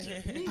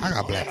I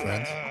got black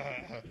friends.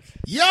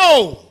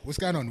 Yo, what's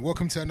going on?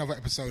 Welcome to another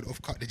episode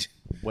of Cut the Chat.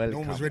 Welcome, No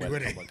one was ready, were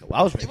they? welcome.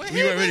 I was ready.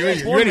 You were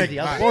ready.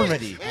 I was born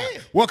ready.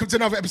 Welcome to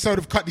another episode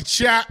of Cut the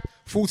Chat.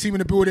 Full team in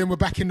the building. We're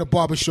back in the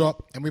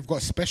barbershop, and we've got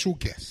a special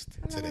guest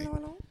today.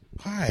 Hello.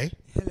 Hi.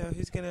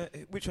 Hello.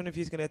 Which one of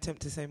you is gonna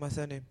attempt to say my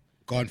surname?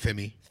 Go on,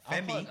 Femi. I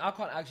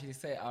can't actually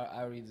say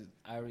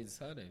Irene's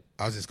surname.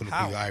 I was just going to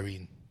call you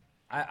Irene.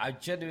 I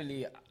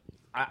genuinely,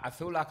 I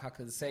feel like I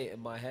can say it in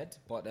my head,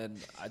 but then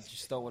I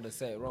just don't want to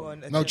say it wrong. Go on,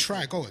 No, attempt.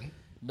 try. Go on.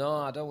 No,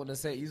 I don't want to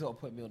say it. You got to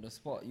put me on the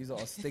spot. You got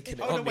to stick it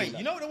Oh, on no, wait. me.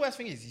 You know what the worst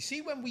thing is? You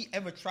see when we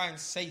ever try and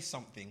say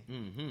something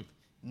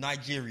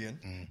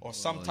Nigerian, or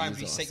sometimes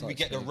we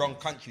get the wrong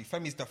country,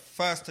 Femi's the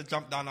first to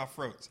jump down our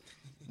throats.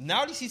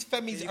 Now this is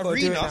Femi's You gotta do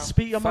it arena. now.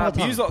 Speak your mother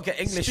tongue. You got to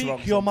get English Speak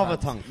wrong. your mother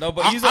sometimes. tongue. No,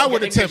 but I you got would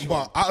to get attempt, English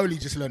wrong. but I only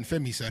just learned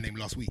Femi's surname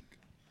last week.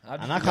 How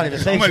do And you I do can't that? even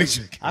say. I'm only Femi.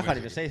 joking. I can't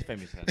even say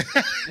Femi's surname.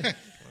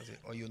 What is it?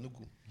 Oh, you're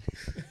Nugu.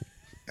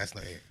 That's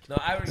not it. No,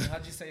 Irene, how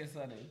do you say your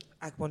surname?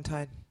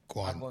 Agbontine.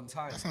 Go on.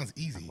 Agbontine. That sounds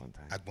easy.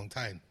 Agbontine.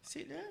 Agbontine. See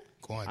it there?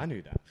 Go on. I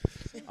knew that.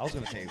 I was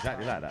going to say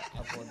exactly like that.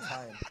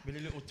 Agbontine. With a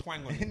little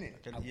twang on it.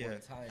 Yeah.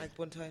 Agbontine.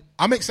 Agbontine.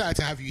 I'm excited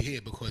to have you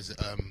here because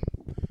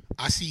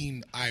I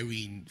seen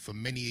Irene for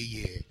many a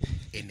year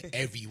in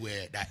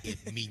everywhere that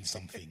it means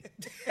something.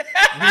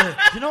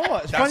 You know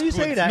what? It's funny you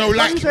say that. No, It's funny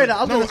like- you say that.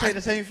 I was no, going to say I-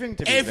 the same thing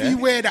to be fair.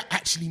 Everywhere that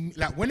actually,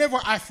 like, whenever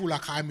I feel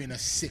like I'm in a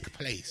sick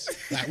place,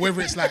 like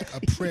whether it's like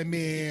a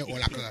premiere or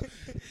like a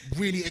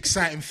really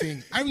exciting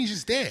thing, Irene's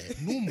just there,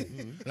 normal.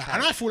 Like,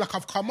 and I feel like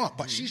I've come up,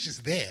 but she's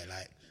just there,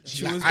 like.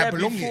 She Like, was I there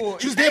belong before. here.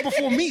 She was there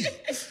before me.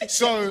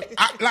 So,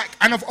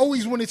 and I've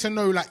always wanted to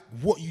know, like,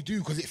 what you do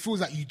because it feels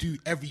like you do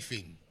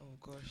everything. Oh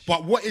gosh.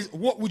 But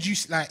what would you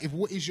like?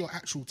 What is your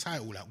actual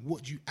title? Like,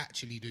 what do you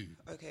actually do?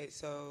 Okay,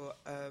 so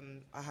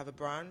I have a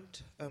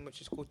brand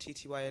which is called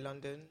TTYA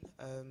London,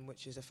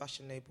 which is a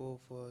fashion label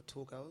for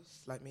tall girls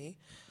like me.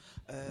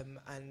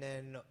 And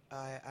then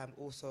I am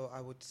also,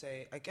 I would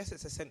say, I guess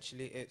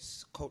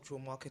it's cultural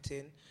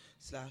marketing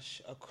 /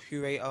 a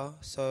curator.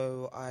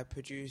 So I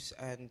produce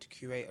and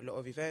curate a lot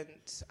of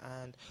events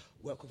and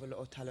work with a lot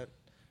of talent.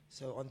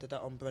 So under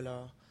that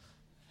umbrella,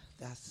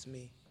 that's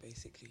me,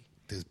 basically.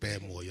 There's bare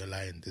more. You're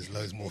lying. There's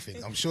loads more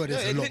things. I'm sure No,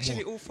 there's a it lot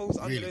literally more. all falls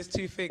under Really? those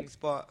two things,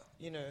 but,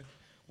 you know,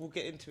 we'll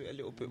get into it a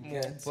little bit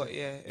more. into But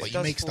yeah, it But you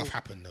does make fall- stuff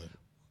happen, though.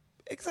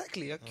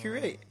 Exactly, I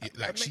curate. I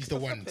Like, make she's the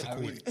stuff one happen. to call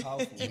Irene's it.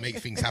 powerful. You make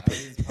things happen.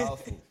 Irene's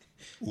powerful.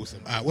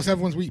 Awesome. What's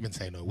everyone's week been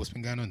saying, though? What's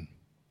been going on?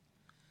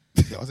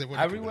 How's everyone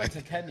Irene looking went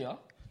like? to Kenya.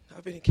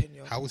 I've been in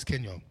Kenya. How was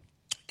Kenya?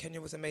 Kenya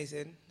was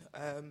amazing.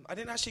 I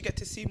didn't actually get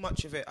to see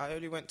much of it. I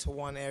only went to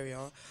one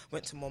area,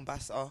 went to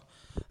Mombasa.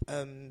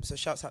 So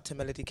shouts out to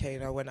Melody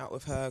Kane. I went out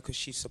with her because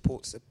she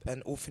supports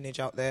an orphanage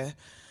out there.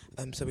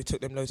 So we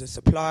took them loads of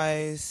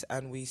supplies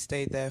and we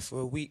stayed there for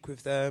a week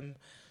with them.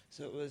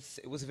 So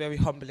it was a very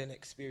humbling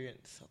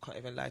experience. I can't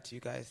even lie to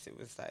you guys. It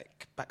was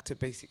like back to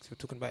basics. We were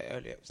talking about it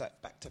earlier. It was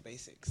like back to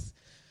basics.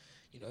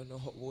 You know, no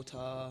hot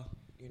water,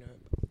 you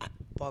know,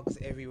 bugs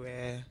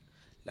everywhere.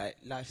 Like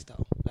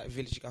lifestyle, like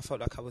village. I felt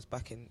like I was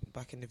back in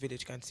the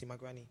village going to see my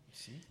granny.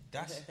 See?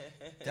 That's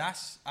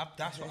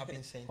what I've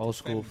been saying. to Old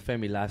school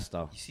Femi. Femi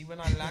lifestyle. You see, when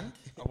I land,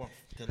 I want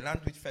to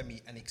land with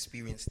Femi and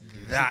experience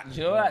that. Do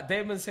you know that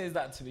Damon says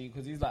that to me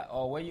because he's like,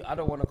 "Oh, I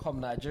don't want to come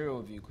Nigeria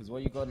with you because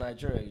when you go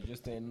Nigeria, you're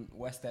just in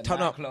West End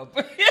Turn up. nightclub."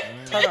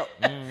 Turn up.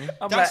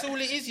 I'm That's like, all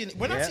it is. You know?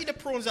 When I see the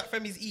prawns that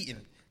Femi's eating,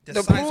 the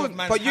The size prawn, of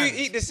man's but you hands,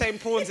 eat the same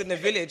prawns in the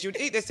village. You'd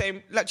eat the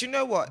same. Like, do you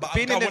know what? But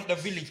I want the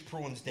village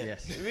prawns there.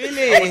 Yes.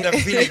 Really? I want the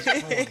village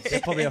prawns. They're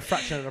probably a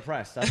fraction of the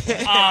price. That's why.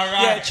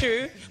 Yeah,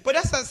 true. But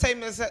that's the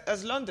same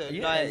as London.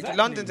 Yeah, like exactly.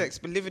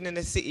 London's living in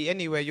a city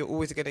anywhere, you're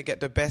always going to get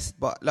the best.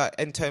 But like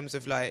in terms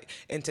of like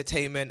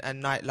entertainment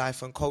and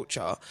nightlife and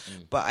culture,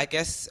 but I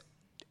guess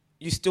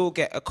you still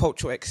get a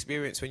cultural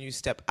experience when you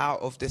step out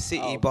of the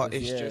city. But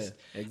it's just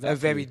a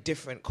very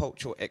different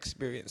cultural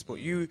experience. But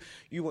you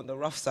want the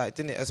rough side,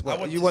 didn't it? As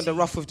well. You want the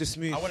rough with the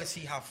smooth. I want to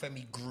see how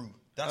Femi grew.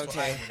 That's what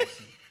I Okay. want to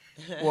see.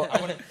 what? I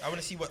want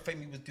to see what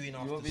Femi was doing You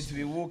after want me to school.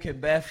 be walking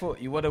barefoot?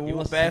 You want to You walk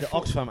must see the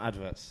barefoot? Oxfam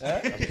adverts. You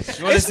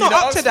wanna It's see not the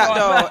up to that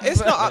Oxford though. advert? It's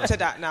not up to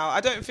that now. I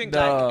don't think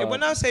No. like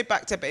when I say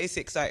back to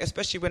basics, like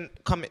especially when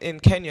coming in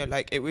Kenya,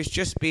 like it was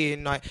just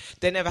being like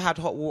they never had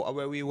hot water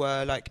where we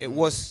were. Like it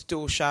was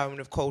still showering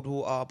with cold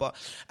water, but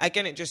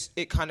again,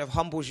 it kind of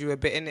humbles you a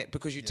bit in it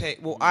because you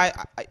take. Well, I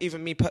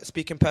even me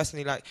speaking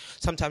personally, like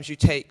sometimes you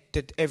take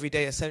the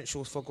everyday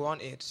essentials for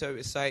granted. So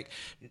it's like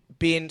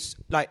being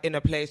like in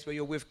a place where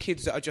you're with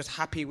kids that are just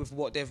happy with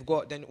what they've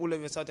got. Then all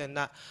of a sudden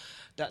that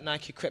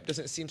Nike crepe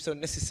doesn't seem so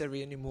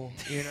necessary anymore.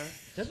 You know.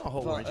 There's not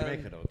hot water in But,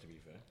 Jamaica though, to be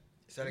fair.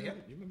 Say that again?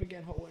 You remember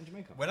getting hot water in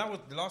Jamaica? When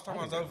the last time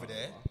I was over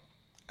there,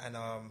 and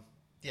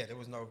there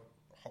was no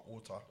hot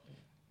water,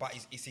 but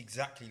it's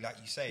exactly like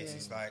you say.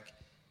 It's like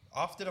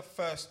after the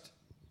first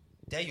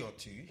day or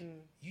two,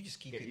 you just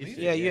keep it moving.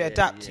 Yeah, you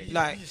adapt.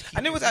 Like, You just keep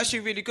and it it was actually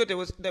really good.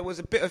 There was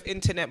a bit of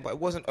internet, but it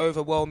wasn't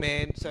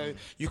overwhelming. So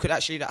you could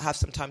actually like have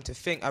some time to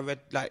think. I read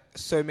like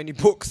so many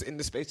books in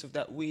the space of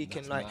that week,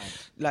 and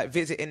like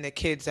visiting the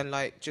kids and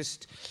like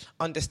just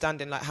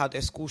understanding like how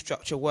their school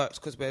structure works,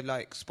 because we're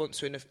like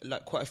sponsoring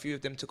like quite a few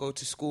of them to go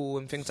to school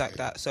and things like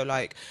that. So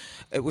like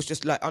it was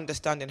just like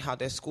understanding how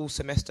their school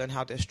semester and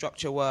how their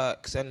structure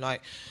works, and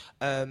like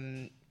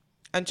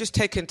and just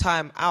taking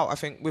time out. I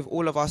think with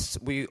all of us,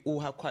 we all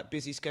have quite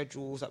busy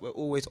schedules, like we're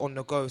always on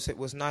the go. So it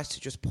was nice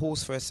to just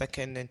pause for a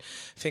second and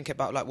think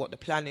about like what the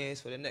plan is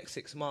for the next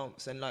 6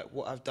 months, and like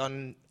what I've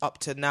done up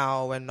to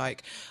now, and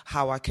like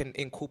how I can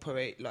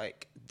incorporate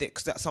like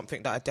because that's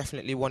something that I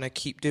definitely want to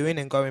keep doing,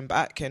 and going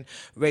back and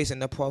raising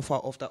the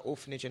profile of that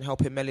orphanage and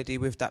helping Melody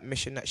with that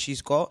mission that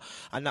she's got.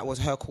 And that was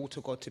her call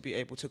to God, to be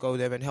able to go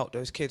there and help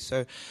those kids.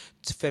 So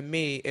for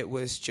me, it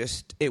was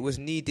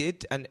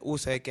needed. And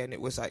also, again,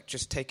 it was like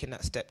just taking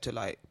that step to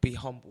like be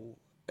humble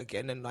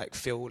again and like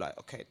feel like,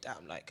 okay,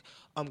 damn, like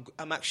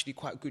I'm actually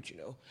quite good, you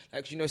know.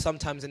 Like, you know,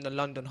 sometimes in the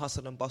London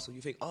hustle and bustle,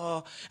 you think,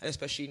 and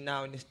especially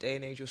now in this day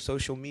and age of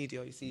social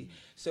media, you see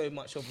so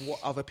much of what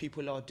other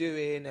people are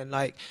doing, and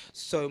like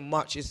so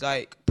much is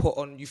like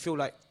you feel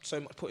like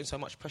putting so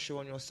much pressure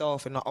on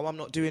yourself, and like, I'm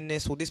not doing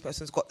this, or this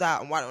person's got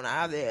that, and why don't I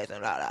have this,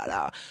 and blah, blah,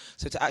 blah.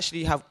 So to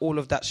actually have all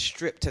of that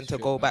stripped and to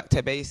go back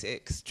to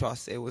basics,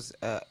 trust, it was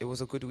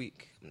a good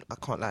week. I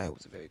can't lie, it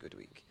was a very good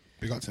week.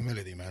 Big up to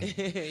Melody, man.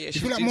 Yeah, you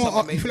feel like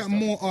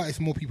more artists,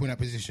 more people in that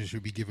position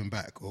should be giving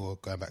back or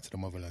going back to the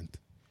motherland?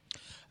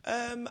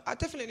 I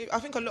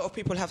think a lot of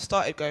people have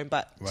started going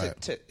back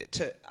to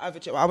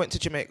either. I went to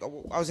Jamaica.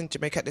 I was in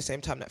Jamaica at the same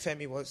time that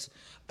Femi was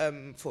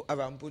for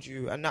around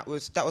Buju, and that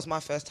was my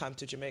first time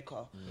to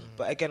Jamaica.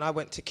 But again, I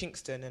went to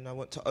Kingston and I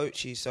went to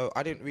Ochi, so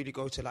I didn't really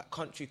go to like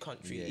country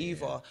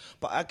either. Yeah.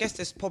 But I guess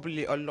there's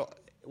probably a lot.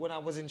 When I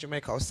was in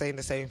Jamaica, I was saying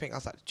the same thing. I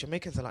was like,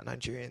 Jamaicans are like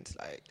Nigerians,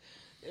 like.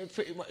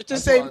 Pretty much the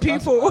same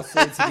people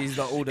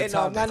in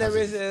our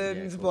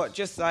mannerisms, but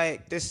just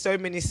like there's so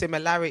many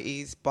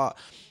similarities. But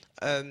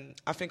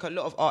I think a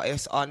lot of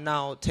artists are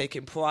now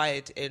taking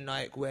pride in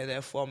like where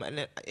they're from,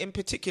 and in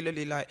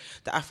particularly like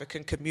the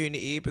African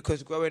community,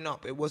 because growing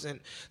up it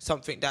wasn't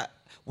something that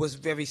was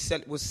very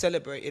was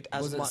celebrated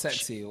as wasn't much.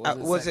 Sexy.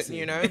 Wasn't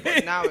you know?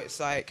 But now it's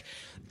like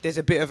there's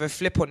a bit of a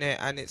flip on it,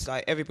 and it's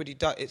like everybody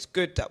does. It's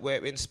good that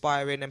we're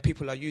inspiring and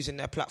people are using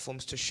their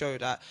platforms to show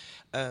that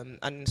and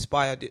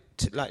inspire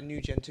like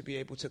new gen to be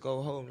able to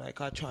go home. Like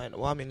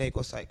I'm in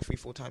Lagos like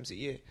 3-4 times a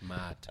year.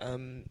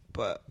 Mad.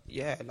 But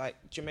yeah, like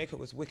Jamaica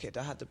was wicked.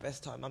 I had the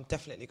best time. I'm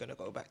definitely gonna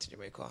go back to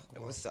Jamaica.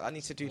 I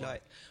need to do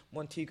like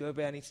Montego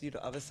Bay. I need to do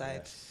the other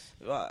side. Yes.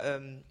 But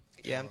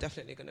I'm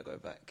definitely gonna go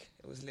back.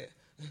 It was lit.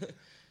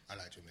 I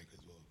like Jamaica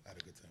as well. I had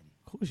a good time.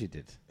 Of course you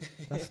did.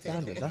 That's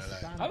standard.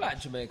 I like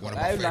Jamaica. One of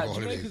my favourite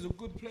Jamaica's a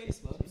good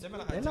place, man.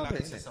 They love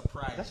it. It's a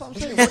surprise. That's what I'm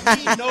saying.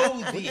 We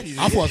know this.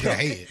 I thought I was gonna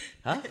hate it.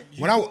 Huh?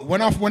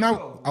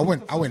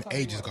 I went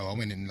ages ago. I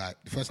went in like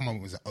the first time I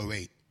went was at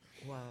 2008.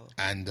 Wow.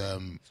 And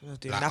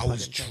like, I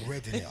was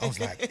dreading it. I was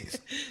like,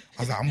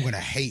 I'm gonna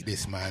hate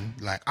this, man.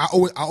 Like I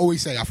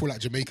always say, I feel like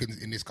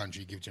Jamaicans in this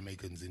country give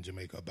Jamaicans in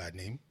Jamaica a bad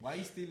name. Why are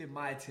you stealing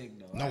my thing,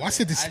 though? No, I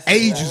said this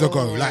ages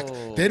ago. Like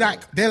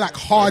they're like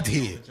hard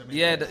here.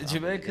 Yeah, the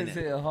Jamaicans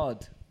here are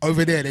hard.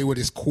 Over there, they were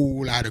just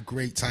cool. I had a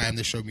great time.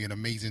 They showed me an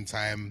amazing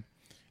time.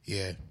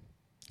 Yeah,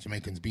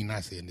 Jamaicans be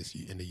nice here in the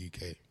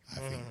UK,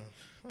 I think.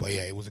 But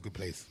yeah, it was a good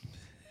place.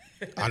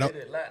 I don't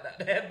like that.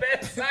 Their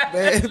best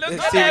side. Look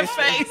at their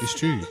face. It's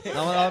true.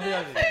 No, I'll be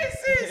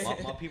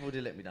honest. My people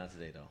did let me down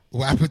today, though.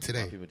 What happened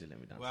today? My people did let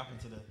me down. What happened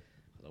today?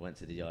 I went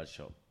to the yard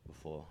shop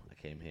before I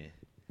came here.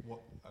 What?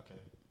 Okay.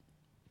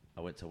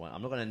 I went to one.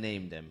 I'm not going to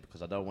name them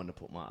because I don't want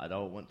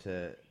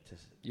to.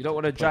 You don't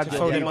want to drag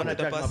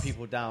my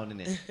people down,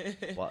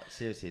 innit? But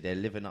seriously, they're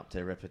living up to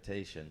their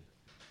reputation.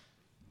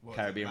 What,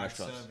 Caribbean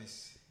restaurants.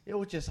 Service? It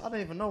was just, I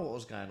don't even know what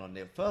was going on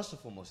there. First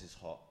and foremost, it's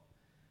hot.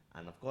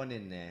 And I've gone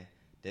in there.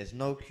 There's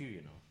no queue,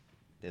 you know.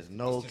 There's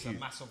no it's just queue. a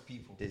mass of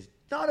people.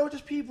 There were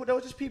just people. There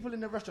were just people in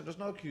the restaurant. There's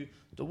no queue.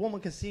 The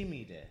woman can see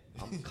me there.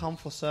 I'm come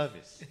for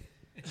service.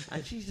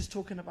 And she's just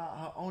talking about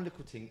her own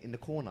little thing in the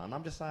corner. And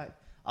I'm just like,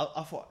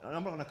 I thought, I'm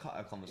not going to cut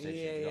her conversation.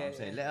 You know what I'm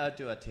saying? Let her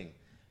do her thing.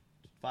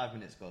 5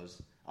 minutes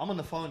goes. I'm on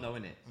the phone though,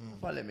 innit?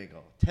 But let me go.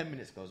 10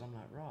 minutes goes. I'm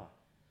like, rah.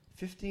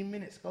 15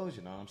 minutes goes,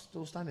 you know. I'm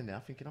still standing there.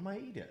 I'm thinking, am I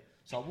an idiot?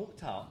 So I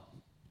walked out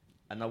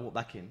and I walked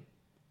back in.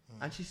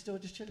 And she's still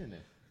just chilling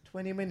there.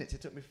 20 minutes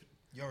it took me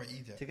You're an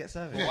idiot. to get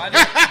service.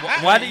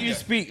 Why didn't you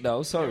speak,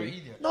 though?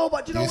 Sorry. No,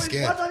 but do you know what?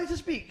 scared. Why do I need to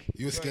speak?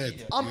 You were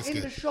scared. I'm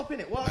in the shop,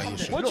 innit?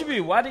 What do you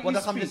mean? Why didn't you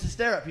I come speak? just to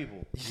stare at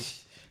people?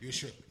 You were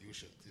shook.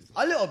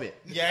 A little bit.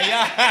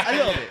 Yeah. A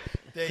little bit.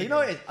 There So you you know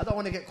go. what it is? I don't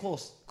want to get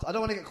close. I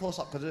don't want to get close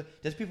up because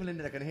there's people in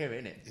there that can hear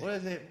it, innit? What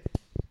is it?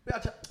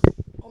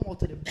 I'm all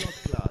to the blood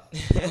clot.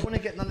 I don't want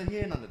to get none of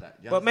here, none of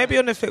that. But maybe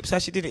on the flip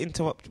side, she didn't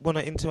want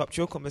to interrupt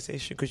your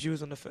conversation because you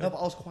was on the phone. No, but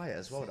I was quiet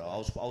as well, though. I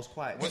was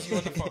quiet. Was you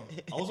on the phone?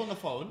 I was on the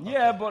phone.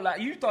 Yeah, but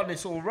like you've done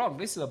this all wrong.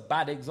 This is a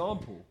bad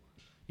example.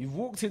 You've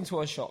walked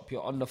into a shop,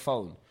 you're on the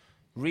phone.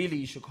 really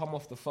you should come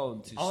off the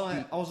phone to Oh,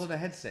 speak. I was on a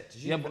headset.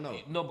 Did you Yeah, even but know?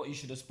 no, but you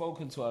should have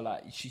spoken to her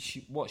like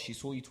she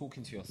saw you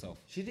talking to yourself.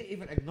 She didn't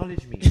even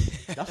acknowledge me.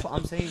 That's what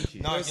I'm saying to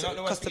you. No, It's you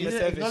know what customer You didn't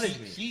service. acknowledge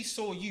me. She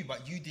saw you,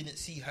 but you didn't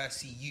see her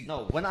see you.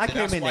 No, when I So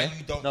came that's in why there,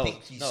 you don't no,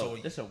 think she saw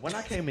you. listen. When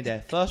I came in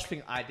there, first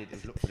thing I did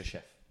is look for the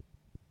chef.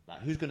 Like,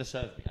 who's gonna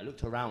serve me? I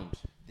looked around.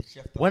 The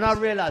chef When I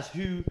doesn't- realised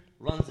who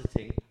runs the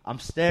thing, I'm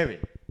staring,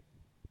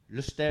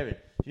 just staring.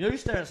 You know, you're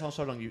staring at someone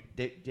so long,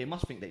 they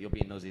must think that you're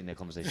being nosy in their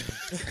conversation.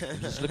 I'm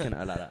just looking at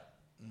her like that.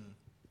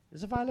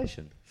 It's a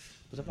violation.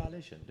 It was a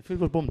violation. The food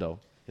was boom though.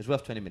 It's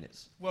worth 20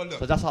 minutes. Well, look.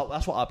 So that's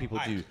what our people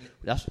do.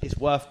 It's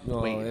worth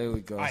Oh, waiting. here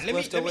we go. All right,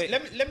 worth the wait.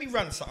 let me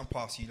run something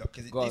past you,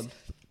 because Go on.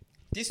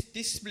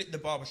 this split the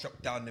barbershop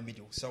down the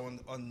middle. So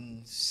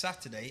on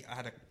Saturday, I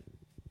had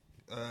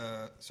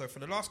so for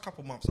the last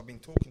couple of months, I've been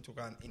talking to a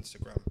guy on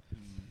Instagram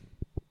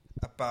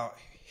about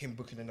him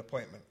booking an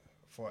appointment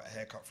for a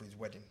haircut for his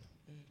wedding.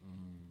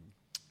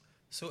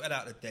 Sorted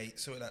out the date,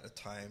 sorted out the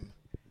time,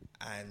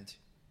 and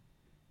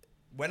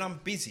when I'm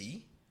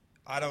busy,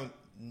 I don't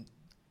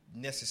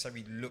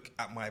necessarily look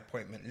at my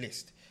appointment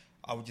list.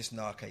 I would just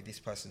know, okay, this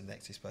person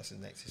next, this person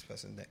next, this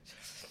person next.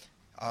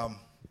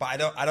 But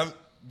I don't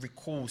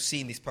recall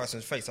seeing this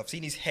person's face. I've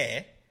seen his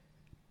hair,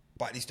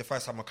 but it's the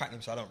first time I'm cutting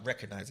him, so I don't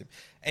recognize him.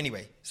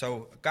 Anyway,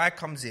 so a guy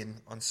comes in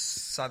on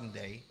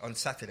Saturday, I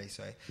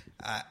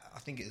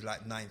think it was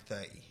like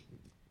 9:30.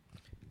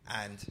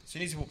 And as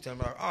soon as he walked in, I'm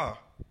like,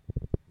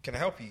 can I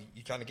help you?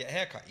 You trying to get a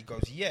haircut? He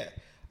goes, yeah.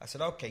 I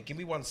said, okay, give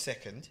me 1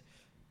 second.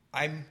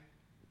 I'm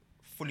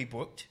fully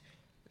booked.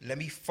 Let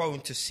me phone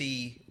to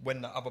see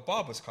when the other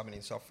barber's coming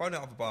in. So I phoned the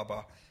other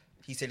barber.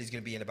 He said he's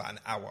going to be in about an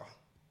hour.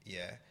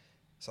 Yeah.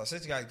 So I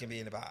said to the guy, he's going to be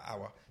in about an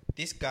hour.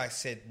 This guy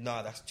said,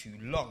 nah, that's too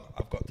long.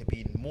 I've got to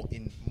be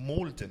in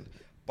Malden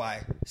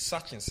by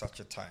such and such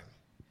a time.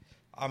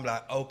 I'm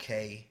like,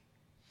 okay.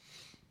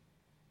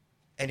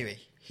 Anyway,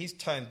 he's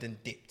turned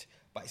and dipped.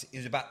 But it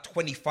was about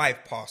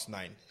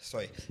 9:25.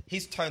 Sorry.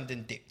 He's turned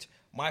and dipped.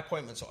 My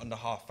appointments are on the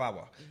half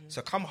hour.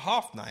 So come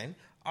 9:30,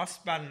 I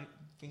span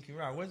thinking,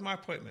 right, where's my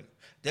appointment?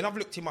 Then I've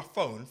looked in my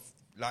phone,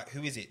 like,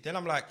 who is it? Then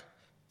I'm like,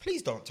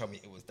 please don't tell me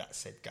it was that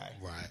said guy.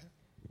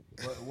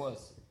 Right. What it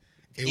was.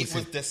 It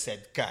was the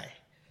said guy.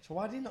 So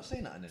why did he not say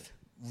nothing then?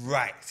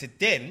 Right.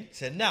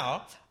 So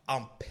now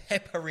I'm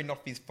peppering off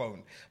his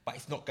phone, but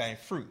it's not going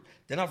through.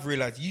 Then I've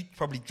realised you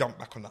probably jumped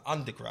back on the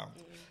underground.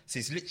 So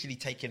it's literally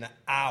taking an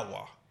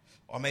hour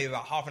or maybe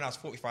about half an hour,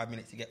 45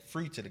 minutes to get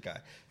through to the guy.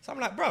 So I'm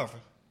like, bruv,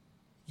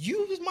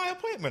 you was my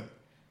appointment.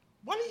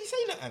 Why didn't you say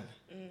nothing?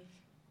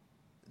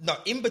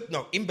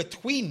 No, in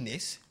between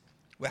this,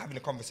 we're having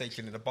a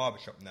conversation in the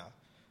barbershop now.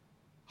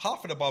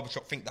 Half of the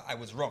barbershop think that I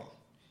was wrong.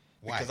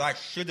 Why? Because I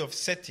should have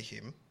said to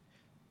him,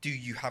 do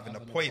you have an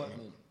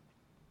appointment?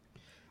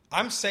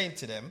 I'm saying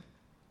to them,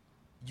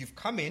 you've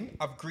come in,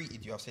 I've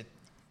greeted you. I've said,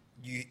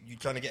 you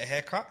trying to get a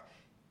haircut?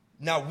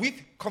 Now,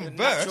 we've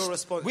conversed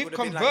response would have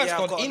been like, yeah,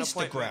 on I've got an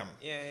Instagram. appointment.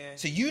 Yeah.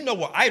 So you know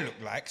what I look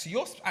like. So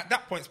you're at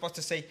that point supposed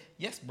to say,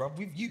 yes, bruv,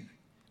 with you.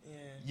 Yeah.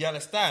 You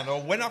understand?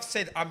 Or when I've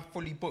said I'm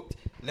fully booked,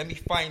 let me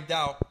find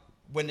out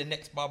when the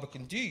next barber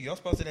can do. You're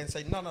supposed to then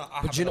say, no,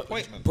 I have an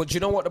appointment. But you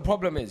know what the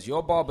problem is?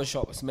 Your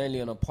barbershop is mainly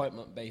an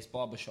appointment-based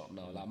barbershop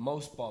now. Like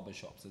most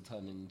barbershops are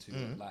turning into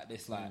like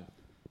this,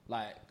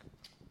 like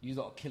you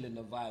lot killing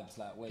the vibes,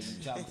 like where you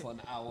jam for an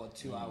hour,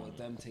 2 hours,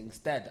 them things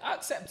dead. I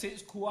accept it,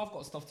 it's cool, I've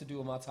got stuff to do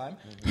with my time.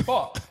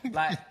 But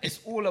like it's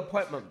all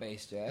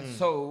appointment-based, yeah?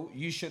 So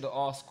you should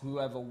ask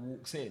whoever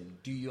walks in,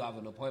 do you have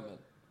an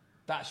appointment?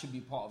 That should be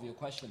part of your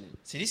questioning.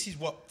 See, this is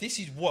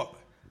what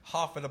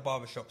half of the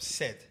barbershop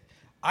said.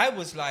 I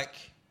was like,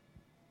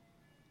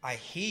 I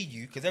hear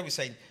you, because they were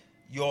saying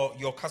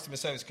your customer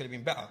service could have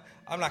been better.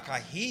 I'm like, I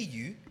hear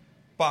you,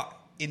 but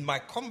in my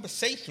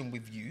conversation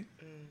with you,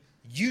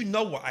 you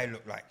know what I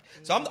look like.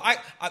 So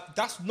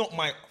that's not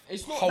my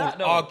whole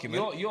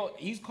argument.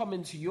 He's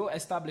coming to your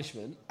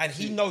establishment. And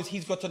he knows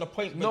he's got an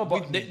appointment No,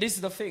 but with me. this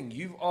is the thing.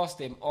 You've asked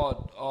him,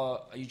 are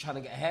you trying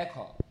to get a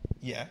haircut?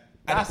 Yeah.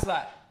 That's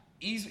like,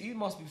 he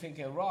must be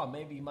thinking, rah,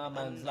 maybe my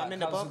man's like in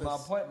the cancelled my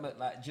barbers. appointment.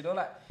 Like, do you know,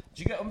 like,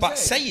 do you get what I'm But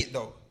saying?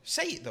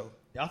 say it though.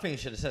 Yeah, I think he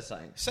should have said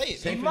something. Say it. He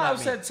Same thing might like have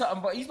me. said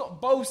something, but he's not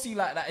bossy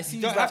like that. It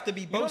seems don't like, have to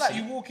be You know, like bossy.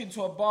 you walk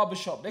into a barber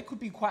shop, they could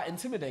be quite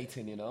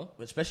intimidating, you know?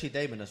 Especially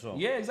Damon as well.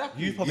 Yeah,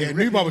 exactly. You probably Yeah, rip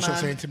new his barbershops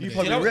man, are intimidating. You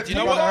probably Do you know- rip do you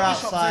know the what brother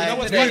barbershops are outside.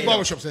 intimidating? Most Yeah.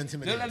 barbershops are They're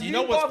intimidating. like, Do you new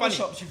know what's funny?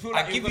 barbershops, you feel I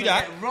like give you're you gonna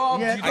that. get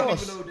robbed, Yeah, you of don't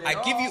course. even know they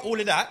I give are. you all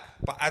of that,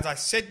 but as I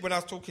said when I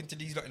was talking to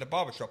these lot in the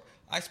barbershop,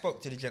 I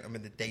spoke to the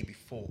gentleman the day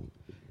before.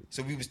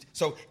 So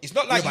it's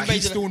not like Yeah, you but made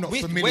he's still not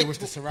familiar with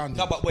the No,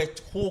 surroundings. but we're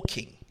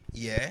talking.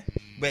 Yeah,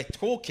 we're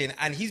talking,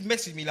 and he's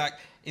messaged me like,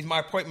 "Is my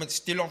appointment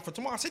still on for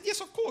tomorrow?" I said, "Yes,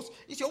 of course.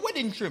 It's your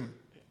wedding trim.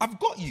 I've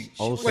got you."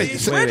 Also, Wait,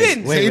 his so-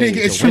 wedding. So he didn't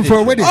get his it's trim for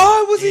a wedding?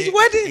 Oh, it was his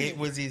wedding. It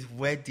was his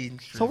wedding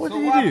trim. So what So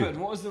did what you do?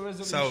 happened? What was the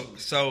resolution?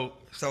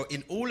 So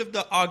in all of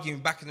the arguing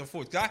back and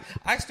forth, 'cause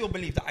I still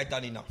believe that I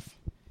done enough.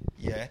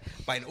 Yeah,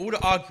 but in all the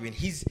arguing,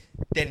 he's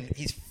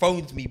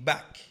phoned me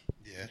back.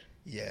 Yeah.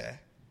 Yeah.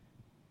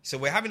 So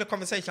we're having a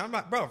conversation. I'm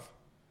like, bruv,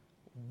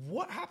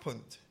 what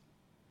happened?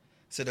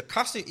 So the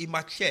customer in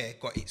my chair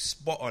got it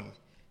spot on.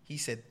 He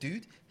said,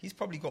 dude, he's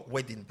probably got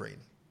wedding brain.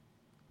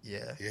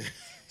 Yeah.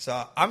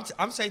 So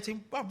I'm saying to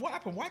him, bruv, what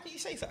happened? Why didn't you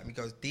say something? He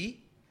goes,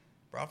 D,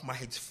 bruv, my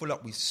head's full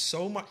up with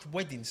so much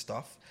wedding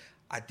stuff,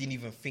 I didn't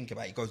even think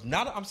about it. He goes,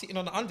 now that I'm sitting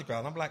on the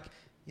underground, I'm like,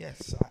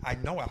 yes, I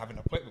know I have an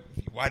appointment with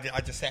you. Why did I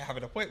just say I have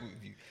an appointment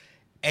with you?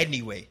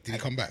 Anyway. Did he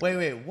come back?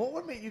 Wait, what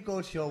would make you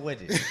go to your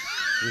wedding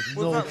with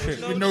no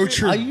trim? With no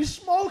trim. Are you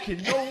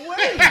smoking? No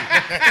way.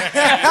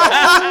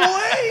 No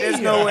way. There's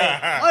no way.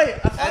 Hey,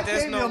 if I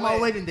There's came no here on my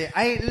way. wedding day,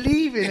 I ain't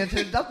leaving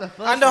until that's the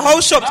first And the one. whole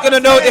shop's gonna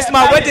know it's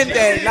my wedding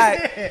day.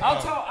 Like, I'll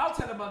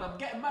tell the man I'm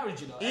getting married,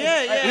 you know.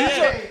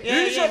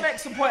 Who's Your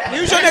next appointment?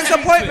 Who's your next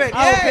appointment?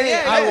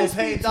 I will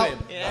pay. Speak to him.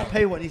 I'll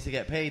pay what needs to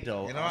get paid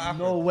though. You know what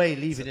No happened? way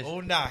leaving this. Oh,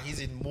 nah, he's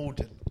in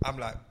Morden. I'm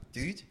like,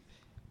 dude,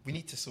 we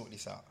need to sort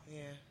this out.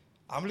 Yeah.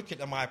 I'm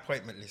looking at my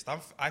appointment list.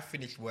 I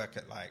finished work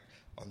at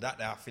on that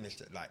day I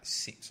finished at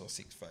 6 or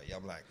 6:30.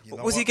 I'm like, you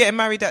know Was what? he getting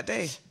married that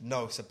day?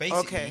 No, so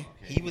basically Okay.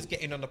 he was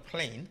getting on a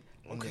plane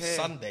on the Okay.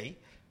 Sunday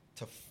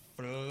to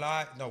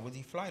fly. No, was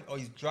he flying? Or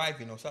he's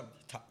driving or something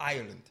to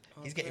Ireland.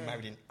 He's getting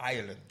married in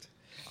Ireland.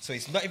 So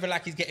it's not even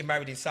like he's getting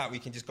married in South. We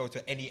can just go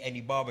to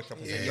any barbershop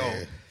and say,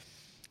 yo.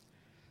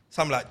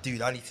 So I'm like,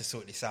 dude, I need to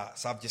sort this out.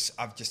 So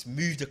I've just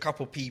moved a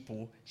couple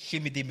people,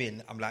 shimmied him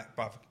in. I'm like,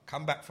 bruv,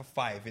 come back for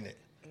 5, innit?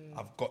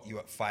 I've got you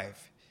at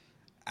 5.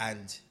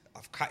 And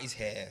I've cut his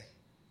hair,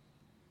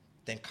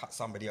 then cut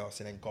somebody else,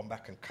 and then gone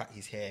back and cut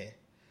his hair.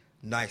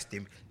 Niced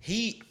him.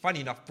 He,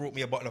 funny enough, brought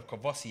me a bottle of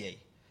Cavassier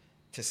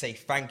to say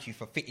thank you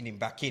for fitting him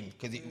back in.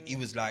 Because he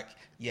was like,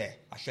 yeah,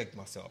 I shagged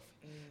myself.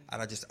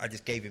 And I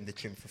just gave him the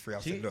trim for free. I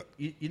said, look.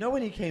 You know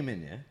when he came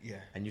in, Yeah.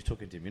 and you're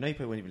talking to him, you know he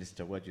probably won't even listen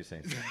to a word you're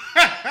saying.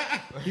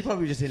 He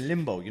probably just in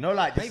limbo, you know,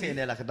 like just Maybe. sitting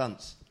there like a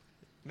dunce.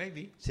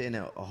 Maybe. Sitting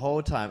there a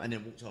whole time and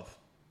then walked off.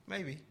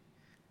 Maybe.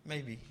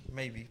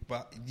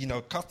 But,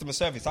 customer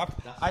service, I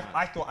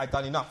thought I'd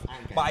done enough.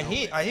 But I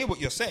hear what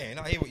you're saying.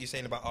 I hear what you're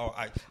saying about,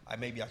 I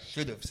maybe I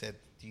should have said,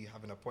 do you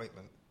have an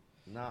appointment?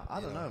 Nah, I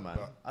don't know, man.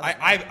 But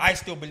I don't know. I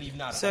still believe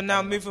now. So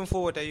now moving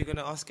forward, are you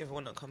gonna ask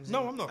everyone that comes in?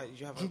 No, I'm not.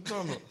 You haven't. No,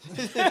 I'm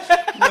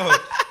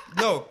not.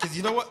 No, because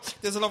you know what?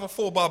 There's another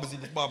 4 barbers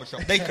in this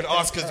barbershop. They could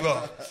ask as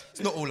well.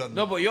 It's not all on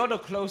No, me. but you're the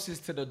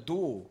closest to the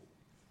door.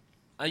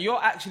 And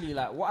you're actually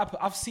like, what happened?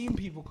 I've seen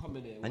people come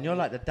in here. And you're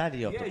like the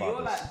daddy of the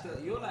barbers.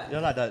 You're like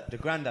You're like the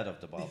granddad of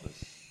the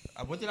barbers.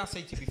 What did I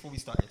say to you before we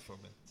started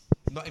filming?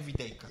 Not every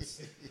day,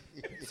 because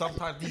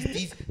sometimes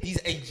these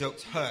age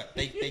jokes hurt.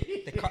 They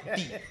cut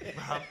deep.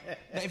 Not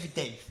every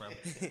day, fam.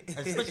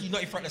 And especially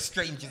not in front of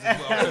strangers as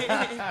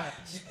well.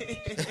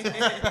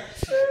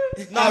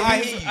 No,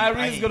 I hear you.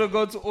 Irene's gonna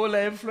go to all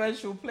the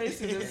influential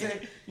places and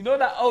say, you know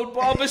that old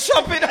barber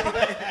shop in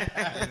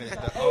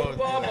The old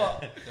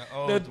barber. The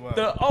old one.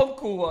 The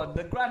uncle one,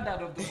 the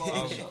granddad of the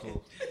barber shop.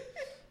 Cool.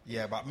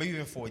 Yeah, but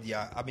moving forward,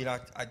 I mean,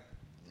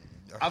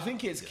 I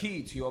think it's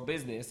key to your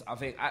business. I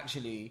think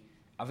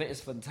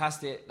it's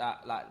fantastic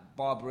that like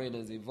barbering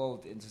has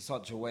evolved into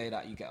such a way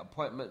that you get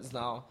appointments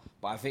now.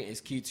 But I think it's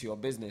key to your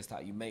business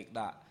that you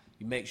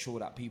make sure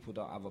that people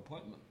don't have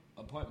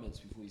appointments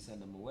before you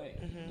send them away.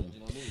 Do you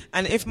know what I mean?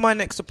 And if my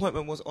next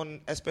appointment was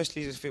on,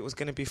 especially if it was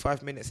going to be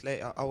 5 minutes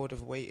later, I would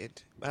have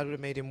waited. I would have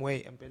made him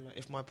wait and been like,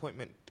 if my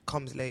appointment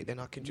comes late, then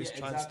I can just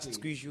try and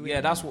squeeze you in.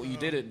 Yeah, that's what you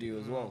didn't do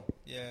as well.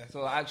 Yeah.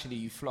 So actually,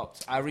 you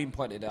flopped. Irene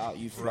pointed it out.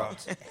 You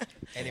flopped.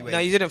 Anyway. No,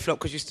 you didn't flop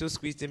because you still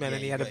squeezed him in Yeah, and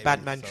he you had a got him bad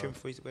in, man so- trim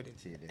for his wedding.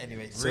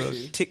 Anyway, So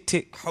Rich, tick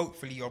tick.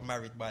 hopefully you're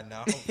married by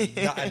now. Hopefully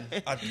nothing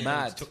untoward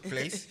Mad. took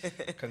place.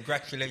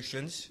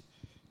 Congratulations.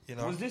 You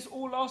know, Was this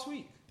all last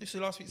week? this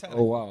was last week Saturday.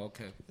 Oh wow,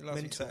 okay.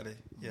 Last week Saturday.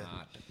 Yeah.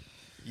 Mad.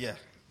 Yeah.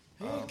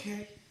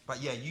 Okay.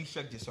 But yeah, you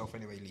shagged yourself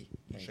anyway, Lee.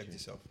 You shagged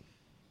yourself.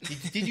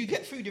 Did you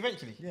get food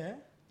eventually? Yeah.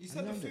 You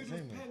said the I learned food it, was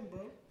same, man. pen,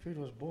 bro. Food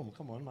was bomb.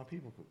 Come on, my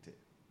people cooked it.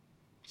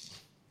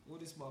 All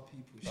this my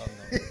people.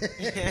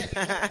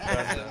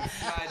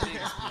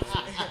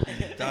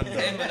 Done,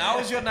 Hey man, how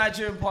was your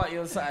Nigerian party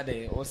on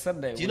Saturday or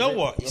Sunday? Do you Was know it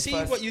what? You your see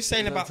first what you're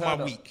saying season about my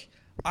turn-up? week?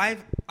 I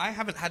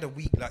haven't had a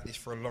week like this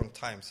for a long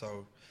time.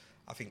 So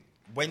I think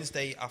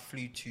Wednesday I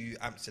flew to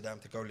Amsterdam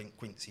to go link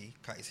Quincy,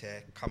 cut his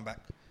hair, come back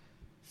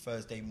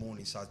Thursday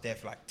morning. So I was there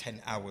for like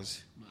 10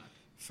 hours.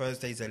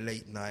 Thursday's a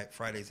late night.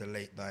 Friday's a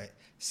late night.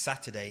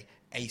 Saturday,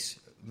 Ace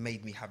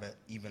made me have an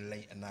even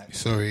later night.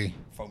 Sorry.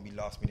 Phoned me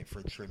last minute for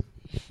a trim.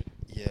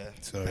 Yeah.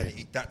 Sorry.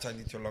 And that turned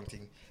into a long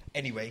thing.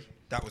 Anyway,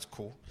 that was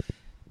cool.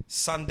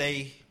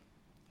 Sunday,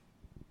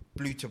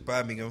 flew to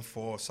Birmingham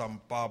for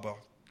some barber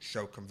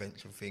show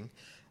convention thing.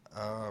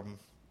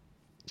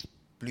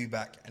 Blew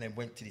back and then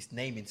went to this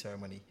naming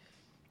ceremony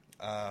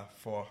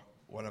for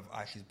one of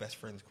Aisha's best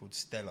friends called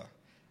Stella.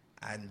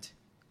 And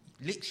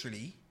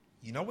literally,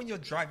 you know when you're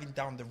driving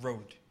down the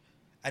road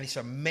and it's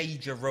a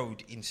major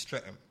road in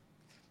Streatham,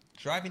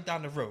 driving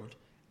down the road,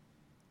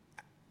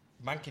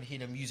 man can hear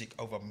the music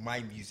over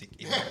my music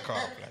in my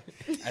car. Like,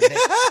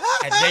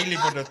 and they live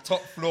on the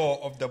top floor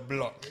of the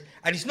block.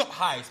 And it's not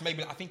high, it's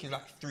maybe, I think it's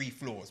like 3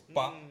 floors.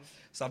 But,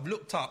 so I've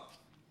looked up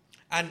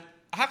and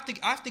I have to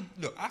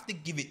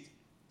give it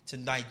to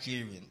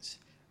Nigerians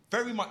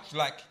very much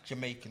like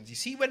Jamaicans. You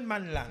see, when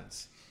man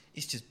lands,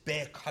 it's just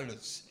bare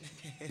colours,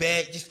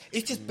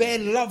 it's just bare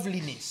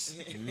loveliness.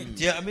 Do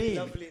you know what I mean?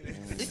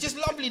 Loveliness. It's just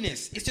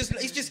loveliness.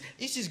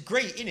 It's just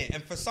great, innit?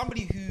 And for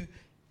somebody who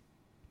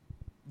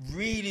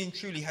really and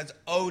truly has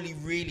only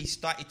really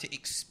started to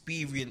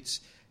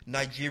experience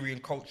Nigerian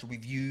culture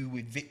with you,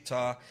 with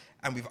Victor,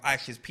 and with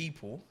Aisha's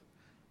people,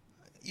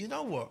 you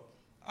know what?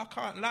 I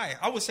can't lie.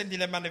 I was sending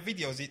them man the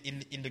videos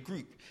in the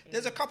group.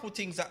 There's a couple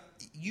things that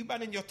you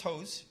man in your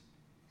toes.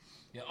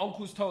 Yeah,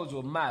 Uncle's toes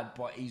were mad,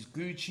 but his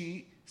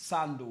Gucci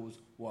sandals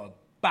were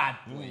bad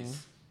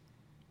boys.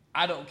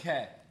 I don't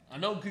care. I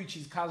know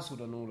Gucci's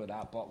cancelled and all of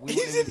that, but we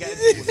wouldn't even get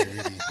into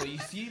it. But you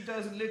see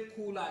those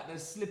little like the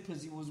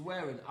slippers he was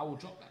wearing, I will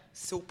drop that.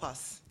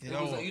 Silpas. You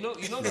know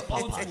the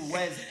old school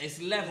wears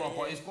it's leather,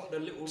 but it's got the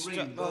little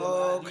ring.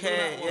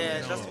 Okay, that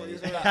one? that's what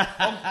he's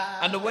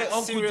And the way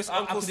Serious I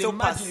Uncle could still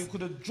imagine pass. you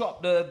could have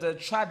dropped the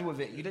trad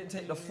with it. You didn't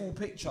take the full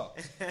picture.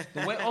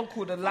 The way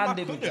Uncle had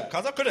landed with that.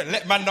 Because I couldn't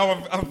let man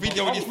know a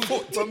video with his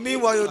foot. But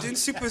meanwhile, you're doing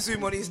super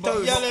zoom on his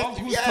toes.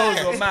 Uncle's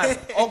toes were mad.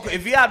 Uncle,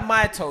 if he had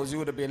my toes, he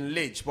would have been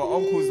lich. But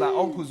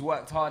Uncle's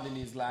worked hard in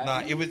his life.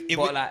 Nah, it was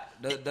like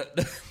the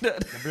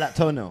The black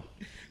toenail.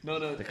 no,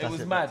 it was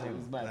classic mad. black It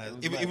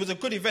was mad. It was a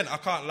good event, I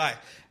can't lie.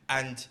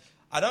 And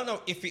I don't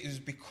know if it was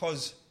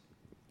because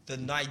the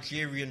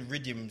Nigerian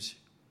rhythms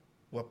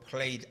were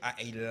played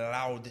at a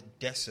loud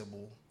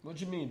decibel. What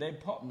do you mean? They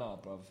pop now,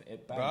 bruv.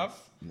 It bangs.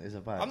 Bruv. It's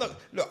a vibe. I'm not,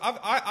 look,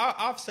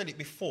 I've said it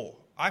before.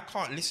 I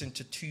can't listen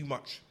to too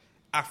much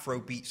Afro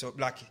beats. Or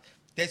like,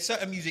 there's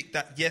certain music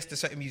that, yes, there's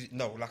certain music,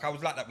 no. Like, I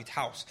was like that with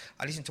house.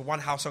 I listen to one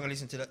house song, I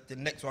listen to the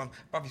next one.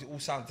 Bruv, it all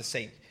sounds the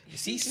same. You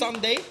see,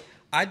 Sunday,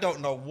 I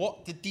don't know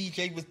what the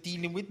DJ was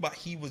dealing with, but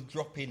he was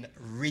dropping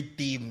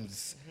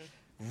rhythms.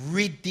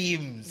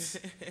 Rhythms.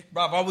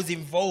 Bruv, I was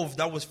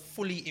involved. I was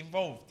fully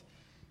involved.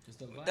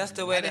 That's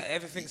the way that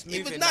everything's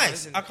moving. It was now, nice.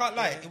 isn't I can't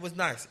lie. It was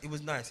nice. It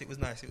was nice.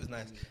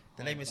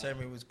 The naming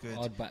ceremony was good.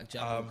 Hardback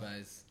Jabba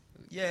guys.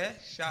 Yeah,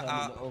 shout Turning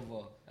out. it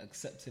over,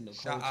 accepting the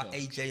Shout culture. out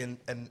AJ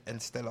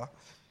and Stella.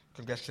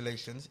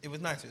 Congratulations. It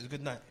was nice. It was a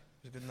good night.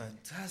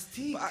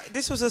 Fantastic. But,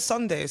 this was a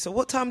Sunday, so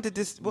what time did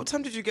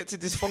you get to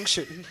this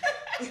function?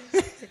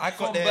 I got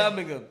From there.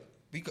 Birmingham.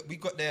 We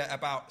got there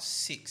about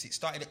 6. It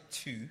started at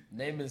 2,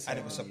 Naming and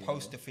it was ceremony,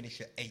 supposed to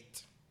finish at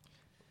 8.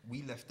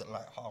 We left at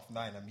like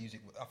 9:30, and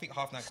music. I think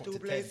 9:30 Still to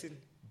 10.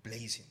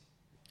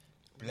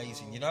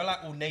 Blazing. You know,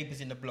 like all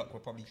neighbours in the block were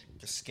probably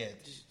just scared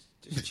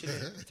Just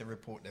chilling. to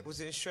report them. Was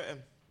it in Streatham?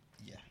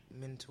 Yeah.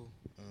 Mental.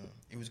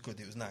 It was good.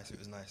 It was nice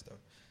though.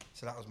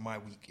 So that was my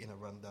week in a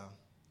rundown.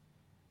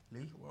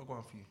 Lee, what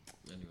going for you?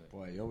 Anyway.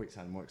 Boy, your week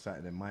sounded more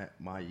exciting than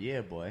my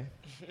year, boy.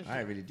 I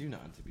ain't really do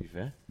nothing, to be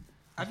fair.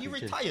 Have you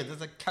retired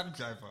as a cab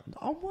driver?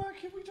 I'm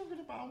working. What are you talking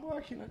about? I'm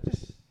working.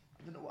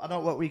 I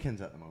don't work weekends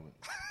at the moment.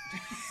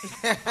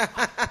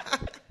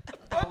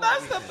 But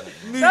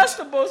that's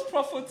the most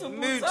profitable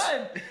time. You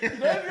know, if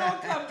you're a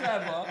cab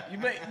driver, you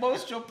make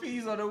most your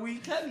P's on a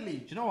weekend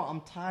leave. Do you know what?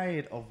 I'm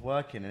tired of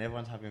working and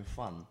everyone's having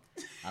fun,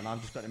 and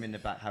I'm just got them in the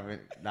back having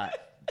like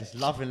just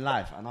loving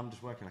life, and I'm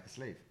just working like a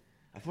slave.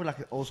 I feel like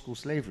an old school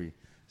slavery.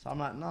 So I'm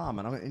like, nah,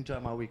 man. I'm gonna enjoy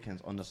my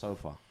weekends on the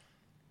sofa,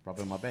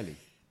 rubbing my belly.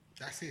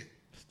 That's it.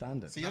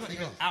 Standard. So you're not Nothing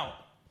even else. out.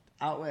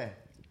 Out where?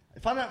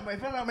 If I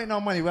don't make no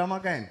money, where am I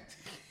going?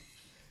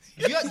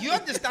 You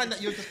understand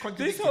that you're just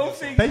contradicting This whole yourself.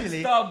 thing Basically,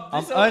 is dumb.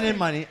 I'm earning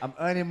money. I'm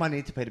earning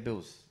money to pay the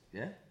bills.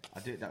 Yeah, I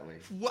do it that way.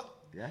 What?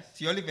 Yes.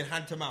 So you're living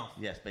hand to mouth.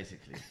 Yes,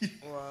 basically. If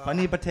I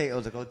need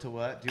potatoes, I go to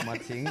work, do my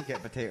thing,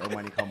 get potato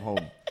money, come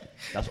home.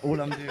 That's all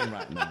I'm doing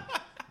right now.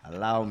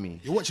 Allow me.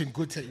 You're watching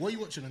good TV. What are you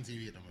watching on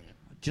TV at the moment?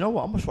 Do you know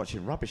what? I'm just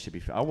watching rubbish, to be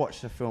fair. I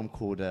watched a film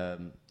called,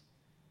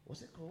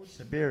 what's it called?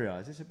 Siberia.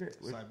 Is it Siberia?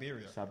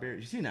 Siberia. Siberia.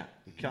 You seen that?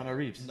 Keanu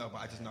Reeves. No,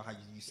 but I just know how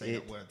you say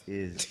It that word.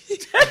 is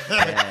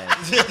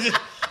dead.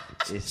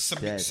 It's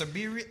dead.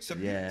 Siberia.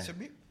 Yeah.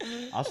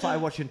 I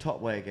started watching Top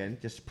Boy again,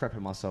 just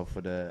prepping myself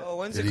for the Oh,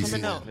 when's it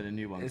coming out? for the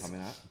new one It's-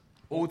 coming out.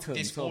 Autumn,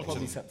 It's so autumn.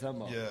 probably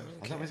September. Yeah.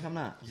 Is that when it's coming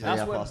out? So That's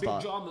yeah, when I'll big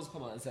start. dramas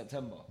come out in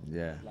September.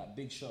 Yeah. Like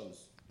big shows.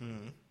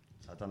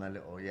 So I've done a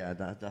little,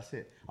 that's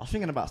it. I was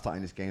thinking about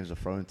starting this Games of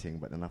Thrones thing,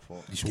 but then I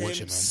thought, You should watch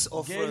it, Games man.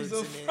 of Games Thrones.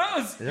 of innit?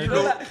 Thrones. Yeah. You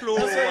know that? Plural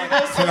one.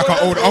 It's like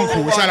an old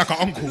uncle. It's like an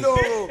uncle.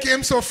 No.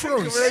 Games of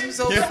Thrones. Games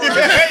of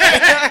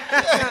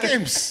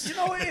Games. you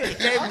know what it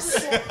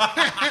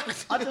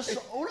is? I just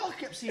all I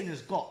kept seeing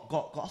is got. I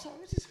was like,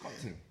 what's this got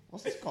thing?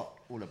 What's this got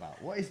all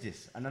about? What is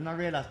this? And then I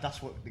realised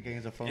that's what the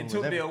Games of Thrones It was.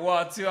 took me a ever-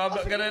 while too. I'm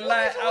not gonna thinking,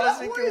 lie. what is I all was that?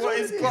 thinking, What what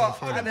is is all got?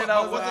 this? And then I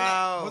was like,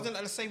 Wow. Wasn't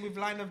that the same with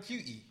Line of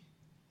Duty?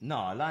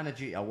 No, Line of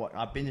Duty. I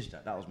binged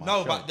that. That was my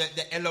No, show. but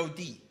the LOD.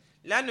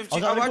 Line of Oh, Duty.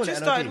 is that what they I call just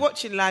it, started LOD?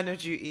 watching Line of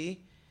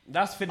Duty.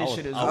 that's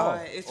finishing as Oh,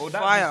 well. it's that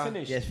fire. just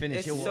finished. yeah, it's finished.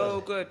 It's It was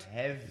so good.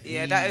 Heavy.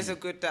 Yeah, that is a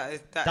good. That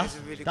is That's-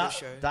 a really that, good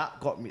show. That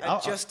got me. I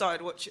just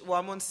started watching. Well,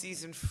 I'm on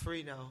season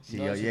 3 now. See,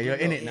 you're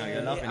in it now.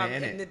 You're loving I'm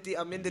it, in innit?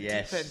 I'm in the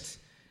Yes. deep end.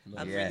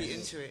 I'm Yes. really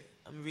into it.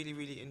 I'm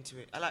really into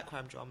it. I like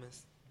crime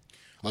dramas.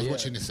 I was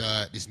watching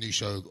this new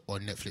show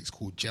on Netflix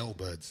called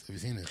Jailbirds. Have you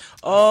seen it?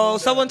 Oh,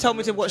 someone told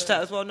me to watch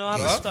that as well. No, I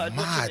haven't started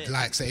Mad. watching it.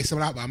 Like, so it's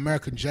about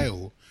American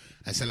jail.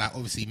 And so, like,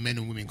 obviously, men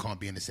and women can't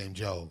be in the same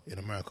jail in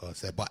America.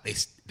 So, but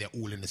they're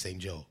all in the same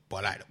jail.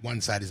 But, like,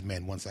 one side is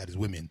men, one side is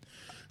women.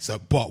 So,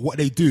 but what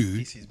they do...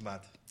 This is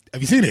mad.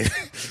 Have you seen it?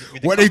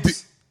 With What the they do...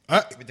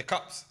 cups. With the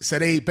cups. So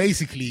they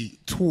basically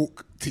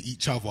talk to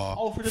each other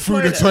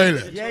through the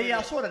toilet. Yeah,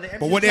 I saw that.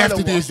 But what they have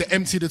to do is they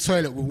empty the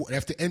toilet. They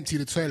have to empty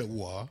the toilet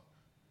water,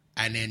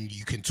 and then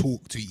you can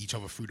talk to each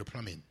other through the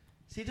plumbing.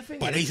 See, the thing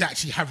But is, they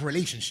actually have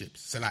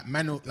relationships. So like,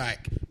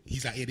 like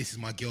he's like, yeah, this is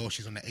my girl.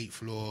 She's on the 8th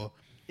floor.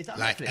 Is that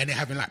Like, Netflix? and they're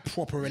having like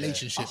proper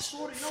relationships I saw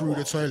it, you know through the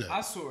what? toilet.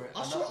 I saw it. I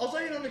was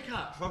laying on the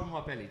couch, rubbing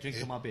my belly,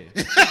 drinking my beer.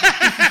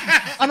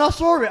 And I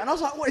saw it, and I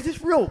was like, what, is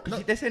this real?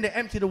 Because they're saying they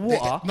empty the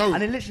water, no.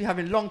 and they're literally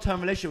having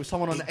long-term relationship with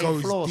someone on It the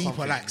 8th floor or goes deeper,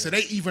 something. like so.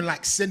 They even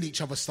like send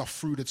each other stuff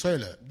through the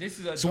toilet. This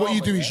is a so what you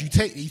do drama, is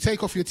yeah? you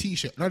take off your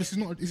t-shirt. No, this is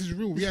not. This is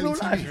real reality real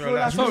life, TV. it's real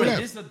life. It's real Sorry, life.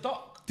 this is a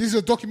doc. This is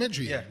a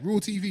documentary, Yeah. real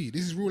TV.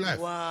 This is real life.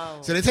 Wow.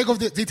 So they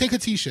take a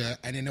t-shirt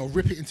and then they'll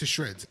rip it into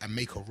shreds and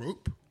make a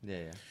rope.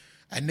 Yeah.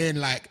 And then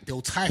like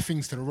they'll tie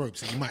things to the rope.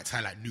 So you might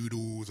tie like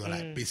noodles or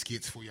like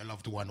biscuits for your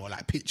loved one or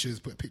like pictures.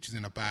 Put pictures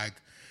in a bag,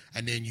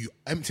 and then you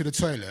empty the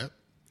toilet.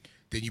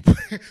 Then you put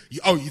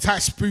you tie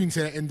a spoon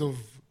to the end of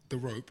the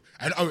rope,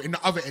 and in the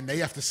other end they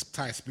have to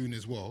tie a spoon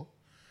as well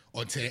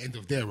onto the end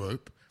of their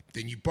rope.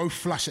 Then you both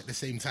flush at the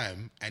same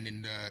time, and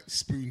then the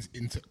spoons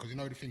into because you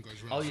know the thing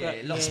goes round. Oh, yeah,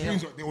 it locks the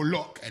spoons they all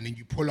lock, and then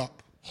you pull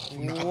up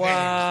from the upper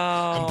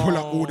Wow. end and pull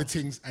up all the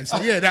things. And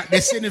so yeah, they're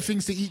sending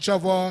things to each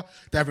other.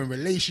 They're having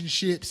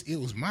relationships. It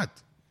was mad.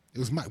 It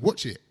was mad.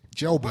 Watch it.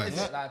 Jailbirds.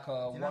 Is it like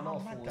a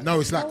one-off? Or No,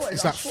 it's You like know what?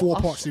 it's I like saw-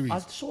 4-part I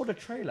series. saw the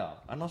trailer,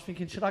 and I was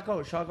thinking, should I go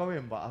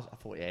in? But I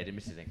thought, yeah, the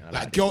missus ain't gonna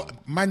Like like girl,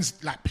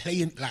 man's like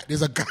playing. Like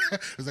there's a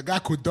guy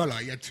called Dollar.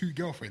 He had 2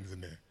 girlfriends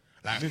in there.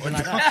 Like,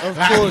 like that.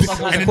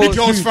 and then the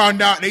girls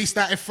found out. They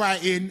started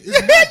fighting.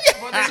 It's mad.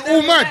 It's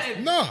all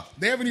mad. No,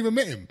 they haven't even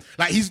met him.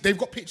 Like they've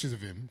got pictures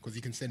of him because he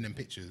can send them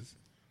pictures,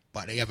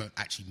 but they haven't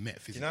actually met You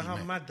physically. know how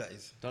met. mad that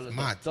is?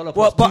 Mad.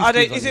 What? But are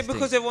they? Is it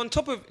because they're on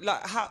top of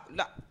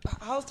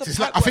how's the? So it's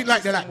like I think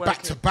like they're like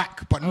back to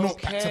back, but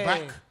not back to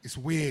back. It's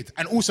weird.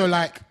 And also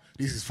like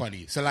this is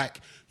funny. So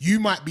like you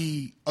might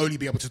only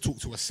be able to talk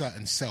to a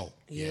certain cell.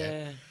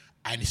 Yeah.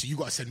 And so you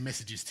got to send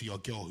messages to your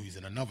girl who's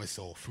in another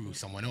cell through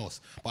someone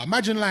else. But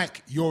imagine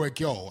like you're a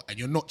girl and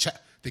you're not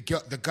the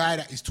guy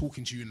that is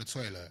talking to you in the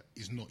toilet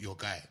is not your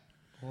guy.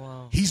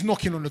 Wow. He's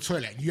knocking on the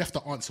toilet and you have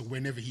to answer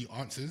whenever he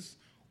answers.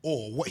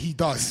 Or what he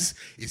does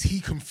is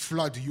he can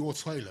flood your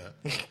toilet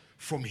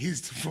from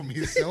his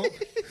cell.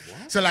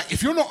 So like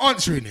if you're not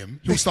answering him,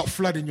 he'll start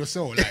flooding your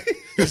cell. Like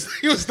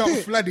he'll start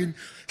flooding.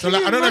 So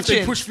like I don't know if they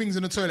imagine? push things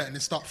in the toilet and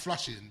then start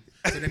flushing.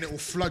 So then it will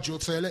flood your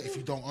toilet if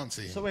you don't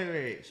answer him. So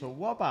wait. So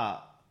what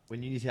about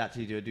when you need to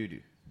actually do a doo-doo?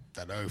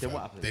 I know, Then fam.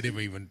 what happens? They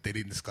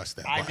didn't discuss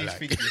that. I but did like,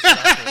 think this.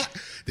 That's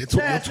it. you're They're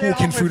talking halfway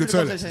through the through the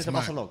toilet. conversation, It's it's a mad.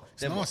 muscle log.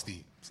 It's Then what?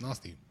 nasty. It's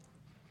nasty.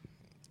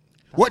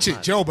 Watch it,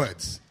 mad.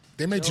 Jailbirds.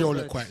 They made jail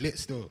look Jailbirds. quite lit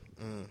still.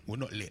 Well,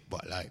 not lit,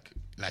 but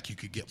like you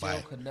could get by.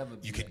 Jail could never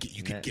be You could lit. get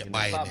you could Yeah, get you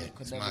by Fam, in it it.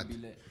 could It's never mad. be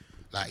lit.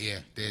 Like yeah,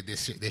 they're I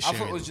sharing.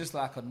 thought it was just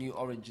like a new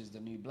Orange is the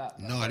New Black.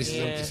 Like, No, this is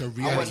Yeah. it's a I went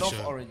reality off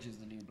show. Orange is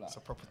the New Black. It's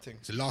a proper thing.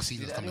 So last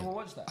season's Did coming. anyone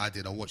watch that? I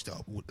did. I watched it.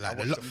 Like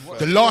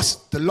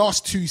watched the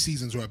last 2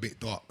 seasons were a bit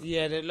dark.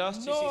 Yeah, the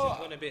last 2 No. seasons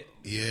went a bit.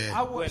 Yeah.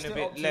 I watched Went a it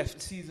bit up to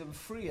left. season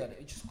 3 and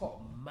it just got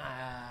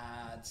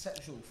mad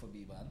sexual for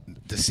me, man.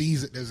 There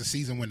was a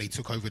season when they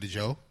took over the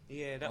jail.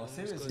 Yeah, that one was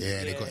seriously? good.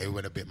 Yeah, it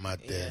went a bit mad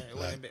Yeah, there. it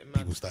went a Like bit mad.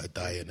 people started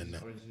dying and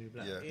that.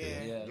 Yeah.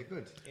 Yeah. You're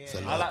good. So,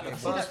 I like the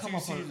See, that first come 2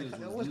 up on, seasons. it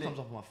was always lit. comes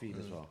up on my feed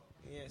as well.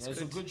 Yeah,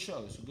 It's a good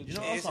show. It's a good You show.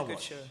 know Yeah, what it's else a I good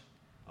watched? show.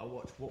 I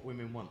watched What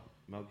Women Want,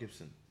 Mel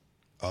Gibson.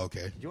 Oh,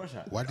 okay. Did you watch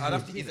that? Why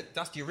did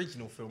That's the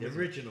original film. The isn't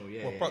it? original,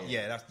 yeah. Well,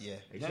 yeah. that's yeah.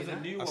 Have you There's seen a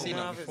that? new I've one. seen No,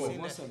 I that haven't before.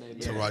 seen What's it. her name?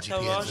 Taraji P.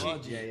 Taraji.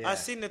 Henson. Yeah. I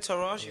seen the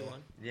Taraji one.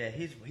 Yeah,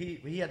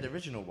 he had the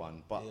original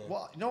one, but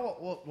what you know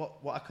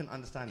what I couldn't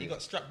understand He is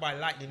got struck by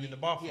lightning in the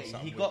bath or yeah,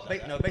 something. he got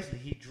like that. basically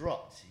he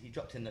dropped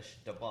in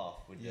the bath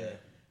with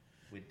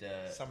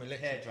the Some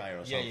electric- hair dryer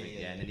or Yeah, something, yeah,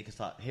 yeah, and then he could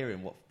start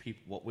hearing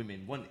what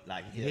women want,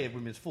 like he could hear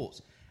women's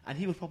thoughts, and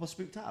he was proper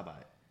spooked out about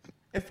it.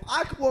 If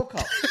I could woke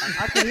up and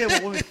I could hear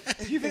what women,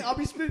 do you think I'll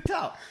be spooked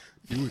out?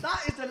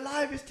 That is the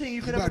livest thing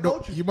you could might ever not- go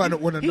through. you might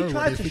not wanna know He what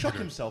tried they to think shock of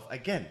it. himself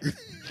again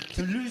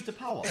to lose the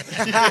power.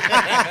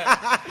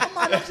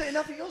 Man, I'm saying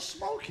nothing. You're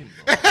smoking,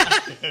 bro.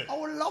 I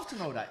would love to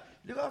know that.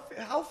 Look,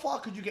 how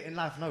far could you get in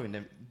life knowing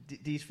them,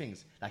 these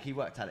things? Like he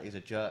worked out that he's a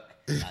jerk.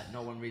 Like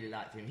no one really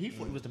liked him. He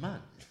thought he was the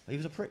man, but he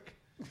was a prick.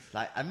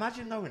 Like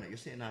imagine knowing that you're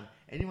sitting down,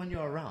 anyone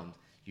you're around,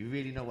 you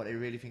really know what they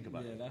really think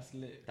about. Yeah, you. that's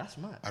lit. That's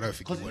mad. I don't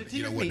think you 'Cause want- see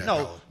you don't with want me, that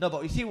no, power. no,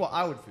 but you see what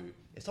I would do?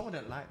 If someone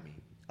don't like me,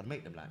 I'd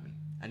make them like me,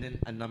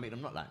 and I make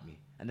them not like me,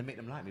 and then make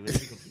them like me. We'd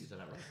be confused, is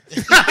that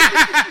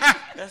right?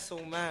 That's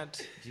all mad.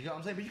 Do you get what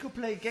I'm saying? But you could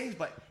play games,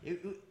 but it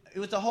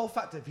was the whole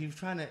fact of he was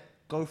trying to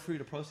go through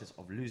the process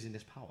of losing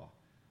this power.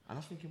 And I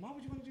was thinking, why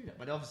would you want to do that?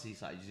 But obviously he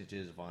started using it to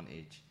his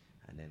advantage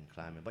and then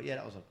climbing. But yeah,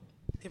 that was a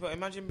Yeah, but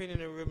imagine being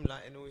in a room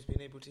like and always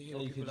being able to hear Yeah,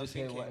 what you people could are just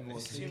hear thinking. what It's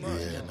everyone's too thinking.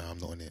 much. Yeah, no, I'm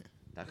not on it.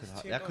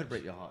 It's too That could much.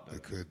 break your heart, though.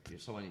 It could.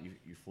 If someone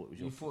you thought was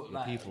You your, thought your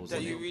like people,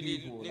 that you really-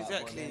 people,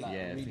 exactly. Like,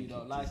 yeah, really think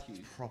don't he's like you.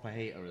 proper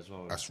hater as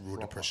well. That's real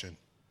Proper. depression.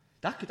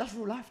 That's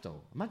real life,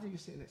 though. Imagine you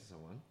sitting next to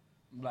someone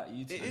Like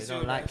you. It and is they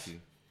don't real like life.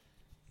 you.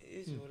 It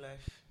is real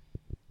life.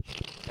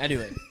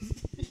 Anyway,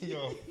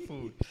 Yo,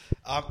 food.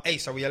 Hey,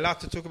 so are we allowed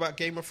to talk about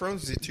Game of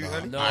Thrones? Is it too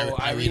early? no, Irene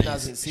Irene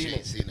hasn't she seen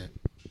ain't it. seen it.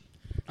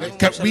 I haven't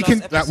Can, watched the we can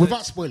last like episode.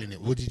 without spoiling it.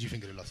 What did you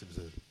think of the last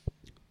episode?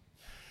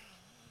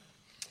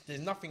 There's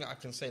nothing I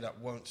can say that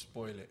won't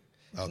spoil it.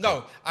 Okay.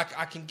 No, I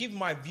can give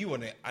my view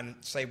on it and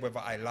say whether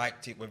I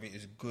liked it, whether it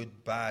was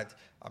good, bad,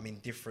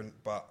 indifferent,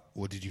 but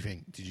What did you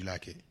think? Did you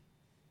like it?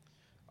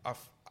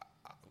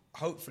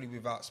 hopefully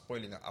without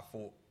spoiling it, I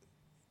thought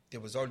there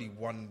was only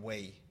one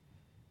way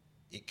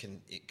it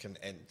can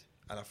end.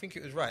 And I think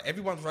it was right.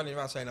 Everyone's running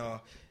around saying,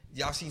 oh,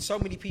 yeah, I've seen so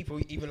many people,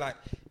 even like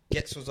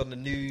Getz was on the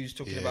news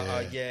talking about,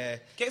 oh, yeah.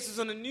 Getz was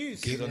on the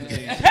news. He's on the news.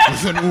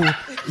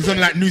 It was on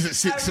like news at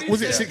 6. Irene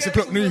Was it said 6 Getz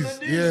o'clock was on news?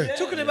 the news, Yeah.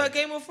 Talking about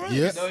Game of Thrones.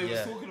 Yeah. No, he was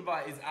Yeah. talking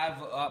about his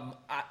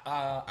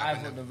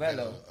Ivor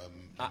Novello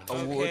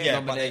award Okay.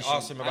 Yeah, but they nomination.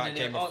 asked him about And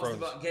then Game they of asked Thrones.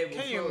 about Game of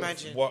Can you Thrones.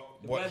 imagine? What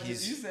Imagine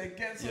he's... you said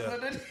Getz Yeah. was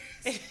on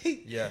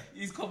the Yeah.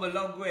 He's come a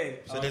long way.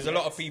 So there's a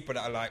lot of people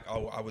that are like,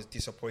 oh, I was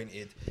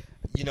disappointed.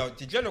 You know,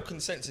 the general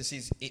consensus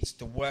is it's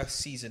the worst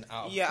season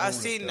out of Yeah, all I've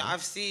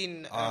of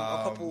seen them.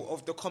 a couple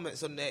of the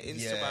comments on their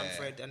Instagram yeah.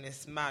 thread, and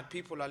it's mad.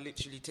 People are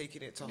literally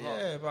taking it to heart.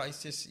 Yeah, but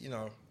it's just,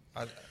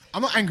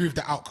 I'm not angry with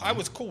the outcome. I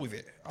was cool with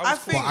it. I but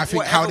think I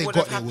think how whatever they would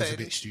got have there was a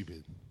happened- bit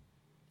stupid.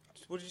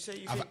 What did you say?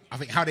 You I, think? I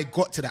think how they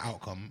got to the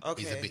outcome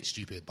is a Okay. bit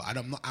stupid, but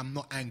I'm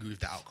not angry with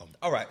the outcome.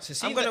 All right,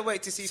 so I'm gonna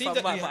wait to see if I'm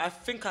that right, you but ha- I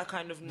think I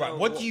kind of know. Right,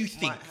 what do you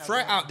think? might have Throw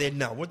it happened. out there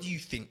now. What do you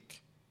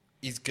think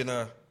is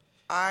gonna...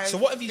 I So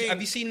what have you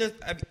think- seen the...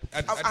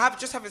 I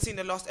just haven't seen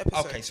the last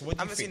episode. Okay, so what do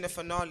you I haven't seen think? the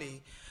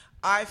finale.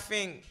 I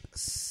think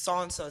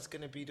Sansa is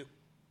going to be the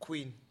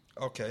queen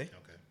Okay.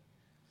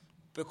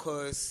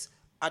 because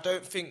I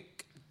don't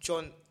think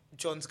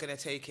John's going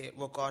to take it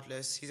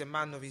regardless. He's a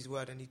man of his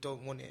word and he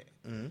don't want it.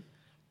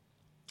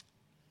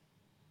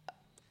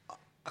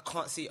 I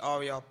can't see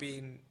Arya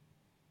being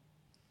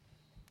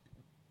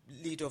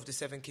leader of the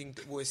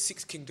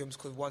 6 kingdoms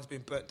because one's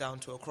been burnt down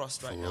to a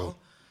cross right now.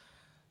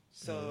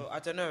 So I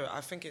don't know.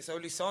 I think it's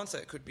only Sansa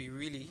it could be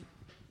really.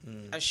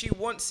 And she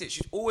wants it.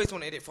 She's always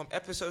wanted it from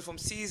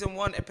season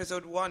 1,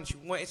 episode 1. She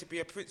wanted to be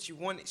a prince. She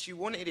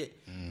wanted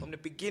it from the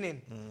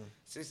beginning.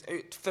 So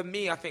for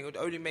me, I think it would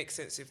only make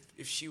sense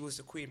if she was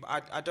the queen.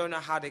 But I don't know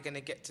how they're going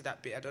to get to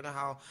that bit. I don't know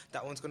how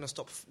that one's going to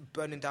stop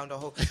burning down the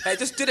whole... It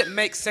just didn't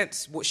make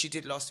sense what she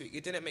did last week.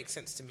 It didn't make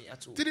sense to me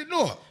at all. Did it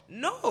not?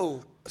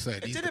 No. So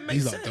it these didn't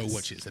make lot sense. don't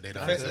watch it, so they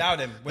don't. Allow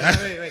them. We're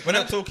Can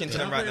not I- talking to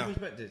can them I right put it now. in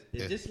perspective?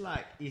 Is this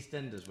like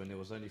EastEnders when there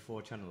was only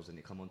 4 channels and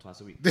it come on twice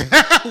a week?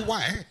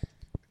 Why?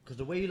 Because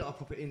the way you lot are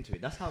proper into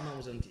it, that's how man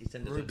was on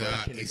EastEnders Nah,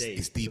 back in the it's- day.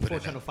 it's deeper Before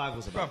than Channel 5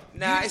 was about.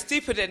 Nah, it's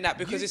deeper than that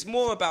because it's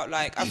more about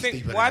like I It's think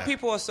deeper than why that.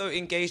 people are so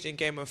engaged in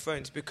Game of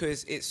Thrones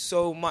because it's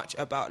so much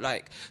about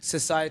like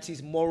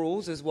society's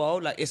morals as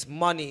well. Like it's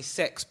money,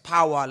 sex,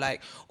 power,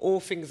 like all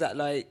things that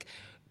like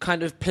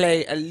kind of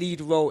play a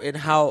lead role in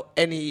how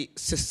any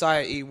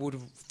society would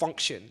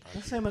function.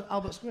 That's the same as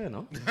Albert Square,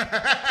 no?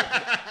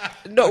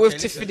 Not with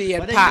Tiffany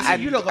and But then Pat you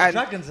and, you lot got and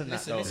dragons in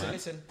that,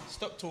 Listen.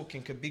 Stop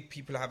talking, because big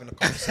people are having a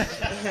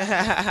conversation.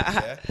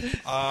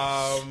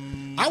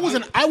 I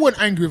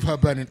wasn't angry with her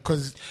burning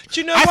because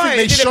Do you know why?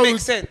 It didn't make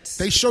sense.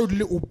 They showed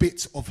little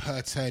bits of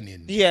her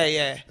turning.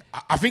 yeah.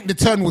 I think the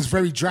turn was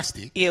very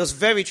drastic. Yeah, it was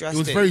very It drastic.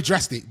 was very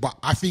drastic, but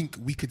I think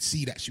we could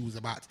see that she was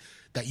about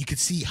that. You could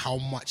see how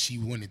much she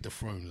wanted the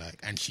throne, like,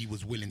 and she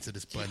was willing to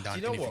just burn down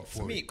Do you know anything what? for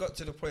For me, it. it got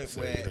to the point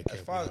So we where, don't care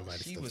as far about as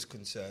this she stuff. was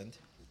concerned,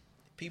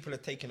 people are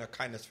taking her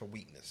kindness for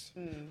weakness.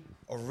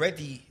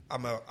 Already,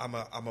 I'm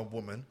a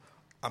woman.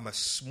 I'm a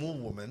small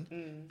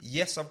woman.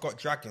 Yes, I've got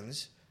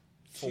dragons.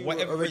 For Two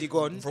whatever already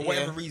gone, for yeah.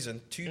 whatever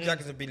reason, 2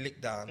 dragons have been licked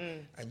down,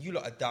 and you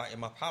lot are doubting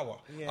my power.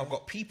 Yeah. I've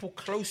got people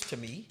close to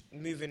me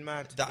Moving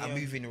mad. that yeah. are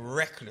moving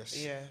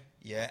reckless. Yeah.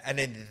 Yeah, and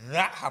then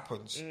that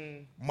happens.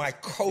 My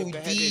Get Cody.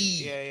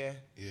 beheaded.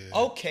 Yeah.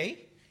 Okay.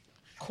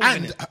 Cool,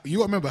 And innit?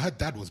 you remember her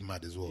dad was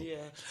mad as well. Yeah.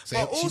 So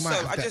But she also, might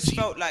have I that just cheat.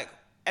 felt like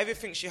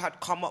everything she had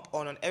come up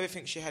on and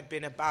everything she had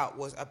been about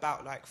was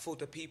about like for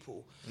the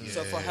people.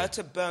 So for her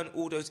to burn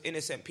all those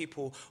innocent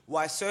people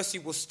while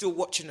Cersei was still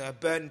watching her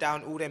burn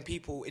down all them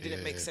people, it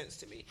didn't make sense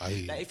to me. I hear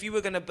you. Like if you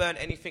were gonna burn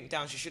anything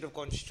down, she should have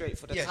gone straight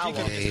for the Yeah, she tower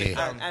could've just licked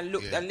down. and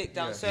looked and licked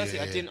down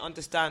Cersei. I Yeah. didn't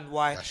understand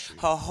why That's true.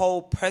 her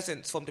whole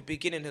presence from the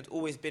beginning had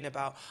always been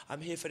about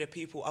I'm here for the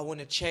people. I want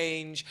to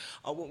change.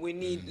 We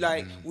need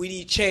we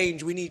need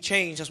change. We need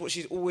change. That's what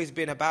she's always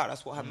been about.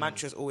 That's what her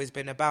mantra's always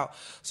been about.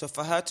 So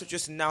for her to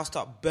just now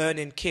start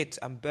burning kids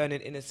and burning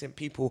innocent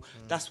people,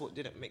 that's what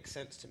didn't make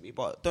sense to me.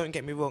 But don't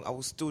get me wrong, I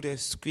was still there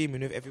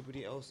screaming with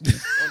everybody else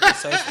on the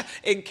sofa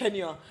in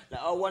Kenya.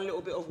 Like our one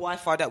little bit of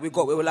Wi-Fi that we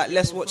got, we were like,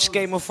 let's watch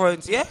Game of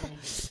Thrones. Yeah.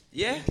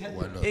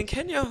 Why not? In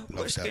Kenya,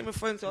 watch that. Game of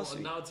Thrones last On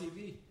week. Now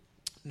TV.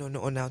 No,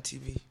 not on Now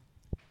TV.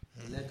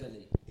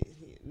 Legally.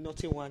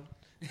 Not in one.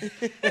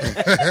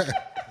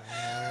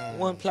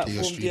 One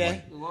platform, stream yeah.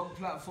 One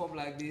platform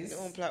like this.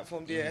 One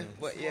platform, yeah.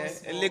 But yeah,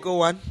 a legal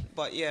one.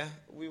 But yeah,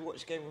 we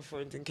watched Game of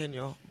Thrones in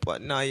Kenya.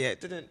 But no, yeah,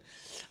 it didn't.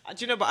 Do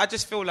you know? But I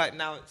just feel like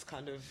now it's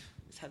kind of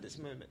had its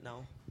moment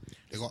now. They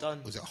It's got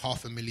done. was it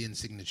 500,000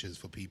 signatures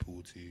for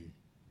people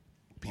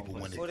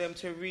wanted For them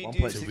to redo.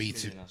 1.6 read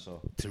to- million, I saw.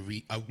 to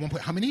read 1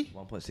 point how many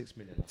 1.6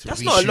 million. to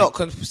That's not a reshoot- lot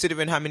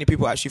considering how many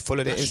people actually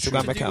follow their That's true. Instagram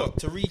To do account. what?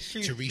 To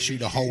reshoot. to reshoot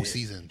the whole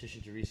season. Just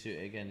to reshoot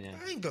it again, yeah.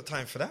 I ain't got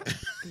time for that.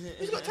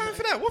 Who's got time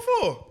for that? What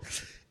for?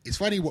 It's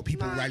funny what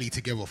people rally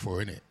together for,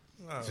 innit? Do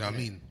you know what I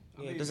mean?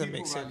 Yeah, it doesn't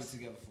make People rally sense.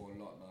 together for a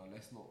lot now.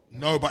 Let's not.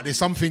 No, but there's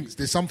some things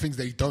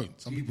they don't.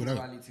 Some people don't.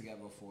 rally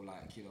together for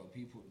like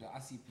people. I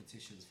see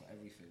petitions for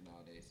everything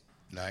nowadays.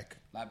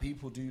 Like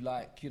People do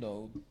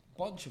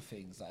bunch of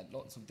things like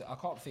lots of. I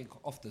can't think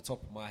off the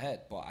top of my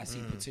head, but I see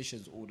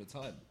petitions all the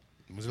time.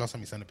 when was the last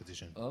time you signed a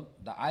petition?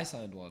 That I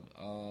signed one.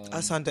 I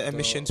signed the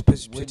emissions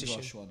Windrush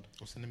petition. one.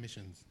 What's the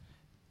emissions?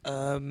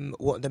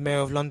 What the mayor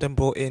of London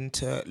brought in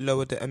to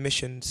lower the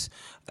emissions.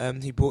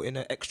 He brought in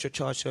an extra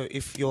charge. So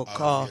if your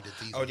car, yeah,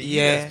 the diesel. Oh, the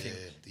Yeah. US thing.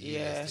 the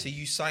yeah, So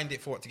you signed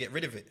it for what? To get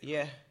rid of it?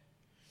 yeah.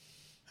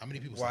 How many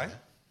people Why? signed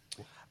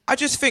that? I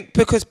just think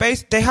because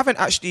they haven't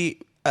actually.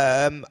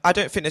 I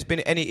don't think there's been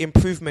any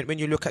improvement when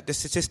you look at the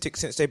statistics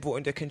since they brought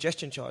in the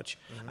congestion charge,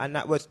 and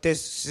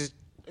there's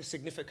a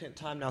significant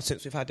time now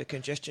since we've had the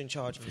congestion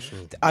charge.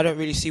 I don't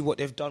really see what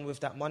they've done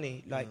with that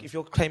money. Like if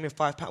you're claiming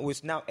 £5,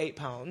 it's now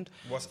 £8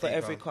 What's for £8?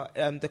 every car.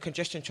 The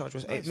congestion charge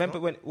was £8. it's Remember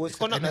not. when it was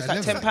gone up? It's like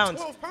 £11.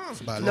 £10.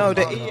 £12. About No,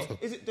 £11.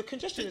 is it the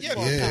congestion is Yeah,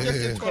 £12? yeah,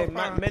 yeah. Okay,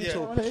 £12,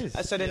 mental. yeah. Oh, it is.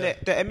 And so then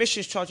the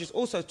emissions charge is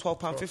also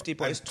 £12.50,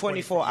 but And it's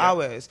 24 yeah.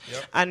 hours.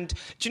 Yep. And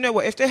do you know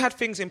what? If they had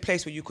things in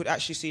place where you could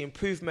actually see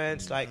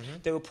improvements, like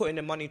they were putting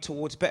the money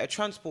towards better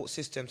transport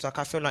systems, like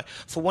I feel like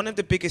for one of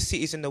the biggest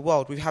cities in the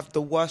world, we have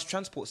the worst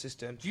transport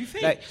system. Do you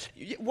think? Like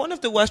one of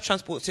the worst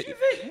transport systems.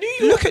 New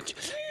York, Look at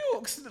New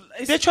York's.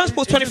 their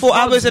transport's it's just 24 one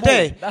hours a small.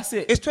 day. That's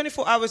it. It's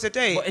 24 hours a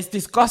day. But it's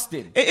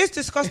disgusting. It is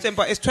disgusting,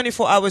 but it's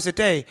 24 hours a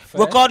day,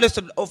 Fair. regardless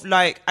of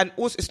like, and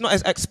also it's not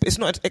as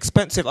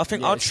expensive. I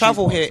think Yeah, our it's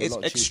travel cheaper. here It's a is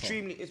lot cheaper.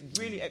 extremely, it's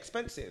really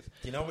expensive.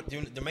 You know what?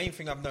 The main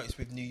thing I've noticed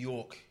with New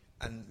York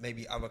and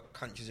maybe other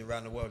countries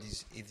around the world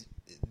is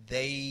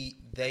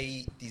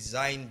they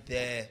designed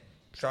their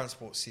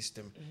transport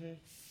system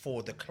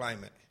for the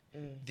climate.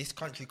 This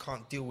country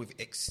can't deal with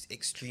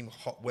extreme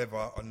hot weather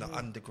on the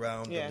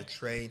underground, Yeah. on the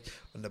train,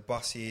 on the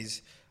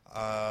buses.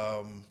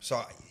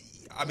 So,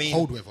 I mean,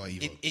 Cold weather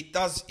even. It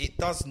does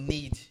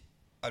need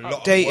a lot of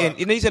Updating, work.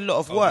 it needs a lot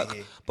of over work,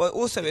 here. but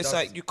also It it's does.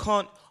 like you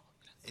can't.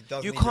 It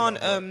does You need a lot can't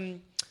of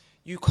work.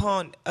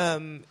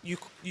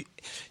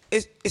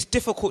 it's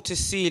difficult to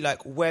see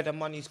like where the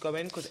money's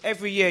going because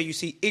every year you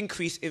see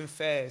increase in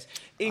fares,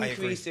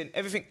 increase in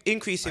everything,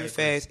 increase in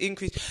fares,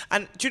 increase.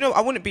 And do you know,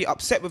 I wouldn't be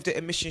upset with the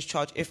emissions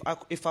charge if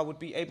I would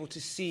be able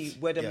to see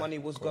where the Yeah, money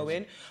was of course.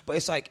 going. But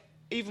it's like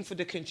even for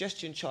the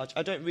congestion charge,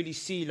 I don't really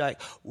see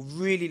like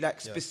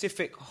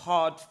specific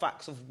hard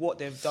facts of what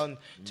they've done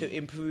to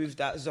improve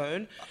that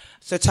zone.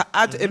 So to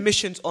add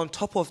emissions on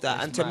top of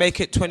that and to make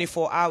it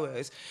 24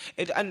 hours,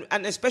 and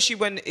especially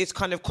when it's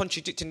kind of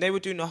contradicting, they were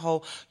doing the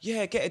whole,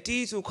 get a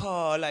diesel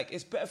car, like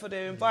it's better for the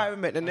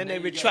environment, and then they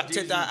then you get a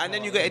retracted diesel that, and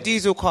then car, you get a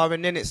diesel car,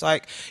 and then it's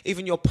like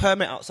even your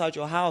permit outside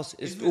your house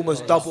is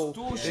almost double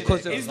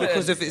because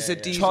of it's a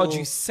diesel. Charge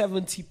you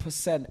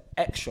 70%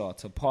 extra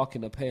to park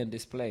in a pay and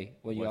display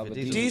when you What, have for a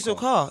diesel diesel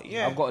car,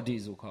 yeah. I've got a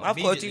diesel car. I've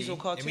got a diesel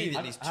car too.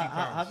 Immediately, it's £2.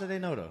 How do they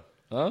know though?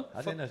 Huh?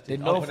 I didn't know. They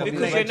know from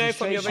Because your they know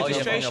from your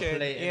registration. registration.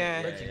 plate,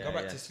 Yeah. Reggie, go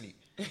back to sleep.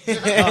 No,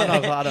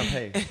 but I don't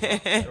pay. Go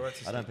back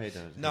to I don't sleep. pay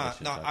those.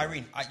 No,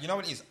 Irene, you know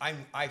what it is? I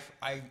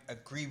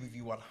agree with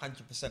you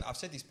 100%. I've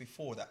said this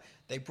before that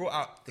they brought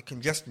out the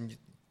congestion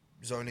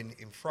zone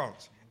in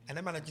France, and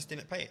the man just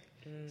didn't pay it,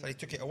 so they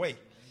took it away.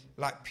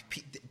 Like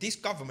this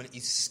government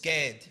is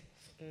scared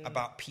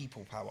about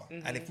people power,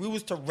 and if we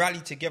was to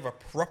rally together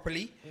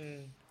properly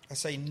and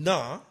say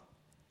nah,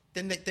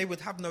 then they would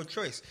have no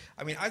choice.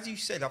 I mean, as you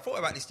said, I thought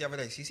about this the other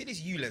day. So you see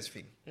this ULEZ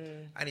thing,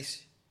 and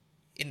it's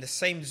in the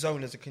same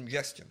zone as a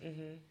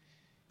congestion.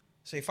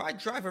 So if I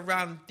drive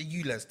around the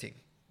ULEZ thing,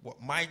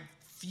 my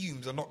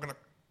fumes are not going to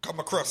come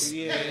across.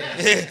 You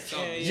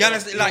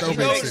understand? Like, It you don't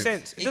know, make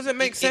sense. It doesn't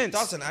make sense. It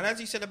doesn't. And as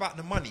you said about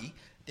the money,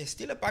 there's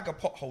still a bag of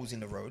potholes in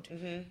the road.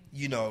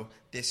 You know,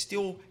 there's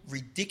still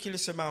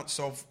ridiculous amounts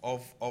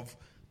of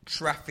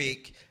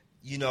traffic.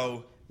 You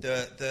know,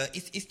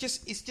 it's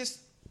just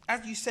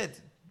as you said,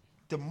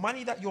 the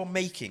money that you're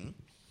making.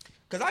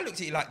 Because I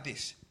looked at it like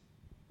this.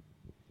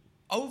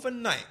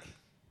 Overnight,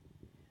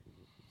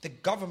 the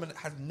government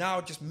has now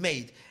just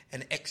made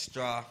an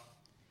extra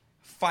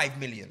 5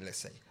 million, let's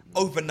say,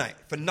 overnight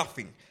for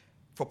nothing,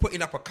 for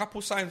putting up a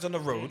couple signs on the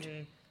road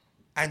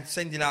and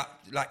sending out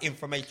like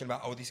information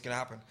about, this is going to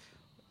happen.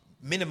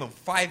 Minimum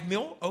 5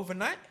 mil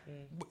overnight.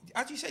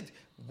 As you said,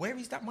 where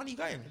is that money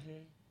going?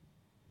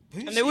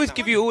 And they always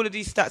give you all of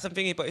these stats and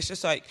thingy, but it's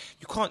just like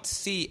you can't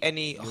see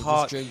any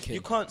hard. drinking.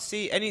 You can't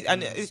see any,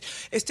 and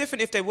it's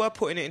different if they were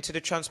putting it into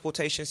the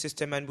transportation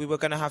system, and we were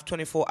going to have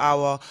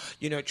 24-hour,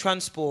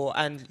 transport,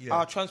 and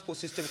our transport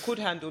system could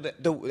handle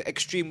the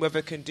extreme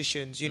weather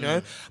conditions,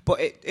 But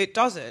it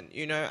doesn't,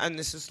 And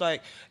this is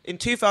like in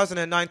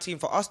 2019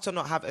 for us to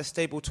not have a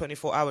stable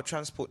 24-hour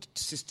transport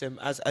system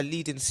as a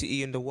leading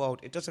city in the world,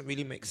 it doesn't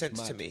really make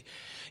sense to me,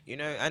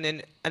 And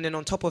then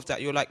on top of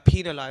that, you're like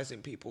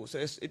penalising people, so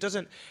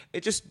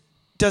it just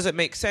doesn't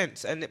make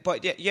sense.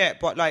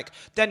 But like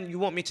then you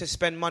want me to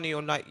spend money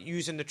on like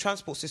using the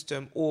transport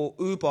system or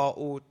Uber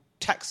or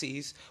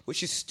taxis,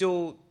 which is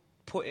still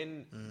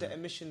putting the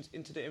emissions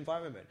into the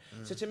environment.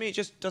 So to me, it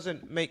just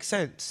doesn't make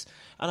sense,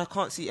 and I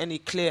can't see any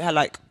clear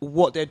like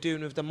what they're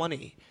doing with the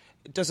money.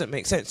 It doesn't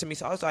make sense to me.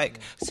 So I was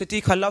like,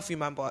 Sadiq, I love you,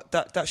 man, but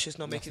that's just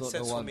not making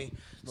sense for me.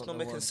 It's not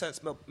making sense.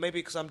 But maybe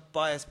because I'm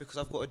biased because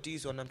I've got a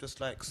diesel and I'm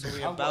just like,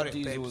 sorry about it,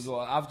 diesel babes. as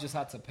well. I've just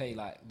had to pay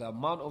like the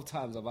amount of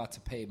times I've had to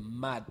pay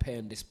mad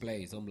paying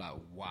displays. I'm like,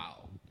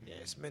 wow. Yeah,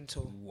 it's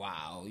mental.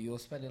 Wow, you're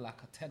spending like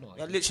a tenner.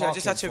 I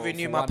just had to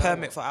renew my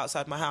permit for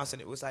outside my house,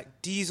 and it was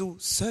like diesel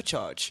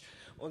surcharge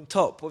on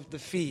top of the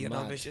fee, and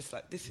I was just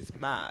like, this is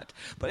mad.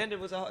 But then there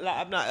was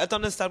I don't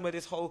understand where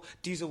this whole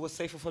diesel was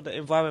safer for the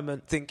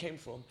environment thing came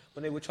from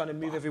when they were trying to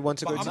move everyone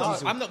to go to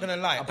diesel. I'm not gonna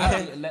lie.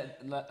 Apparently,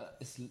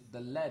 it's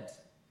the lead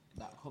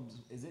that comes.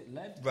 Is it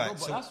lead? Right, No, but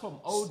so- that's from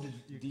old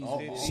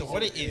diesel. So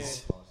what it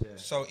is,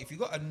 so if you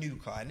got a new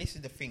car, and this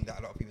is the thing that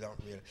a lot of people don't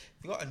realize,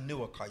 if you got a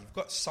newer car, you've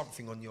got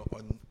something on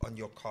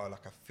your car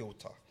like a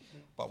filter.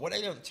 But what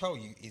they don't tell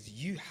you is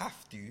you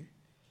have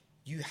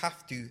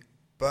to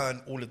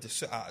burn all of the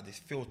soot out of this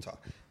filter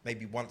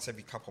maybe once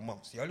every couple of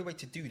months. The only way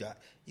to do that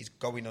is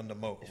going on the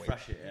motorway.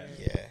 Fresh it,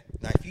 Yeah.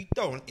 Now if you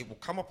don't, it will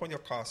come up on your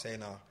car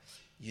saying,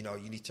 you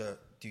need to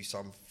do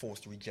some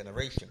forced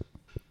regeneration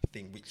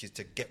thing, which is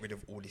to get rid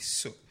of all this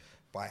soot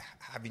by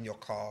having your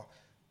car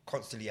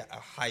constantly at a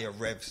higher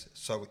revs,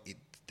 so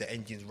the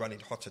engine's running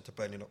hotter to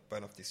burn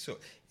off this soot.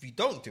 If you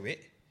don't do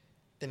it,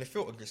 then the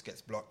filter just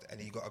gets blocked, and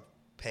then you got to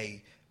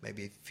pay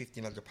maybe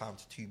 £1,500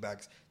 to 2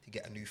 bags to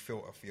get a new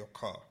filter for your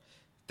car.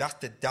 That's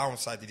the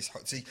downside of this.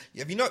 See,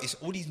 have you noticed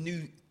all these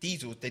new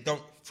diesels, they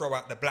don't throw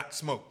out the black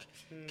smoke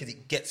because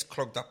it gets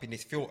clogged up in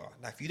this filter.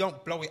 Now, if you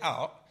don't blow it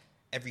out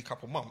every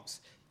couple of months,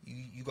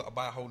 you got to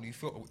buy a whole new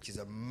filter, which is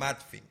a mad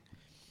thing.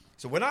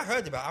 So when I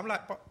heard about it, I'm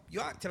like, but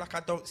you're acting like I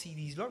don't see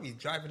these lorries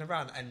driving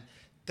around and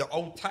the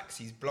old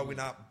taxis blowing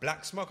out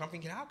black smoke. I'm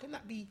thinking, how can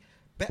that be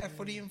better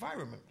for the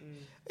environment?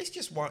 It's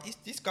just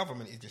this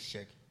government is just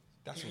shag.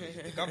 That's what it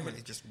is. The government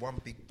is just one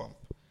big bump.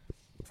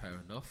 Fair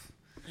enough.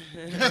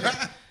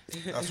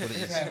 That's what it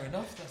is. Fair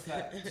enough. That's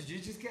like, did you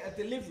just get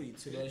a delivery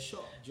to their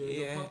shop during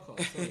the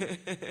podcast?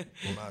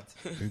 Sorry. Mad.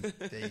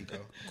 There you go.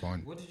 Go on.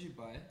 What did you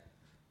buy?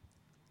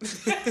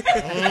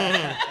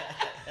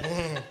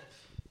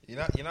 You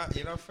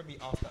know, for me,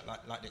 after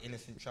like the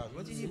innocent child,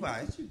 what did you buy?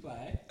 What did you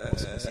buy?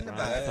 What's in the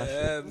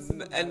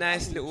bag? A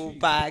nice little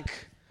bag.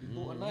 You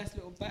bought a nice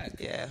little bag.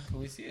 Yeah. Can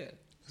we see it?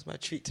 It's my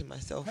treat to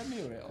myself.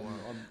 Premiere it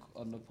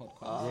on the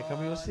podcast. Yeah, can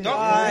we all see It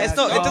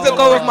doesn't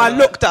go with my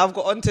look that I've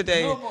got on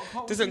today. No,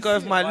 Doesn't go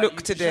with my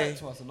look today. Show it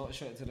to us and not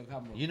show it to the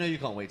camera. You know you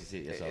can't wait to see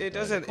it yourself. It though.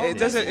 doesn't. Come It on,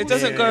 doesn't. It let's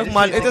doesn't see go it. with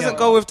my. It doesn't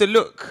go with the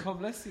look.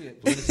 Come, let's see it.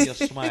 We want to see your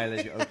smile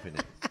as you open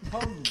it.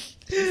 Come,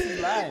 this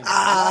is live.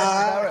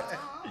 Live direct.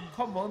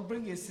 Come on,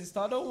 bring your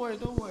sister. Don't worry.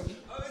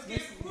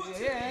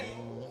 Yeah.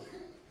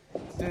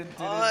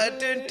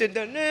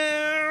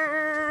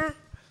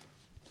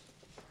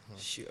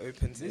 She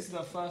opens This is it.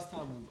 the first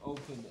time we've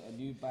opened a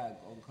new bag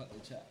on Cut the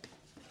Chat.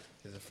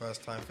 It's the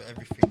first time for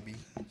everything, B.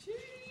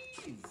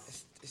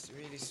 Jeez. It's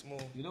really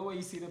small. You know where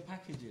you see the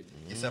packaging?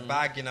 It's a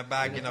bag in a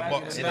bag in a bag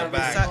box in in a a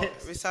bag.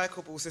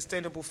 Recyclable,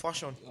 sustainable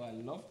fashion. Oh, I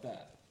love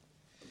that.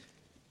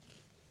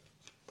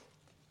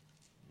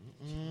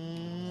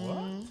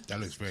 That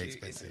looks very It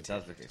expensive.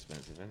 does look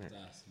expensive, doesn't it?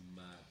 That's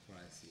mad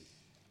pricey.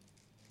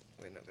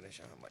 We're not going to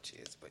show how much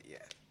it is, but yeah,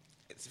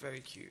 it's very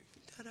cute.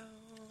 Ta-da!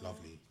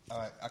 Lovely. All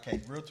right,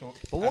 okay, real talk.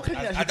 But what can you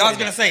actually I put was in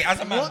going to say, as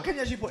a man, What can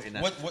you actually put in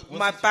that? what's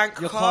My this? bank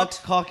Your card,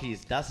 car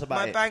keys, that's about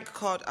my it. bank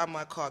card, and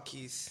my car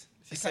keys.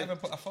 You can't even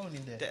put a phone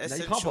in there. The you can't put a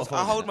essentials. phone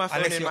I in hold that. my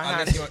phone in my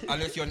hand.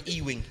 Unless you're on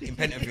E-Wing in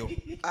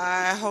Pentonville.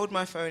 I hold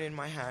my phone in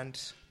my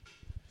hand.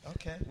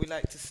 Okay. We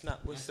like to snap.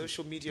 We're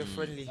social media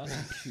friendly. That's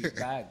a cute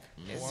bag.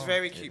 It's a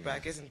very cute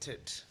bag, isn't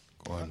it?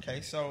 Go on.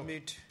 Okay, so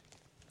Mood.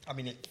 I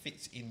mean, it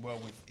fits in well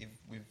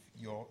with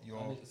your.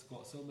 And it's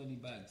got so many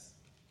bags.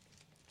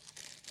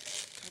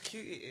 How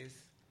cute it is.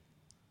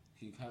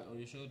 Can you carry it on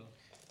your shoulder?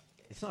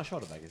 It's not a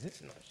shoulder bag, is it?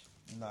 It's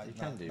nice. No, You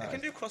can do I that. can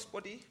do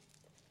crossbody.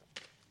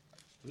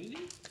 Really?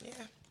 Yeah.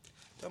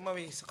 Don't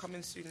worry, it's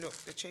coming soon. Look,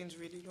 the chain's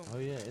really long. Oh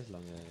yeah, it is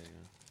long.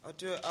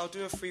 Yeah. I'll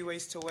do a 3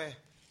 ways to wear.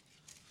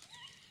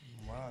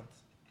 Mad.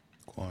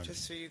 Go on.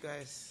 Just for you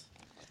guys.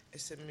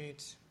 It's a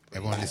mood.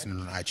 Everyone listening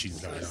on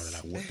iTunes right now, they're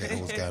like, what the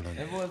hell's going on?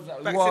 Everyone's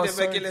like, Back "Wow, to the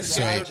sorry regular to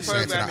Sorry, that." schedule.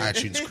 sorry to the Programming.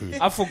 iTunes crew.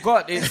 I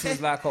forgot this was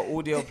like an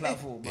audio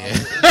platform.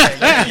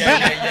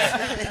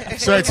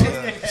 Sorry to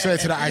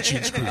the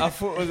iTunes crew. I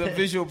thought it was a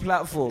visual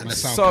platform. And the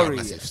SoundCloud Sorry.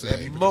 massive,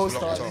 sorry. When most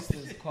Blocked off.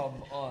 artists come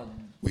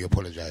on. We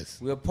apologize.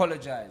 We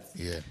apologize.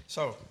 Yeah.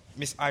 So,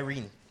 Miss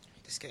Irene,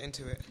 Let's get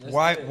into it.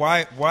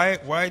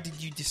 why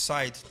did you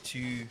decide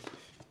to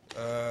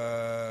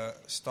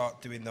start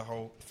doing the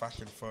whole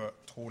fashion for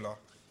taller?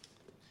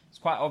 It's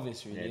quite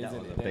obvious, really, Yeah, that isn't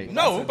was it? a big- That's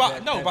No, a but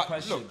dead- no, dead but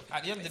question. look,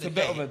 at the end of It's the a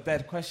bit day, of a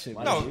dead question.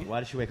 Why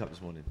did she wake up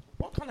this morning?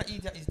 what kind of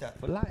idiot is that?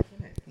 For life,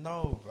 innit?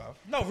 No, bro.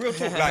 No, real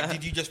talk. Like,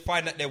 did you just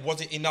find that there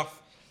wasn't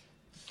enough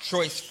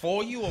choice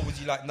for you, or was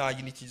you like, nah,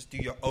 you need to just do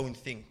your own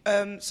thing?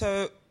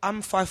 So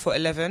I'm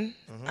 5'11",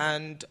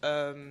 and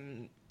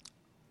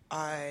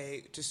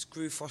I just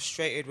grew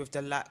frustrated with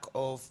the lack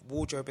of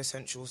wardrobe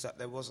essentials that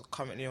there was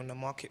currently on the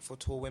market for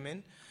tall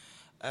women.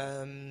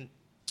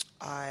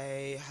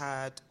 I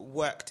had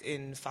worked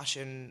in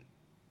fashion.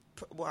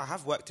 Well, I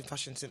have worked in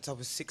fashion since I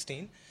was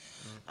 16,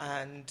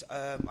 and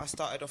I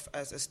started off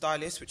as a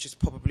stylist, which is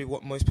probably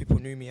what most people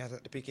knew me as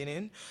at the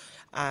beginning.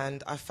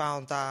 And I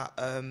found that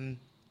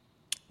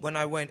when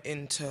I went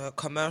into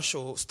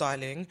commercial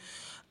styling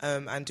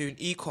and doing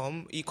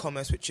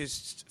e-commerce, which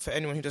is, for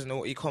anyone who doesn't know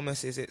what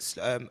e-commerce is, it's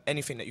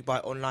anything that you buy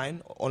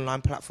online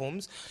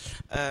platforms.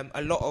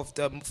 A lot of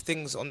the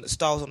things on the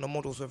styles on the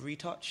models were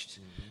retouched.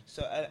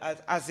 So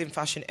as in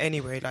fashion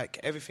anyway, like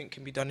everything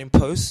can be done in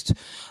post.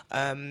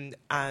 And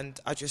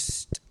I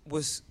just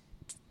was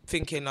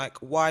thinking, like,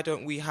 why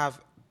don't we have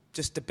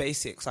just the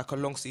basics, like a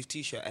long sleeve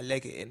t-shirt, a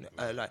legging,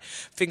 like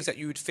things that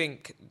you would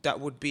think that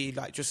would be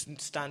like just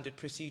standard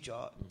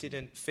procedure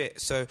didn't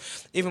fit. So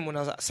even when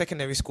I was at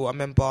secondary school, I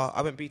remember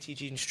I went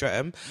BTG in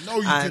Streatham. No,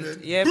 you and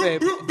didn't. Yeah,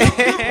 babe.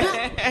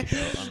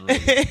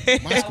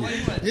 My school.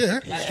 Yeah.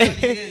 Like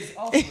 20 years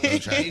after,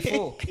 try.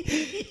 84.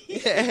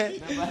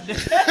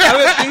 I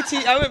went BTG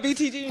in I went Streatham.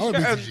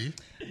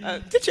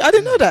 BTG. Did you? I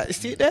didn't know that. You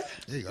see it there?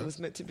 There you go. It was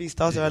meant to be.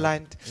 Stars are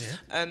aligned.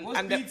 What's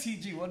And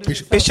BTG? What does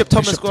Bishop, it stand Bishop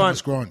for?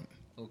 Thomas Grant.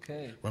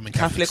 Okay. Roman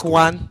Catholic school.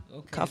 one.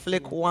 Okay.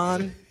 Catholic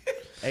one.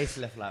 Ace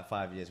left like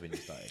 5 years when you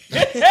started.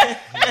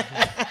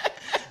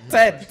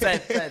 10.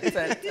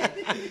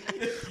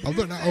 I'm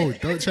not that old.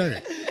 Don't try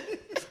it.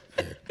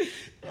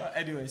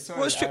 Anyway, sorry.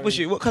 What strip was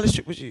you? What colour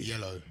strip was you?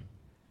 Yellow.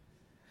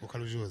 What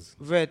colour was yours?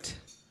 Red.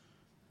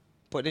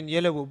 But then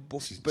yellow will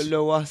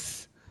below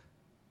us.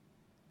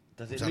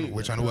 Does it We're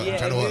loop? trying to work. I'm Yeah,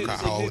 trying to it work loops, out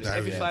how it old loops I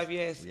every am. 5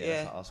 years. Yeah, Yeah.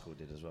 that's what our school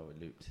did as well. It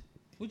looped.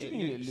 What do you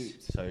mean it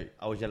looped? So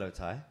I was yellow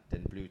tie,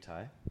 then blue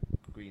tie,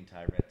 green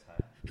tie, red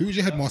tie. Who was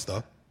your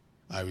headmaster?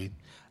 Irene.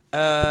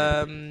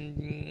 I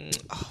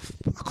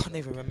can't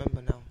even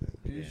remember now.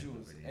 Who's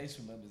yours? Ace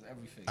remembers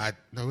everything.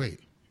 No, wait.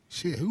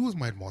 Shit, who was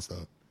my headmaster?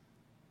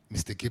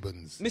 Mr.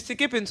 Gibbons. Mr.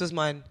 Gibbons was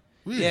mine.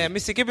 Really? Yeah,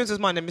 Mr. Gibbons was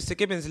mine, and Mr.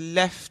 Gibbons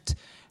left,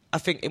 I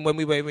think, when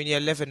we were in year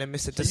 11, and Mr.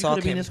 So you Desar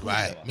could've been came. in school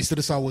Right. together? Mr.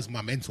 Desar was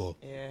my mentor.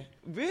 Yeah.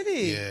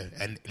 Really? Yeah,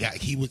 and like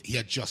he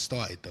had just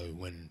started though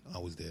when I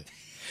was there.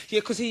 Yeah,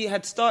 because he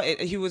had started.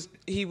 He was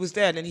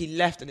there, and then he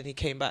left, and then he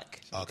came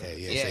back. Okay,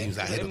 yeah. So he was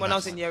like head And of when I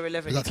was maths. in year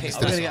 11, We he got to came Mr.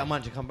 I'm going to Desar. get a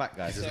man to come back,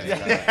 guys.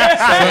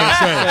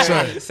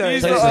 Sorry. Sorry. So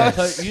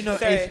you know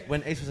Sorry. Ace,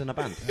 when Ace was in a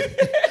band?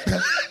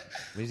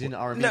 When he's in the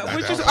R&B No,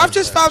 band. I've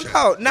just found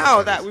out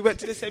now that we went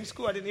to the same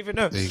school. I didn't even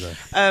know. There you go.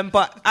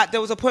 But there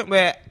was a point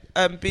where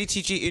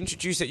BTG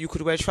introduced that you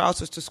could wear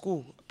trousers to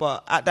school.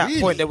 But at that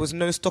Really? point, there was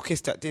no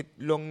stockist that did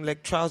long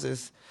leg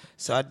trousers.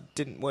 So I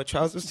didn't wear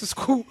trousers to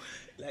school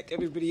like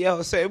everybody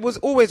else. So it was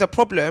always a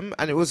problem,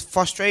 and it was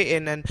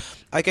frustrating. And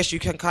I guess you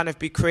can kind of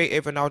be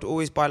creative. And I would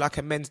always buy like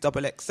a men's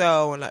double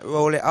XL and like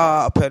roll it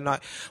up and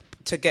like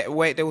to get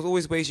away. There was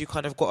always ways you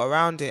kind of got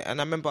around it. And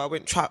I remember I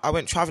went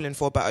traveling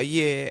for about a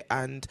year,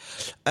 and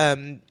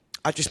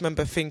I just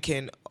remember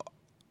thinking,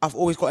 I've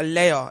always got a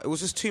layer. It was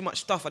just too much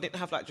stuff. I didn't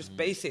have like just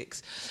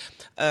basics.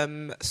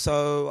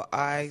 So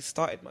I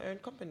started my own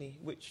company,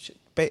 which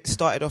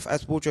started off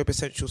as wardrobe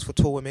essentials for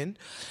tall women,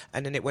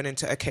 and then it went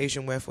into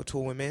occasion wear for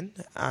tall women.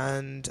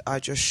 And I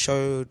just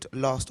showed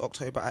last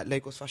October at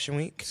Lagos Fashion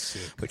Week,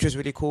 which was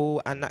really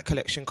cool. And that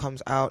collection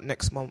comes out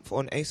next month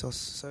on ASOS.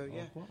 So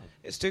yeah,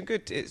 it's doing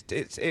good.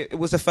 It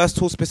was the first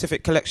tall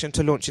specific collection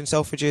to launch in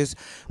Selfridges.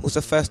 It was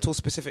the first tall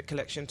specific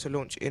collection to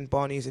launch in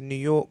Barney's in New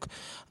York,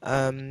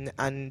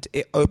 and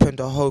it opened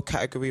a whole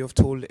category of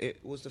tall.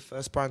 It was the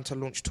first brand to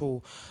launch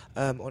tall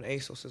on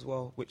ASOS as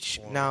well, which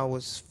now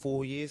was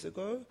 4 years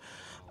ago.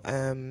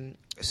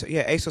 So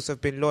yeah, ASOS have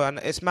been loyal, and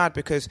it's mad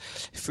because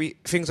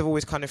things have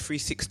always kind of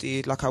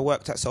 360. Like I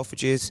worked at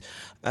Selfridges,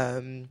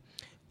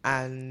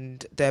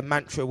 and their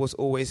mantra was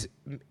always,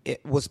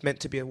 it was meant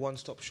to be a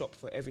one-stop shop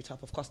for every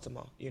type of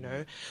customer, you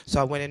know. So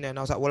I went in there and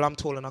I was like, well, I'm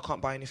tall and I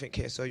can't buy anything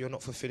here, so you're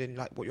not fulfilling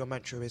like what your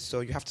mantra is,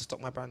 so you have to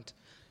stock my brand.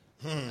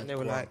 And they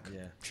were like,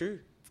 Yeah. true.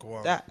 Go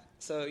on. That.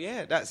 So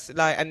yeah, that's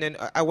like, and then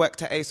I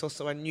worked at ASOS,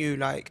 so I knew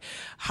like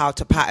how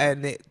to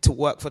pattern it to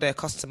work for their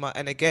customer.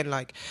 And again,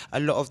 like a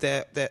lot of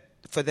their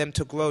for them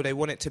to grow. They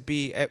want it to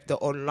be the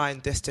online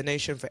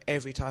destination for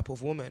every type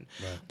of woman.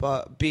 Right.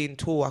 But being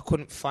tall, I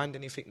couldn't find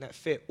anything that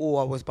fit,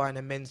 or I was buying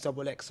a men's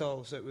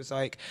XXL. So it was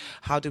like,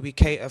 how do we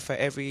cater for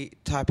every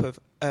type of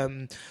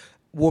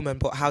woman,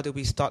 but how do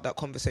we start that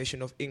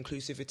conversation of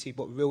inclusivity,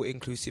 but real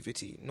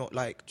inclusivity, not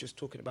like just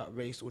talking about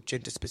race or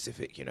gender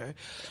specific, you know?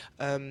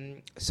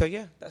 So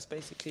yeah, that's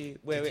basically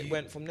where it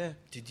went from there.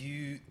 Did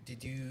you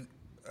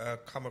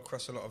come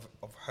across a lot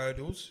of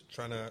hurdles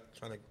trying to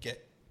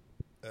get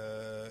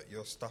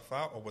your stuff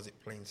out, or was it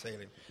plain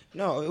sailing?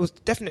 No, it was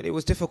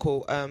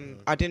difficult.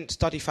 I didn't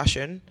study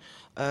fashion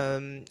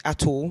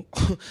at all,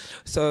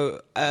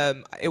 so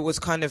it was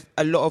kind of,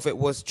 a lot of it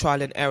was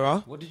trial and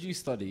error. What did you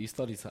study? You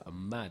studied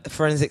something mad.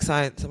 Forensic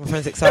science. I'm a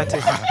forensic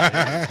scientist.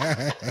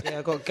 Yeah,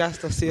 I got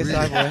gassed off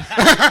CSI, boy.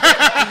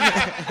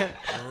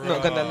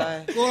 Not gonna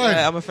lie. Go on.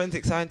 Yeah, I'm a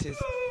forensic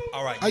scientist.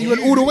 All right. Are you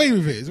went all the way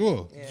with it as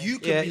well? Yeah. You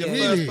could Yeah, be the yeah.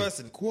 first Really?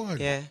 person. Go on.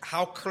 Yeah.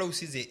 How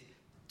close is it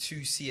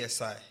to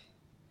CSI?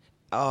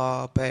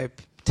 Oh, babe,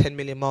 10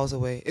 million miles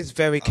away. It's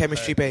very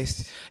chemistry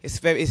based. It's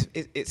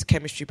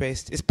chemistry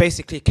based. It's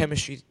basically a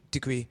chemistry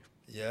degree,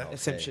 Yeah.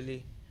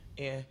 essentially.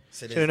 Yeah.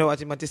 So So you know, I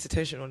did my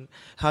dissertation on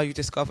how you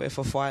discover if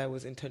a fire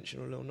was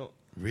intentional or not.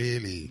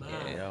 Really?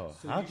 Yo,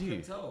 how do you?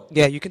 Tell.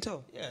 Yeah, you can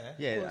tell. Yeah.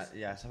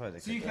 Yeah, I suppose. they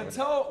So you could can do it.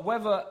 tell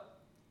whether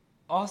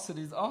arson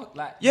is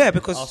like. Yeah,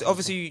 because Awesome.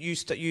 obviously you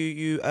Accelerants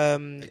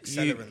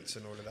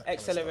and all of that. kind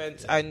of stuff,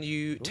 accelerants yeah. and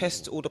you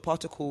test all the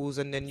particles,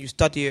 and then you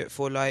study it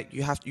for like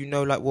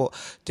like what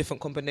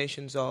different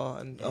combinations are,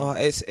 and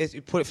it's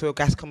you put it through a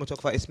gas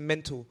chromatographer. It's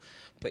mental,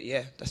 but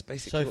yeah, that's So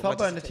basically. if what I my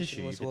burn the dissertation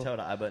tissue, you was can for. tell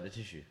that I burnt the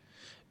tissue.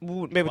 We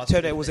would maybe What's tell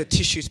the that it was a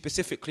difference? tissue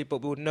specifically,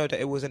 but we would know that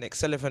it was an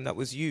accelerant that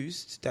was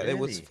used. That it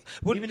was. Really?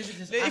 Wouldn't- Even if it's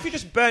just if you ash?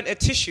 just burn a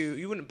tissue,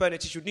 you wouldn't burn a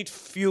tissue. You'd need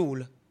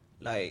fuel,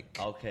 like.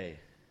 Okay.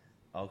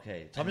 So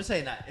I'm just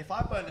saying that if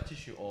I burn the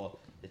tissue or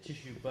the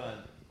tissue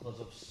burned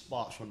because of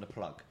sparks from the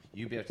plug,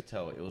 you'd be able to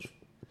tell it was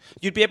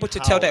You'd be able to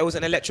How? tell that it was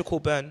an electrical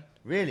burn.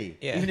 really.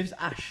 Yeah. Even if it's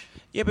ash.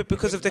 Yeah, but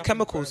because of the Nothing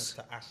chemicals.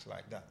 burns to ash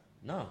like that.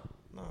 No,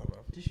 No, bro.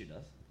 tissue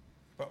does.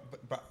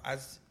 But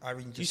as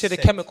Irene just You said a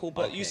said, chemical,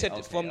 but you said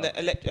from the I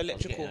was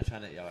electrical. getting-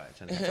 I'm trying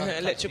to-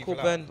 Electrical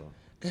people burn.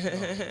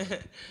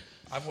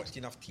 I've watched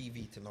enough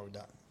TV to know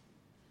that,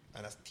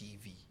 and that's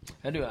TV.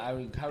 Anyway,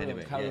 Aaron, carry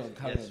Anyway, on, carry yes, on,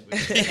 carry yes,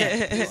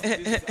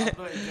 on. I'm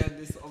not enjoying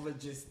this other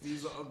gist.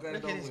 These are going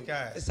Look on at this with.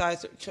 guy.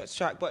 Science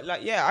track, but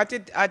like, yeah, I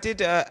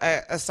did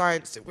a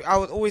science. I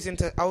was always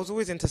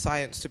into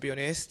science, to be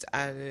honest,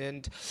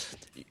 and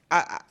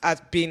as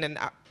being an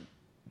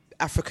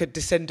African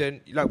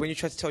descendant, like when you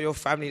try to tell your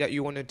family that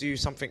you want to do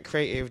something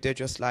creative, they're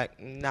just like,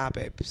 nah,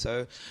 babe.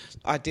 So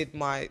I did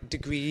my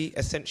degree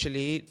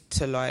essentially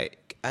to like,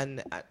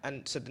 and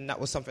so then that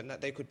was something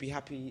that they could be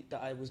happy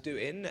that I was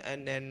doing.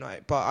 And then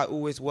like, but I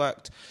always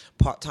worked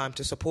part time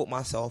to support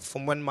myself.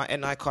 From when my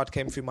NI card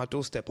came through my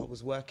doorstep, I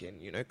was working,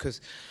 you know,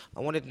 because I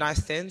wanted nice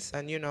things,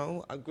 and you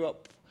know, I grew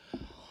up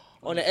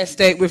on an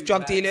estate with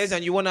drug dealers,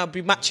 and you want to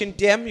be matching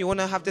them, you want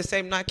to have the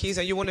same Nikes,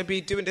 and you want to be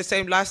doing the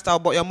same lifestyle,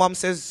 but your mum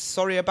says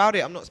sorry about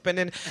it, I'm not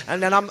spending.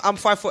 And then I'm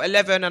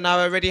 5'11", and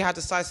I already had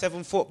a size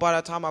 7 foot by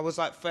the time I was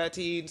like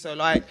 13, so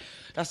like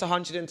that's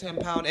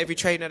 £110 every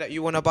trainer that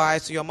you want to buy.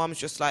 So your mum's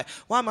just like,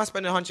 why am I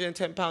spending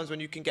 £110 when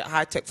you can get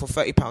high tech for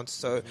 £30?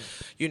 So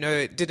you know,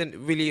 it didn't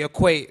really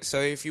equate. So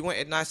if you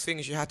wanted nice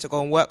things, you had to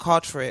go and work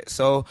hard for it.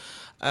 So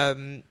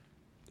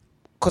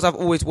because I've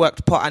always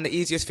worked and the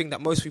easiest thing that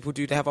most people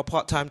do, they have a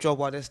part-time job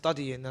while they're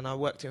studying, and I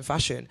worked in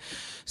fashion.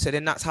 So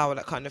then that's how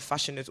that kind of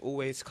fashion has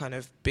always kind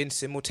of been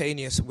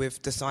simultaneous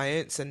with the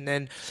science. And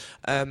then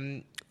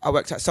I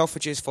worked at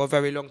Selfridges for a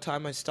very long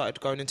time. I started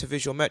going into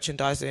visual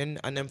merchandising,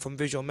 and then from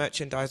visual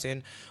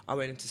merchandising, I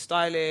went into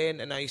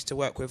styling, and I used to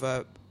work with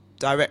a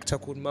director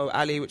called Mo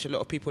Ali, which a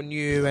lot of people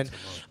knew, and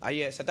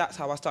so that's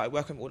how I started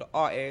working with all the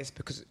artists,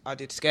 because I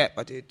did Skep,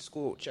 I did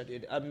Scorch,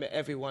 I met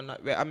everyone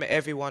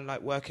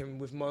like working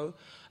with Mo,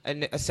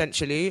 and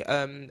essentially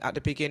at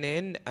the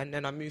beginning, and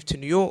then I moved to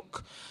New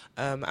York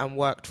and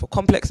worked for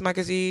Complex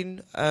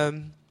magazine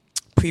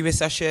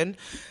pre-recession.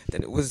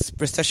 Then it was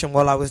recession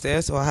while I was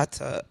there, so I had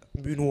to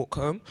moonwalk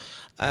home.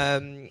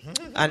 And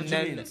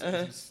then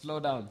Slow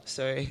down.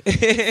 sorry.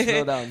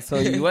 Slow down. So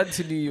you went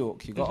to New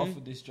York. You got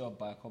offered this job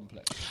by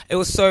Complex. It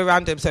was so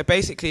random. So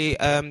basically,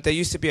 there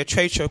used to be a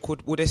trade show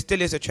called, well, there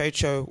still is a trade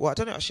show. Well, I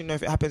don't actually know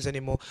if it happens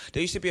anymore.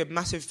 There used to be a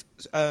massive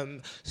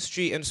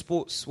street and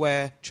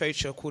sportswear trade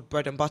show called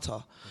Bread and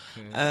Butter.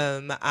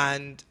 Okay.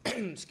 And,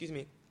 excuse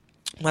me,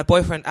 my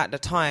boyfriend at the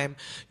time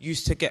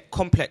used to get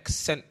Complex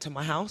sent to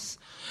my house.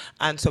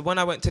 And so when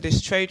I went to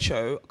this trade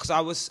show, because I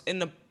always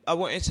knew I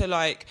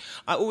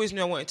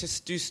wanted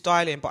to do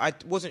styling, but I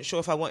wasn't sure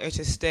if I wanted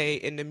to stay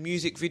in the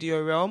music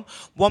video realm.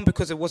 One,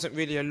 because it wasn't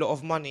really a lot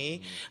of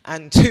money.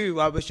 And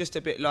two, I was just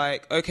a bit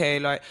like, okay,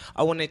 like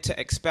I wanted to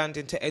expand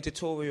into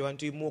editorial and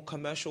do more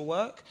commercial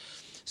work.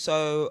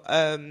 So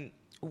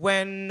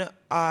when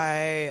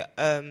I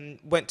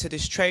went to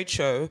this trade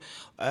show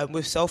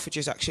with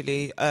Selfridges,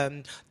 actually,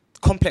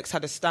 Complex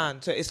had a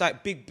stand. So it's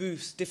like big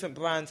booths, different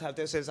brands have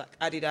this. So it's like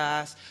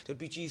Adidas, there'd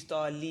be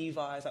G-Star,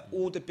 Levi's, like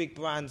all the big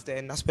brands there.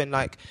 And that's when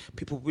like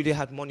people really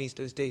had monies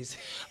those days.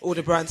 All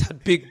the brands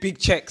had big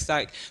checks.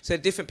 Like, so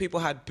different people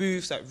had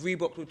booths, like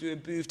Reebok would do a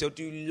booth, they'll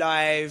do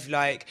live,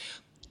 like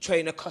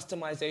trainer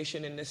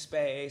customization in the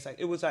space. Like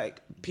it was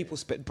like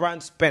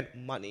brands spent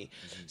money.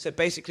 So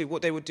basically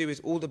what they would do is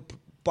all the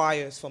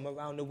buyers from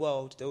around the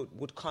world, they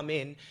would come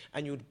in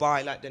and you would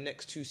buy like the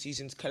next 2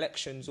 seasons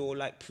collections or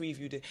like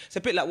preview it. It's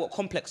a bit like what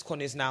Complex Con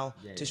is now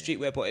to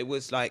streetwear, but it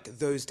was like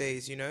those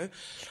days, you know.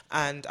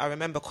 And I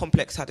remember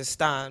Complex had a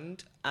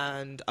stand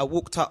and I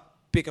walked up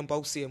big and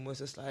bossy and was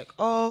just like,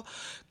 oh,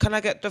 can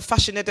I get the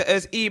fashion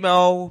editor's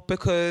email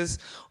because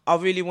I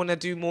really want to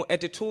do more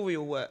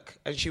editorial work?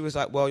 And she was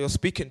like, well, you're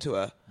speaking to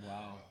her.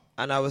 Wow.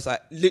 And I was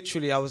like,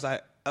 literally, I was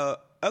like,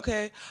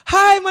 okay,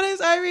 hi, my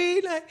name's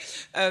Irene.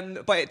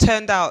 Like, but it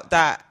turned out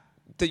that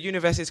the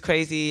universe is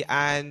crazy,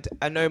 and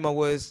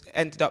Anoma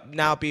ended up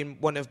now being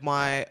one of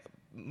my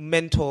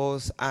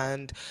mentors,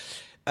 and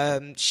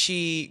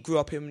she grew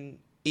up in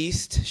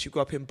East. She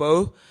grew up in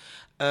Bow.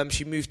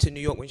 She moved to New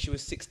York when she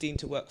was 16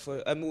 to work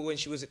for, when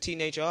she was a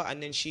teenager,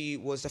 and then she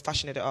was the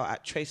fashion editor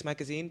at Trace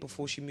magazine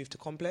before she moved to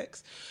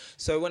Complex.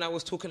 So when I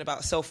was talking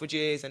about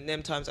Selfridges and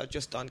them times I'd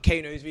just done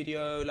Kano's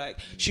video, like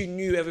she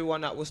knew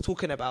everyone that was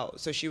talking about.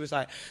 So she was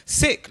like,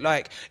 sick,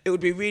 like it would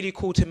be really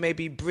cool to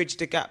maybe bridge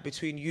the gap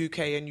between UK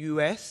and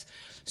US.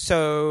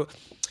 So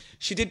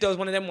she did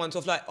one of them ones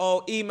of like,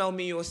 oh, email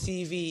me your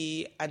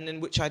CV, and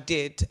then which I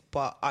did,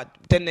 but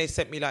then they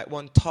sent me like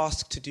one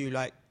task to do,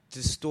 like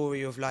the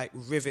story of like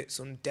rivets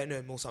on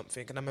denim or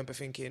something, and I remember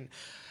thinking,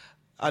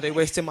 are they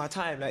wasting my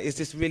time? Like, is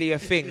this really a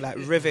thing? Like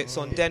rivets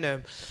on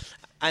denim?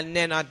 And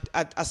then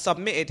I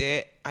submitted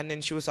it, and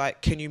then she was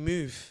like, can you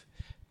move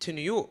to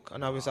New York?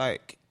 And I was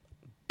like,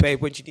 babe,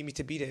 when do you need me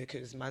to be there?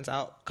 Because man's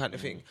out, kind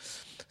of thing.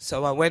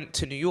 So I went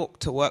to New York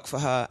to work for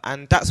her,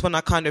 and that's when I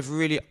kind of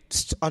really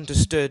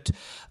understood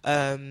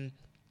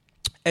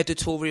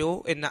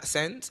editorial in that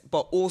sense,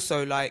 but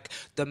also like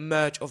the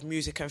merge of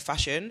music and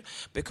fashion,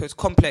 because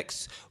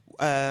Complex,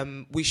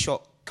 we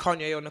shot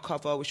Kanye on the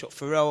cover, we shot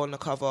Pharrell on the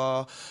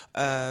cover.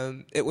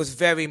 It was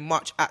very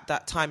much at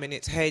that time in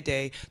its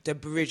heyday, the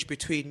bridge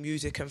between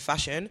music and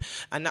fashion,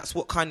 and that's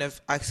what kind of,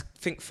 I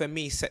think for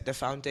me, set the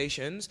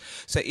foundations.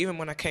 So even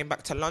when I came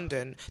back to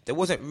London, there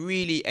wasn't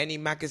really any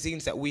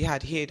magazines that we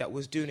had here that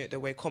was doing it the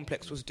way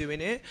Complex was doing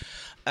it.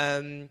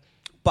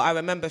 But I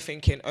remember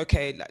thinking,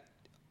 okay, like,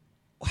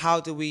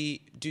 how do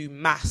we do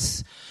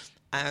mass?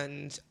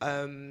 And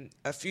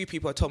a few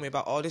people had told me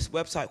about this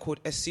website called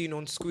As Seen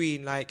on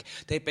Screen. Like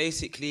they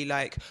basically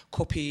like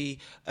copy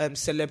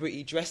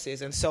celebrity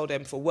dresses and sell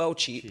them for well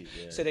cheap.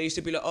 So they used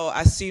to be like,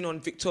 As Seen on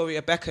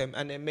Victoria Beckham,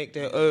 and then make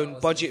their own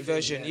budget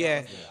version.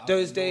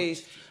 Those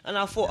days. And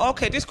I thought,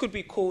 okay, this could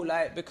be cool,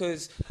 like,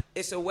 because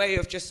it's a way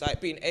of just like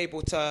being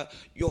able to,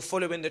 you're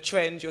following the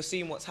trends, you're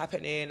seeing what's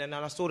happening. And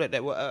then I saw that they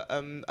were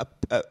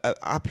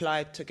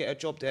applied to get a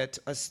job there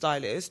as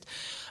stylist.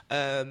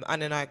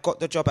 And then I got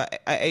the job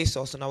at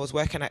ASOS, and I was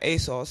working at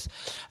ASOS.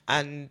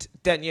 And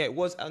then, it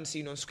was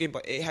Unseen on Screen,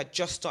 but it had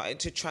just started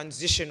to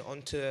transition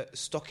onto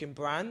stocking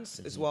brands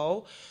as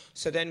well.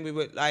 So then we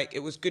were like, it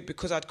was good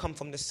because I'd come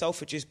from the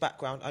Selfridges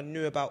background. I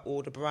knew about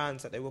all the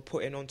brands that they were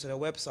putting onto their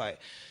website.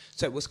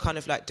 So it was kind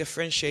of like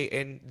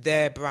differentiating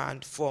their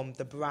brand from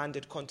the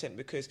branded content,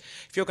 because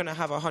if you're going to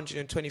have a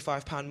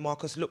 £125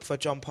 Marcus Lupfer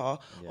jumper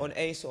on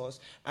ASOS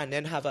and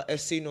then have a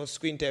scene on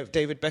screen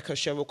David Beckham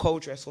Cheryl Cole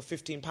dress for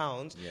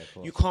 £15,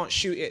 you can't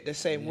shoot it the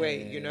same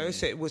way, you know?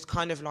 So it was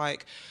kind of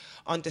like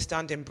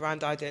understanding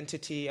brand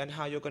identity and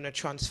how you're going to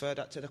transfer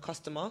that to the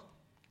customer,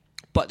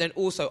 but then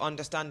also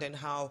understanding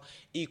how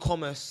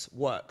e-commerce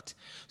worked.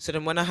 So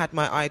then when I had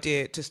my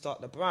idea to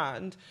start the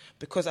brand,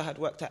 because I had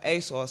worked at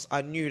ASOS,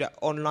 I knew that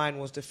online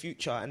was the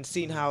future, and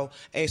seeing how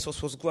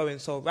ASOS was growing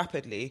so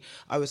rapidly,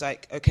 I was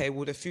like, okay,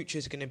 well, the future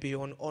is going to be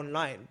on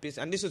online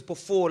business. And this was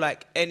before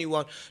like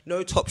anyone,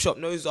 no Topshop,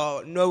 no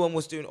Zara, no one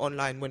was doing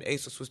online when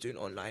ASOS was doing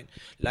online.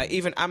 Like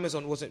even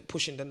Amazon wasn't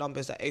pushing the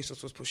numbers that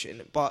ASOS was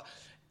pushing, but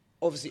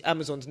obviously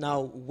Amazon's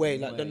now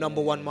the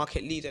number one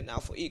market leader now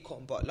for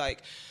e-com, but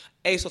like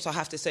ASOS, I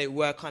have to say,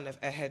 we're kind of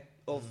ahead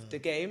of the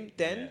game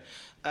then.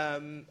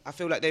 I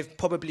feel like they've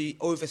probably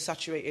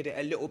oversaturated it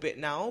a little bit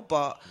now,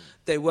 but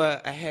they were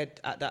ahead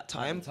at that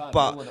time.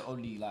 But they were the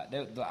only,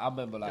 I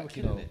remember, like,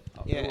 you know,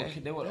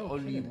 they were the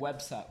only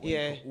website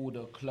where you could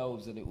order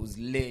clothes and it was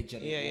lit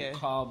and it would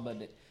come,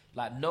 and it,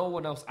 like no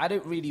one else. I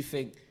didn't really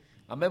think.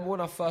 I remember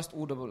when I first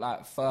ordered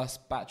like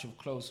first batch of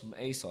clothes from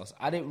ASOS,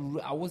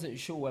 I wasn't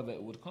sure whether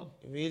it would come.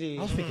 Really?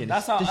 I was thinking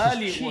that's how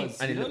early it was.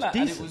 And you know, like,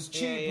 and it was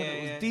cheap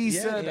and it was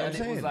decent and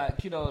it was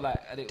like, you know,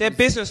 like... Their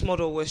business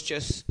model was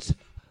just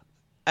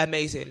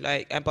amazing.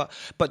 Like, and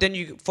but then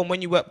you, from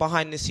when you work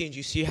behind the scenes,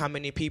 you see how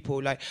many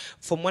people, like,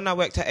 from when I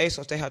worked at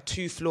ASOS, they had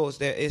 2 floors.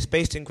 It's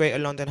based in Greater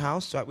London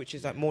House, right, which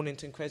is like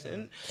Mornington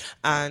Crescent,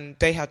 and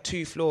they had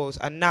 2 floors.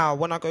 And now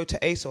when I go to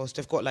ASOS,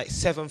 they've got like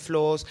 7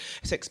 floors.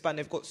 It's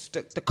expanded. They've got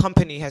the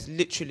company has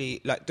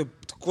literally, like, the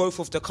growth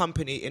of the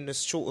company in the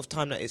short of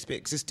time that it's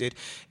existed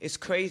is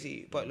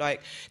crazy. But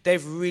like,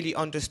 they've really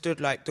understood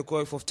like the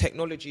growth of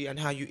technology and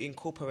how you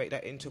incorporate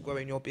that into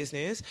growing your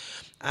business.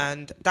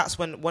 And that's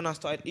when I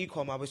started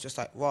e-com, I was just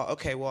like, well,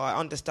 okay, well, I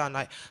understand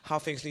like how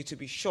things need to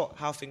be shot,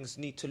 how things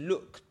need to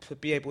look to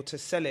be able to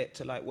sell it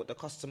to like what the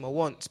customer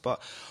wants.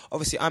 But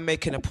obviously I'm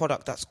making a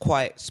product that's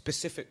quite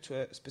specific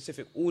to a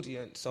specific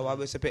audience. So I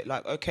was a bit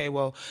like, okay,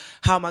 well,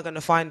 how am I going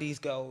to find these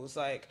girls?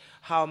 Like,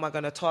 how am I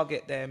going to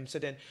target them? So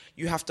then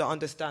you have to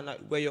understand like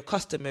where your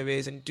customer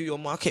is and do your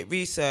market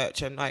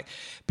research, and like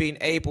being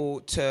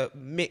able to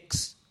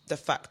mix the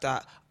fact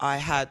that I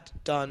had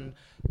done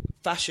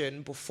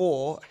fashion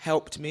before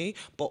helped me,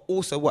 but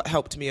also what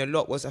helped me a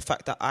lot was the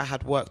fact that I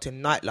had worked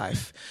in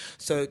nightlife.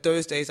 So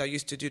those days I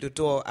used to do the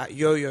door at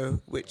Yo-Yo,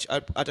 which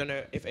I don't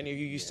know if any of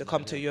you used to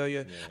come to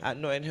Yo-Yo at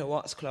Notting Hill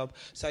Arts Club.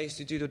 So I used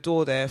to do the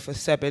door there for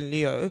Seb and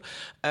Leo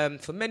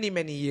for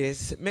many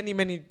years,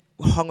 many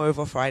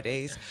hungover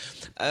Fridays.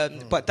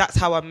 But that's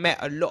how I met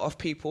a lot of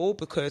people,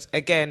 because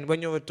again,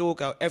 when you're a door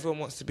girl, everyone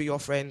wants to be your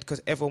friend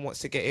because everyone wants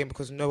to get in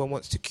because no one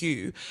wants to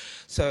queue.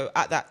 So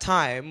at that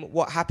time,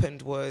 what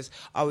happened was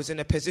I was in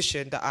a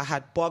position that I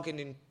had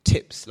bargaining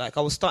tips. Like,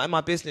 I was starting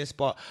my business,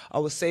 but I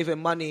was saving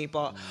money,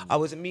 but I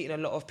was meeting a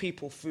lot of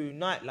people through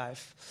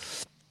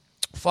nightlife.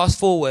 Fast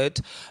forward,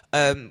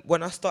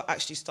 when I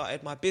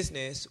started my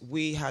business,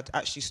 we had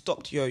actually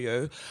stopped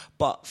Yo-Yo,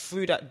 but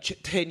through that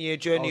 10-year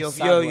journey of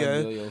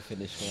Yo-Yo,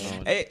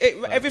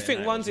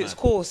 everything runs its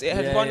course. It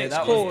had run its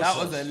course. That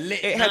was a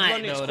lit night.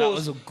 Run its course. That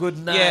was a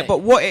good night. Yeah, but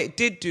what it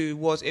did do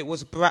was it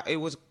was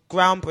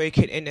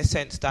groundbreaking in the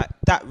sense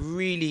that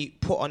really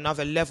put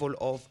another level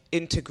of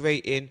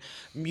integrating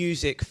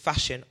music,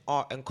 fashion,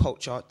 art and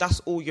culture. That's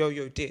all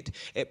Yo-Yo did.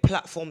 It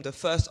platformed the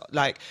first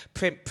like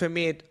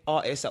premiered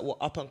artists that were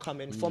up and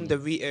coming, from the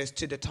Ritas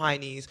to the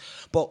Tinies,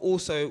 but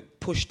also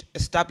pushed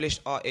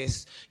established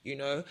artists, you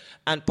know,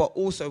 but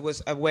also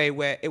was a way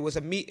where it was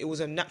a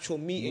natural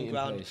meeting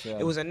ground. Place, yeah.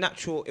 It was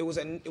natural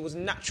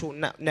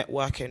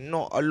networking,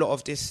 not a lot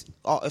of this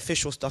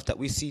artificial stuff that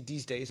we see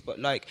these days, but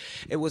like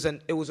it was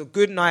a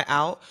good night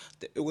out.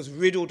 It was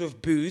riddled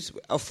of booze,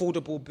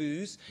 affordable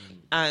booze,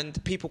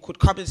 and people could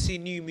come and see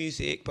new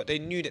music, but they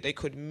knew that they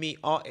could meet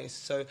artists.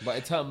 So, but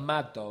it turned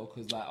mad though,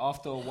 because like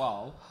after a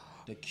while,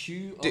 the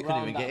queue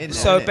around that block,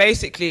 so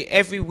basically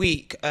every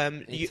week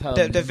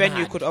the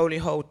venue could only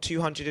hold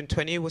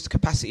 220 was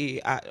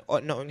capacity at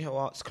Notting Hill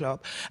Arts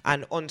Club,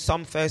 and on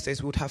some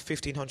Thursdays we would have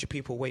 1,500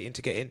 people waiting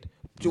to get in.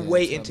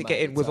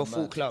 With a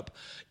full club,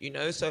 you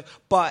know. So,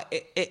 but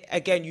it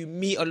again, you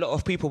meet a lot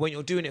of people when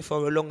you're doing it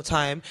for a long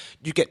time.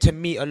 You get to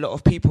meet a lot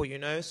of people, you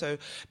know. So,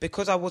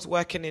 because I was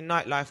working in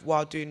nightlife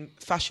while doing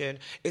fashion,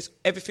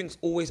 everything's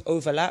always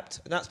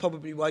overlapped, and that's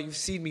probably why you've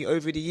seen me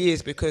over the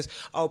years, because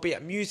I'll be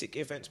at music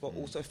events but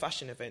also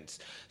fashion events.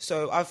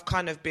 So I've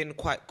kind of been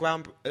quite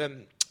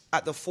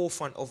at the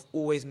forefront of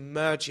always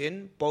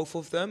merging both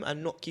of them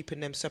and not keeping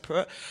them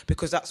separate,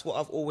 because that's what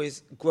I've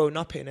always grown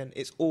up in, and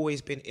it's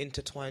always been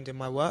intertwined in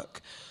my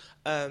work.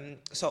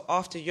 So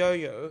after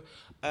Yo-Yo,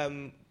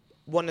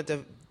 one of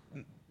the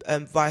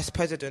vice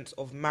presidents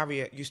of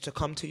Marriott used to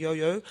come to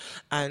Yo-Yo,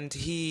 and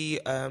he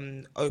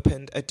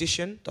opened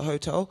Edition, the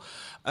hotel,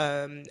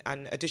 and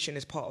Edition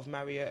is part of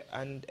Marriott,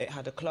 and it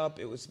had a club.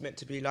 It was meant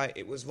to be like,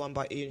 it was run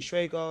by Ian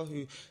Schrager,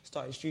 who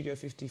started Studio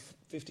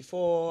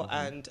 54,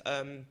 and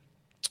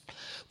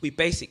we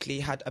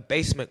basically had a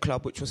basement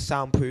club which was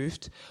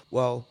soundproofed.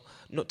 Well,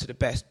 not to the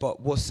best,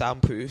 but was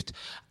soundproofed.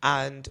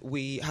 And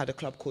we had a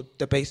club called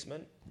The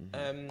Basement.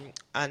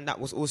 And that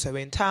was also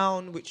in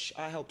town, which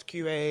I helped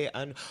curate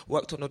and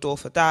worked on the door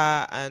for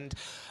that. And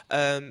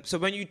so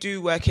when you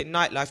do work in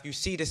nightlife, you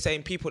see the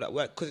same people that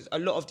work, because a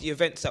lot of the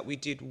events that we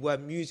did were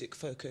music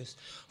focused,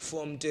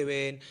 from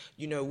doing,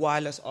 you know,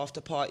 wireless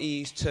after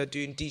parties to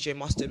doing DJ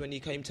Mustard when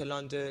he came to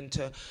London,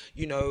 to,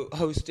 you know,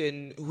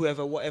 hosting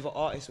whatever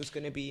artist was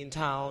going to be in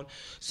town.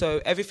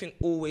 So everything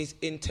always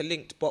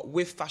interlinked, but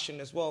with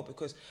fashion as well,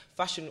 because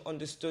fashion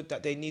understood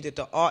that they needed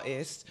the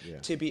artists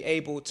to be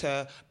able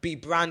to be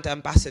brand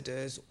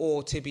ambassadors,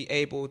 or to be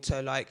able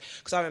to, like,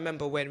 because I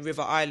remember when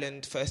River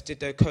Island first did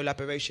their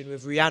collaboration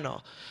with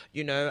Rihanna,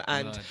 you know,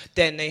 and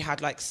then they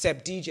had like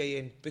Seb DJ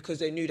in, because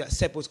they knew that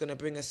Seb was going to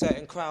bring a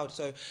certain crowd.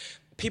 So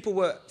people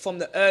were, from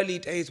the early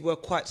days, were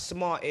quite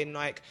smart in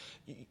like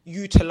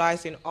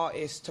utilizing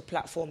artists to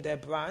platform their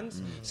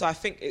brands. So I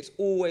think it's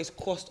always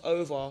crossed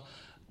over,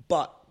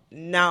 but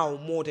now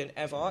more than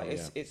ever.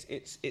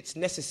 It's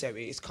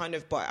necessary. It's kind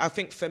of, but I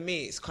think for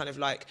me, it's kind of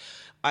like,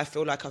 I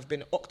feel like I've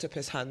been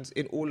octopus hands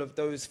in all of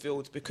those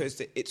fields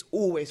because it's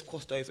always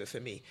crossed over for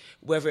me.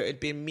 Whether it had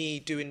been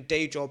me doing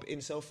day job in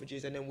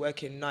Selfridges and then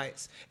working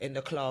nights in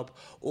the club,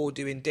 or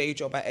doing day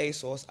job at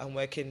ASOS and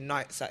working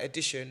nights at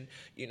Edition,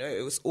 you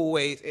know,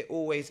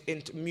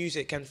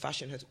 music and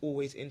fashion has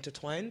always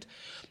intertwined.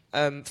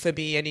 For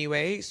me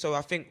anyway. So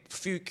I think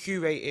through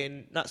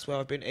curating, that's where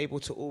I've been able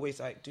to always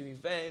like do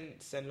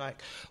events and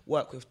like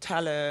work with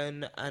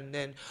talent, and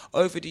then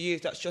over the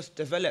years that's just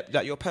developed,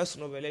 like your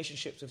personal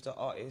relationships with the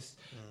artists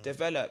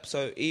develop.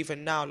 So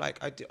even now,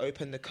 like I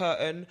opened the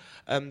curtain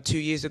 2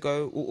 years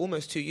ago, or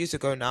almost 2 years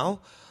ago now.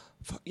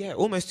 Yeah,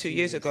 almost 2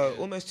 years ago.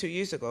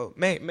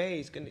 May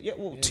is gonna. Yeah,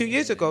 well, 2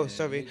 years ago.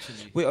 Sorry,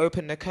 we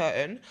opened the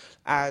curtain,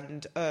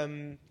 and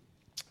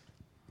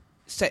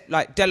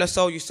like De La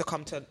Soul used to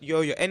come to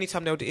Yo-Yo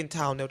anytime they were in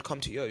town. They would come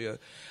to Yo-Yo,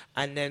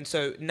 and then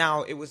so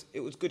now it was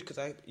good because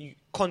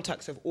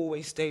contacts have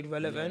always stayed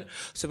relevant. Yeah.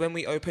 So when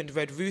we opened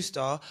Red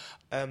Rooster,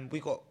 we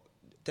got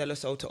De La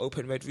Soul to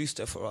open Red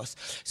Rooster for us.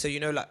 So you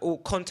know, like all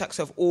contacts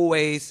have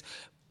always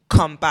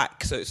come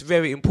back. So it's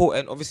very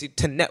important, obviously,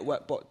 to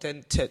network, but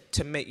then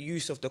to make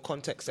use of the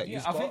context that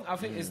you've got. I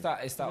think it's that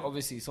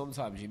obviously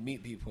sometimes you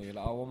meet people and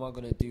you're like, oh, what am I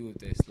gonna do with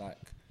this?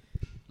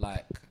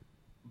 Like.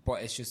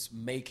 But it's just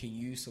making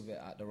use of it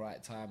at the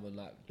right time and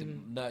like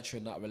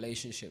nurturing that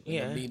relationship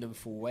in a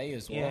meaningful way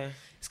as well. Yeah.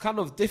 It's kind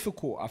of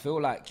difficult. I feel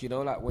like, you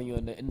know, like when you're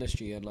in the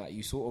industry and like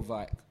you sort of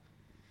like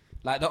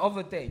the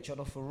other day,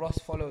 Jonathan Ross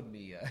followed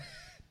me.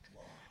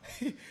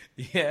 Yeah,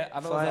 yeah,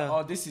 and I was like,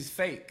 oh, this is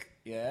fake.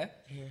 Yeah.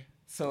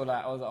 So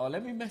like I was like, oh,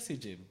 let me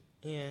message him.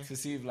 Yeah. To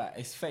see if like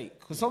it's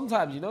fake, because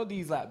sometimes you know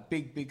these like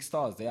big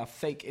stars, they have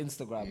fake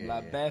Instagram,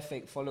 bare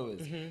fake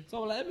followers.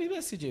 So I'm like, let me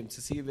message him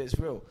to see if it's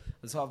real.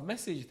 And so I've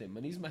messaged him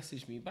and he's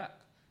messaged me back.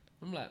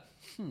 I'm like,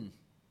 and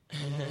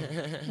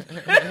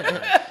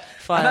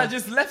I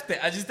just left it.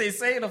 I just didn't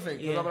say anything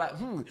because I'm like,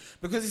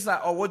 because it's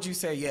like, oh, what do you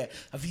say? Yeah,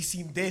 have you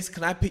seen this?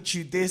 Can I pitch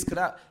you this? Could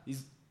I?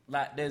 He's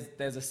like,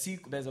 there's a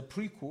sequel, there's a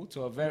prequel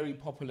to a very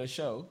popular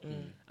show,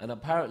 and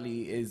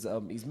apparently his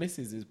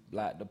missus is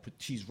like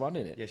she's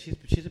running it. Yeah,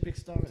 she's a big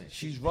star in it.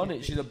 She's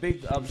running. She's a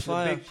big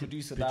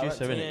producer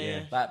director in it.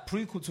 Yeah, like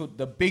prequel to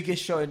the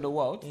biggest show in the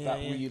world that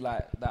we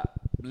like that.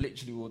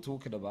 Literally, we were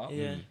talking about.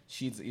 Yeah,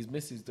 his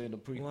missus doing a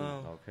prequel.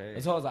 Wow. Okay.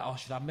 And so I was like, oh,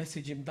 should I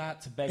message him that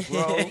to beg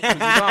bro? Because you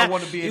know I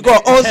want to be. You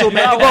got Ozil,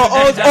 man. You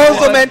got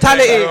Ozil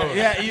mentality.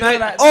 Yeah, you know,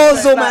 like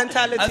Ozil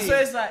mentality. And so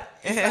it's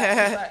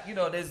like, you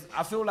know,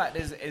 I feel like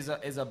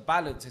there's a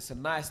balance. It's a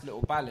nice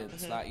little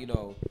balance. Like, you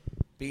know,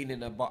 being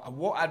in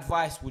what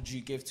advice would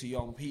you give to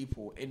young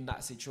people in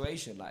that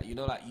situation? Like, you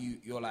know, like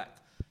you're like,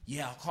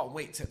 yeah, I can't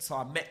wait so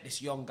I met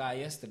this young guy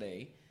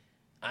yesterday.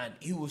 And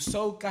he was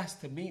so gassed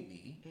to meet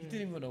me, he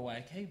didn't even know why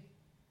I came.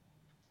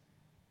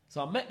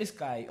 So I met this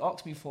guy, he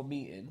asked me for a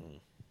meeting.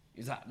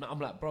 He's like, no, I'm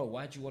like, bro,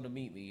 why do you want to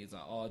meet me? He's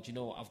like, oh, do you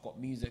know what? I've got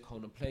music I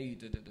want to play you,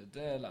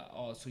 Like,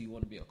 oh, so you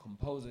want to be a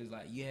composer? He's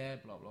like, yeah,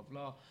 blah, blah,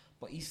 blah.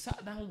 But he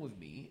sat down with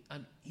me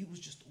and he was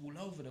just all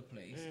over the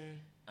place.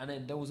 And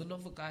then there was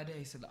another guy there,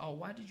 he said, oh,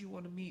 why did you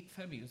want to meet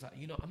Femi? He was like,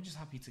 you know, I'm just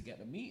happy to get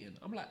the meeting.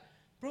 I'm like,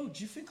 bro,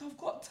 do you think I've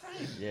got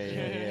time?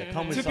 Yeah.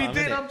 Come with to something, be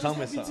doing, I'm just Come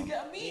happy with to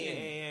get a meeting.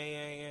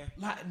 Yeah.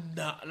 Like,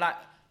 nah, like,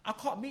 I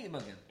can't meet him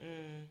again.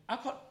 I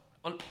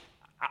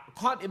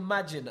can't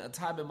imagine a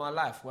time in my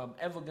life where I'm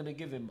ever going to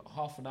give him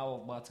half an hour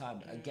of my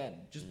time again,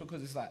 just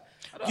because it's like...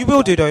 You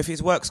will do, though. If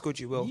his work's good,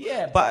 you will.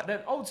 Yeah, but then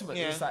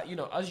ultimately, it's like, you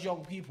know, as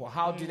young people,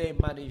 how do they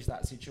manage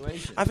that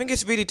situation? I think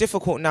it's really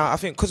difficult now. I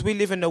think because we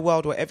live in a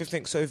world where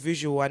everything's so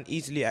visual and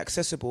easily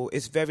accessible,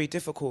 it's very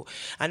difficult.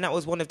 And that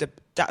was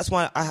that's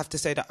why I have to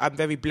say that I'm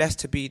very blessed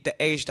to be the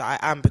age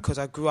that I am, because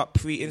I grew up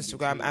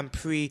pre-Instagram and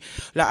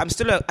I'm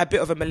still a bit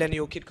of a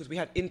millennial kid because we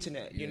had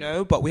internet, you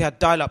know, but we had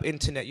dial-up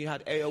internet. You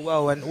had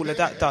AOL and all of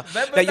that stuff.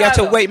 That you had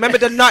to wait. Remember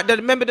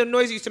the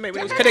noise you used to make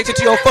when it was connected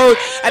to your phone,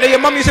 and then your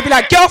mum used to be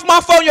like, "Get off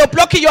my phone! You're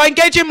blocking. You're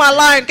engaging my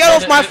line. Get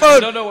off my phone."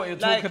 You don't know what you're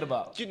talking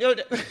about. Do you know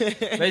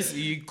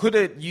basically, you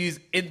couldn't use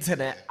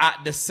internet at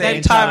the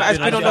same time as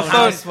being on the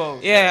phone.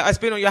 Yeah, as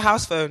being on your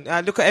house phone.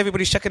 Look at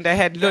everybody shaking their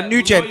head. Look,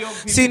 new gen.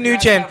 See new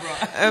gen.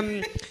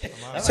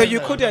 So you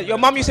couldn't. Your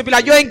mum used to be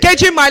like, "You're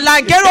engaging my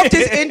line. Get off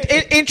this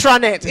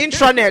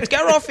intranet.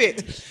 Get off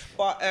it."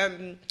 But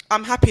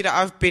I'm happy that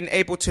I've been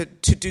able to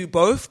do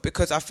both,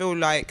 because I feel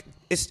like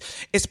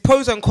it's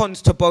pros and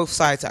cons to both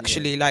sides,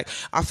 actually. Like,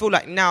 I feel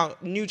like now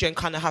new gen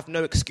kind of have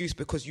no excuse,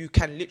 because you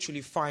can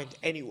literally find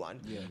anyone,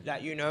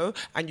 like, you know,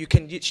 and you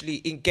can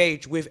literally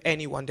engage with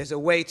anyone. There's a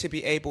way to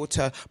be able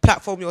to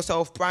platform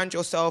yourself, brand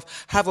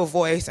yourself, have a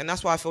voice, and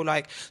that's why I feel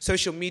like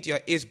social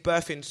media is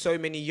birthing so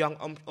many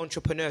young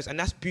entrepreneurs, and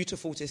that's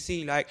beautiful to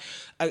see. Like,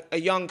 a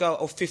young girl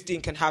of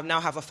 15 can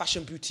now have a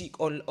fashion boutique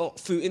on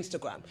through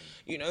Instagram,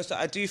 you know. So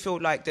I do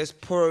feel like there's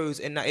pros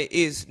in that. It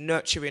is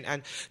nurturing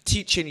and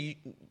teaching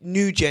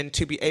new gen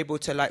to be able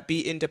to like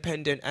be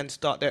independent and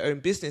start their own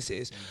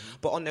businesses.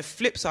 But on the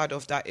flip side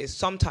of that is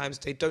sometimes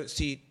they don't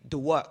see the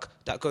work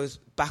that goes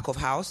back of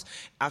house.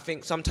 I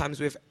think sometimes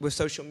with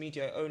social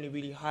media, it only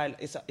really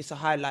it's a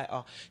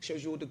highlighter,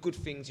 shows you all the good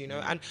things, you know,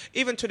 and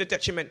even to the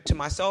detriment to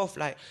myself,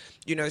 like,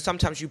 you know,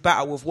 sometimes you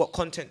battle with what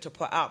content to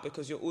put out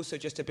because you're also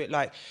just a bit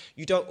like,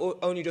 you don't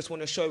only just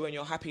want to show when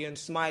you're happy and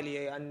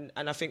smiley, and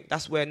I think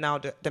that's where now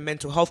the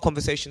mental health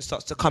conversation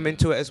starts to come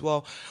into it as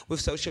well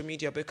with social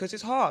media, because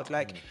it's hard.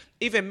 Like,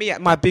 even me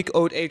at my big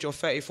old age of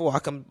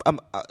 34,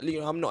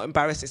 I'm not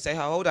embarrassed to say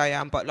how old I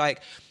am, but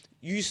like,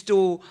 you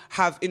still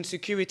have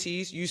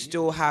insecurities, you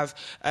still have,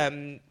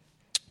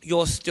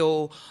 you're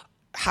still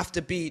have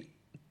to be,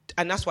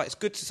 and that's why it's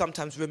good to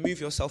sometimes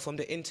remove yourself from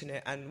the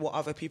internet and what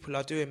other people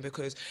are doing,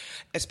 because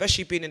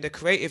especially being in the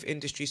creative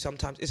industry,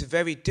 sometimes it's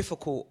very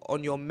difficult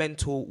on your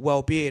mental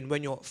well-being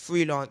when you're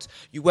freelance,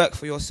 you work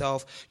for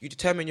yourself, you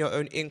determine your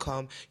own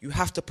income, you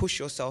have to push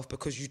yourself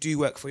because you do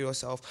work for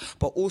yourself,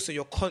 but also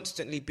you're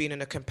constantly being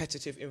in a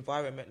competitive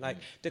environment. Like,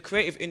 the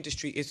creative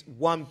industry is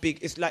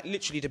it's like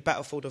literally the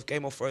battlefield of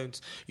Game of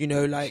Thrones, you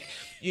know, like,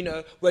 you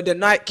know, where the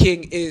Night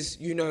King is,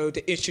 you know,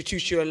 the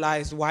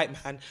institutionalized white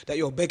man that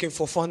you're begging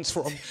for funds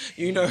from,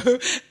 you know,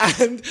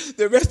 and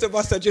the rest of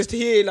us are just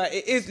here. Like,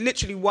 it is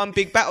literally one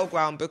big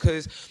battleground,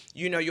 because,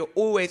 you know, you're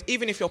always,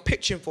 even if you're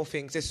pitching for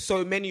things, there's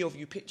so many of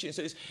you pitching,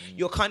 so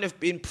you're kind of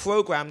being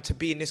programmed to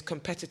be in this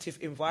competitive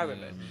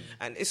environment,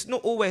 and it's not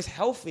always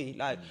healthy,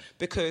 like,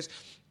 because,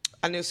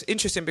 and it's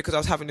interesting because I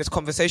was having this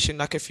conversation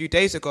like a few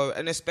days ago,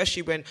 and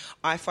especially when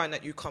I find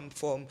that you come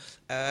from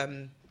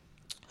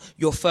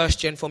your first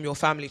gen from your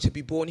family to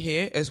be born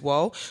here as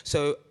well,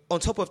 so on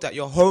top of that,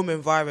 your home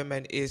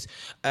environment is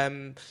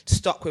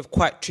stuck with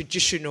quite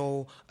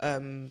traditional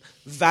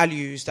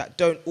values that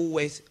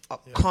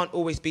can't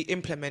always be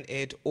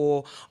implemented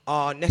or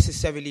are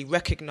necessarily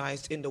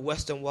recognized in the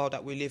Western world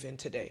that we live in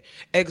today.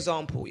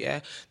 Example,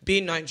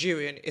 being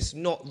Nigerian, it's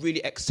not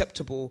really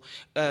acceptable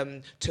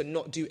to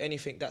not do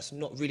anything that's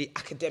not really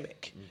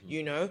academic,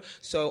 you know?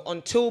 So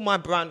until my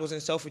brand was in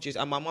Selfridges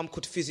and my mum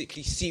could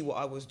physically see what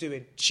I was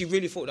doing, she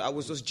really thought that I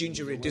was just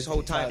gingering this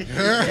whole time.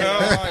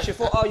 She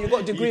thought, oh, you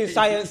got a degree in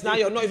science, now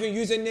you're not even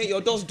using it, you're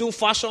just doing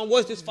fashion,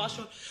 what's this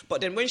fashion? But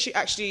then when she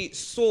actually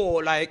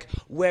saw, like,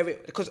 where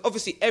it, because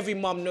obviously every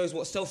mum knows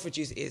what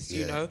Selfridges is,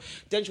 you know,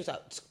 then she was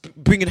like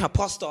bringing her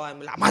pasta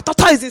and like, my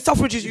daughter is in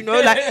Selfridges, you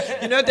know,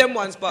 like, you know, them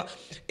ones. But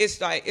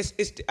it's like,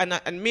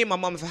 and me and my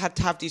mum have had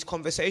to have these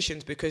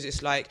conversations, because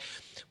it's like,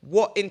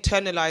 what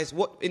internal,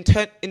 what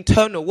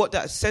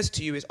that says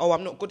to you is, oh,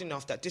 I'm not good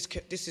enough, that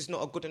this is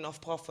not a good enough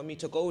path for me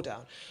to go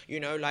down, you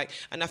know, like,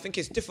 and I think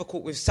it's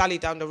difficult with Sally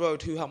down the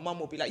road, who her mum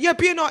will be like, yeah,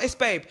 be an artist,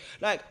 babe,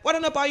 like, why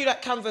don't I buy you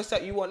that canvas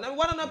that you want, and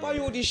why don't I buy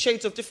you all these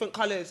shades of different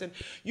colours, and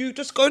you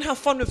just go and have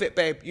fun with it,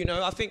 babe, you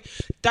know. I think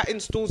that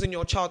installs in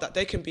your child that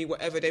they can be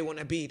whatever they want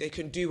to be, they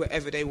can do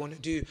whatever they want to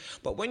do.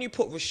 But when you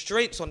put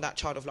restraints on that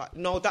child of like,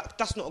 no,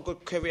 that's not a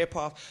good career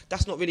path,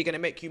 that's not really going to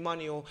make you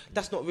money, or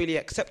that's not really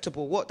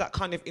acceptable, what that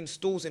kind of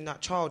installs in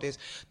that child is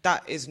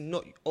that is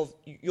not of,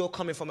 you're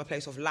coming from a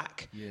place of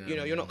lack, you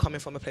know, you're not coming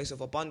from a place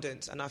of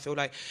abundance. And I feel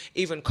like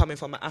even coming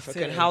from an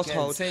African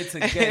household, say it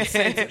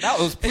again. That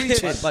was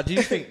preaching. But do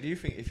you think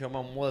if your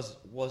mum was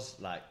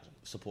like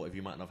supportive,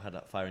 you might not have had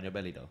that fire in your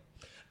belly though?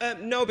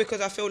 No,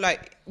 because I feel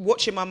like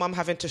watching my mum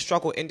having to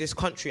struggle in this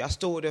country, I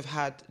still would have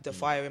had the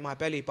fire in my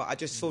belly, but I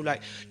just feel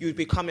like you would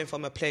be coming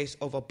from a place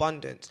of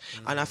abundance.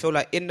 And I feel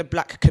like in the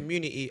black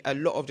community, a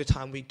lot of the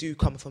time we do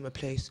come from a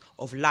place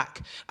of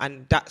lack.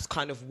 And that's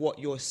kind of what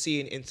you're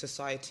seeing in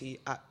society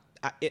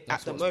at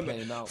the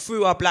moment,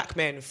 through our black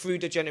men, through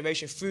the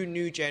generation, through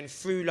new gen,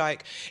 through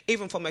like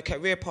even from a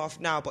career path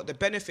now. But the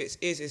benefits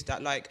is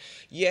that, like,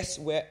 yes,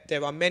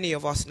 there are many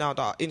of us now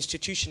that are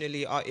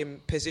institutionally are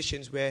in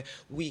positions where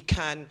we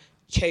can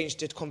change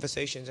the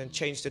conversations and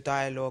change the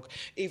dialogue.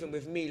 Even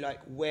with me, like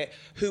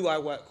who I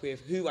work with,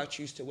 who I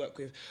choose to work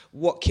with,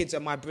 what kids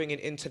am I bringing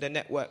into the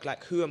network,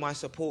 like who am I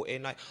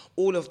supporting, like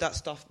all of that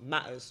stuff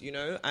matters, you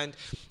know. And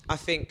I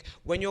think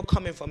when you're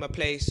coming from a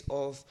place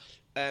of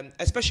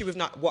especially with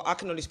what I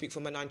can only speak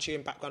from a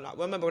Nigerian background. Like,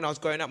 I remember when I was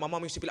growing up, my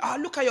mum used to be like,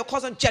 look at your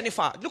cousin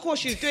Jennifer. Look what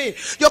she's doing.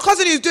 Your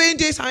cousin is doing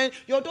this, and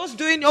your daughter's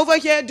doing over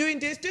here, doing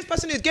this. This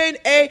person is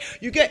getting A,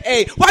 you get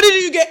A. Why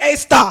didn't you get A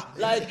star?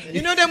 Like,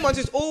 you know, them ones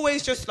is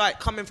always just like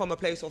coming from a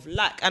place of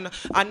lack. And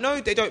I know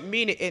they don't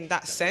mean it in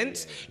that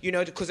sense, you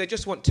know, because they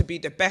just want to be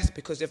the best,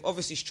 because they've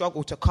obviously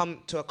struggled to come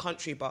to a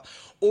country. But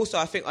also,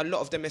 I think a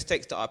lot of the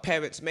mistakes that our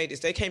parents made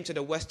is they came to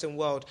the Western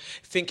world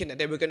thinking that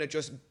they were going to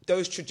just,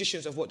 those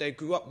traditions of what they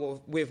grew up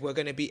with were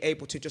going to be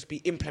able to just be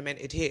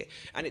implemented here,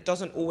 and it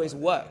doesn't always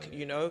work,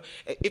 you know.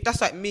 If that's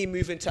like me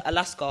moving to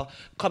Alaska,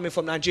 coming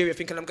from Nigeria,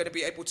 thinking I'm going to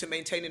be able to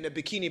maintain in a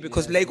bikini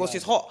because Lagos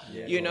is hot,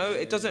 you know,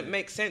 it doesn't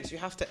make sense. You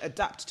have to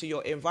adapt to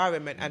your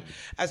environment, and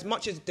as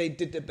much as they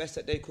did the best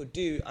that they could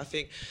do, I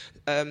think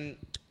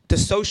the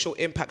social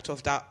impact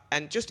of that,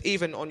 and just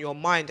even on your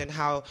mind and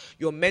how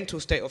your mental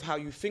state of how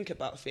you think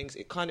about things,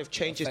 it kind of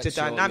changes the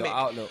dynamic.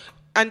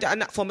 and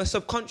that from a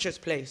subconscious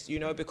place, you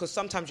know, because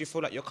sometimes you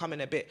feel like you're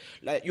coming a bit,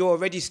 like you're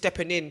already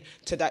stepping in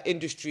to that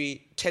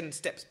industry 10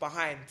 steps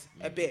behind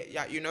a bit,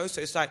 yeah, you know. So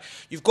it's like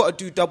you've got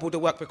to do double the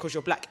work because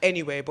you're black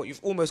anyway, but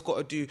you've almost got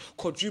to do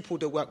quadruple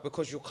the work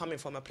because you're coming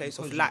from a place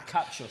of lack.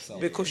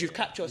 Because you've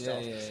capped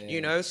yourself,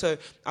 you know. So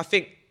I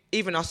think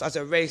even us as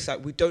a race,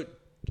 like we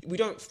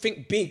don't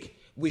think big.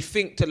 We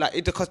think to like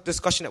the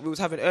discussion that we was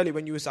having earlier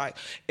when you was like,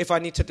 if I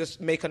need to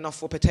just make enough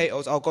for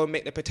potatoes, I'll go and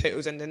make the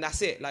potatoes and then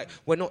that's it. Like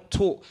we're not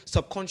taught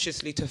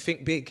subconsciously to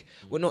think big.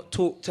 We're not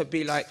taught to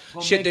be like,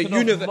 shit, the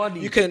universe,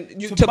 you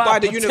to buy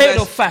the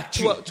universe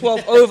factory.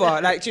 12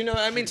 over. Like, do you know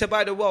what I mean? To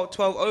buy the world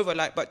 12 over.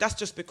 Like, but that's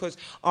just because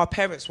our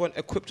parents weren't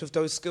equipped with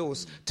those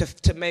skills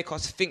to make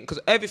us think. Because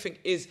everything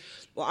is,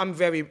 well, I'm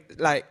very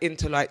like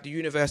into like the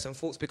universe and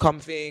thoughts become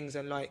things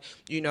and like,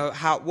 you know,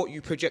 how what you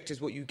project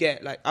is what you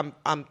get. Like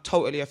I'm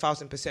totally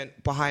 1,000%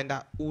 behind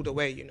that all the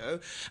way, you know.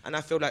 And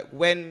I feel like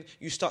when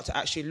you start to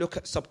actually look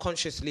at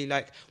subconsciously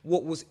like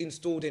what was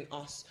installed in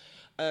us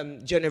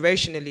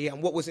generationally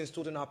and what was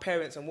installed in our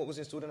parents and what was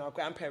installed in our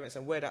grandparents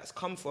and where that's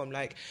come from,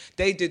 like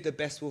they did the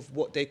best with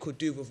what they could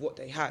do with what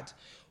they had.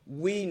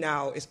 We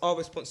now, it's our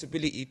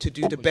responsibility to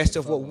do the best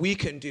of what we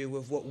can do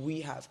with what we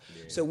have.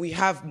 Yeah. So we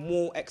have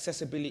more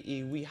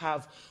accessibility, we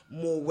have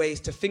more ways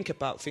to think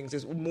about things.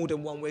 There's more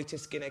than one way to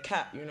skin a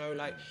cat, you know,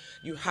 like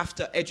you have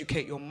to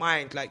educate your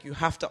mind, like you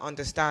have to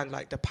understand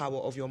like the power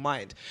of your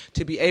mind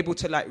to be able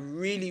to like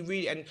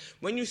really, and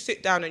when you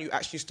sit down and you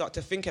actually start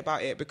to think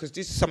about it, because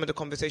this is some of the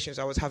conversations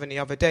I was having the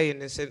other day in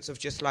the sense of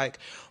just like,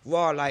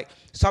 like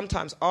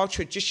sometimes our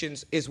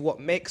traditions is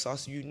what makes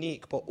us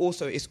unique, but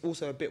also it's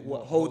also a bit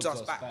what holds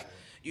us back.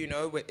 You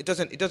know, it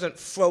doesn't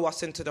throw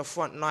us into the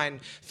front line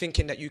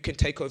thinking that you can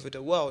take over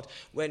the world,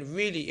 when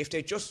really if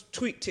they just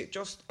tweaked it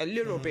just a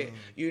little bit,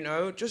 you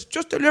know, just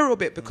a little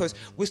bit, because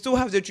we still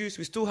have the juice,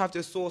 we still have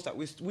the sauce, that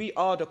we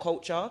are the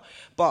culture.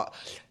 But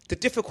the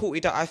difficulty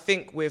that I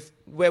think with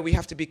where we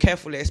have to be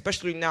careful,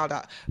 especially now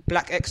that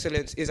black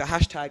excellence is a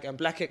hashtag and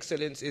black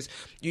excellence is,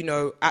 you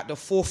know, at the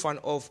forefront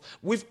of,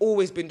 we've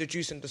always been the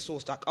juice and the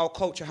sauce. Like our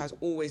culture has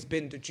always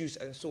been the juice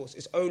and sauce.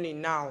 It's only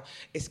now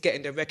it's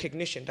getting the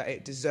recognition that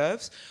it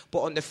deserves. But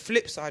on the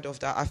flip side of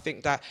that, I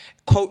think that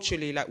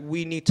culturally, like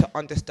we need to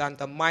understand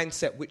the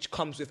mindset which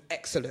comes with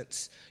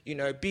excellence. You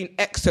know, being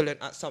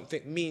excellent at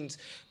something means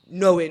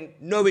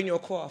knowing your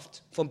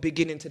craft from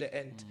beginning to the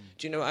end.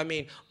 Do you know what I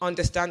mean?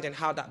 Understanding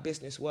how that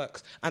business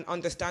works and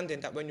understanding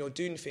that when you're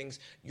doing things,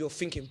 you're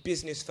thinking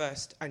business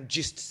first and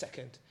just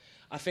second.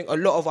 I think a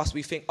lot of us,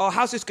 we think, oh,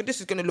 how's this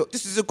is going to look?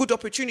 This is a good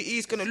opportunity.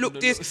 It's going to look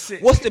this.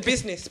 What's the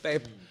business,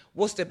 babe?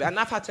 And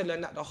I've had to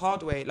learn that the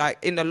hard way. Like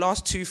in the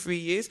last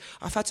 2-3 years,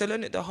 I've had to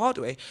learn it the hard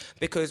way,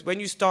 because when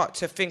you start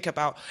to think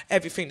about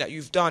everything that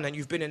you've done and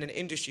you've been in an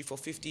industry for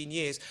 15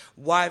 years,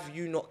 why have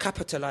you not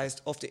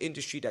capitalized off the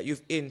industry that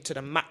you've in to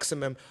the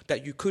maximum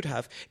that you could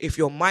have if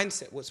your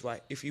mindset was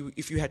right,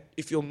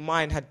 if your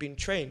mind had been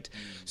trained?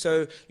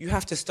 So you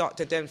have to start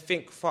to then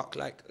think,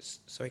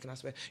 sorry, can I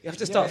swear? You have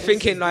to start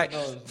thinking like,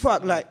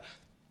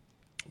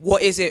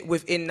 what is it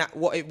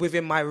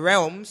within my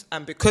realms?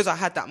 And because I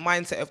had that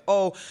mindset of,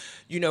 oh,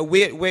 you know,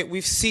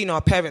 we've seen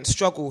our parents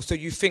struggle, so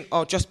you think,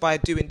 oh, just by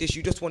doing this,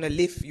 you just want to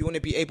live, you want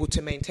to be able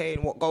to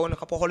maintain, go on a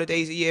couple of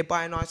holidays a year,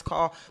 buy a nice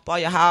car, buy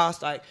your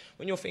house. Like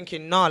when you're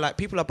thinking, nah, like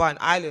people are buying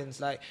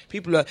islands, like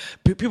people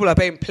are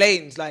paying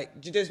planes.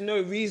 Like there's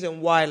no reason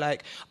why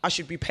like I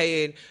should be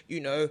paying, you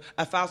know,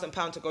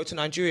 £1,000 to go to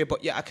Nigeria,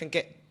 but yeah, I can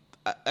get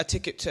a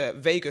ticket to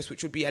Vegas,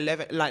 which would be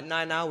 9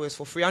 hours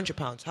for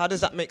 £300. How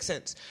does that make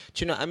sense?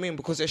 Do you know what I mean?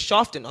 Because they're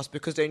shafting us,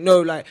 because they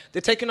know like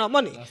they're taking our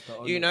money.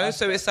 You know,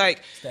 so it's like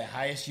it's their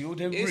highest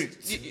yielding route.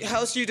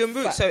 Highest yielding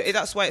route. So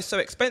that's why it's so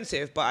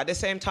expensive. But at the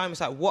same time, it's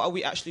like, what are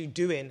we actually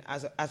doing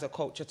as a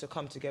culture to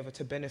come together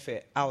to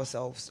benefit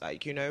ourselves?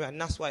 Like, you know,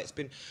 and that's why it's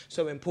been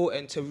so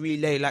important to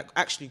relay, like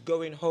actually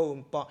going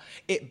home, but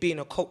it being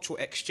a cultural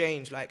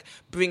exchange, like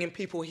bringing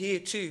people here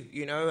too,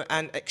 you know,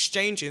 and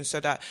exchanging so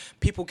that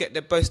people get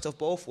the best of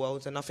both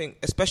worlds. And I think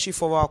especially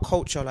for our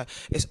culture, like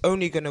it's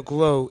only going to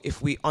grow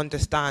if we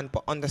understand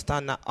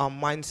that our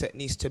mindset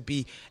needs to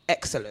be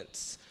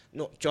excellence,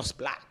 not just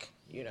black,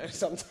 you know,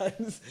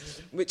 sometimes,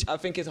 which I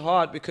think is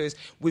hard because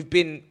we've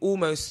been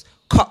almost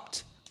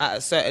cupped at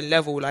a certain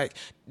level. Like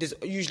there's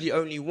usually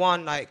only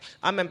one. Like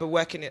I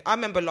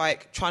remember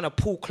like trying to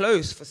pull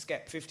clothes for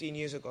Skep 15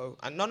 years ago,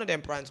 and none of them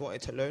brands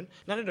wanted to loan.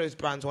 None of those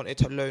brands wanted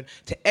to loan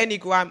to any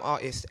grime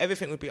artist.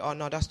 Everything would be, oh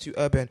no, that's too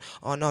urban.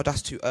 Oh no,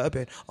 that's too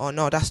urban. Oh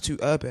no, that's too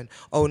urban.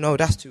 Oh no,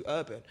 that's too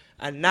urban.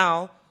 And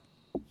now,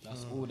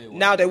 that's all they want.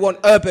 Now they want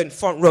urban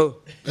front row.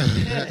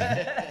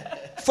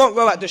 Front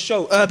row at the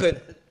show, urban.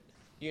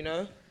 You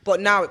know? But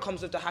now it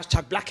comes with the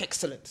hashtag black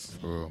excellence.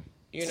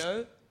 You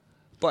know?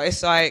 But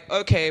it's like,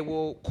 okay,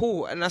 well,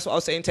 cool. And that's what I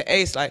was saying to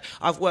Ace. Like,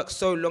 I've worked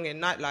so long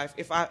in nightlife.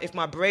 If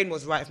my brain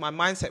was right, if my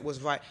mindset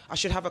was right, I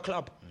should have a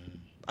club.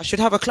 I should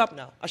have a club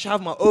now. I should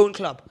have my own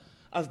club.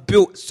 I've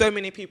built so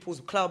many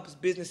people's clubs,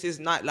 businesses,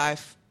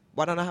 nightlife.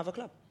 Why don't I have a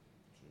club?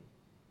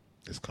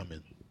 It's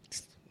coming.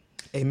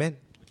 Amen.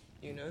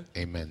 You know?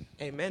 Amen.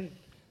 Amen.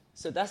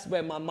 So that's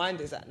where my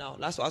mind is at now.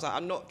 That's what I was like.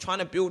 I'm not trying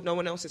to build no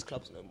one else's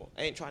clubs no more.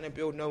 I ain't trying to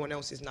build no one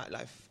else's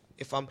nightlife.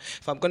 If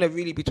I'm gonna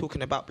really be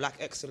talking about black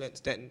excellence,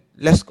 then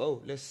let's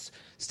go. Let's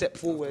step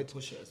forward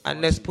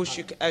and let's push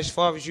you as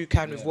far as you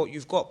can with what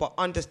you've got. But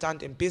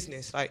understanding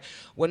business, like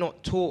we're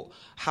not taught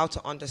how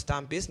to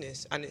understand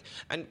business, and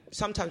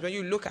sometimes when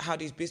you look at how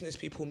these business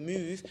people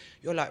move,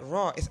 you're like,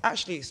 rah,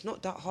 it's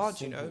not that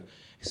hard, you know.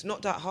 It's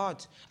not that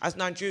hard. As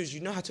Nigerians, you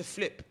know how to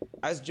flip.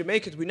 As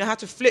Jamaicans, we know how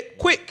to flip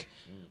quick.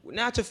 We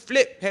know how to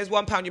flip. Here's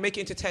 £1, you make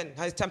it into 10.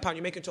 Here's £10,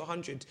 you make it into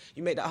 100.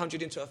 You make that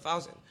 100 into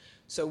 1,000.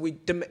 So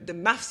the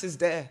maths is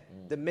there.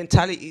 The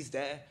mentality is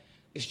there.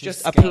 It's just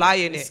scale.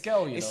 applying It's it.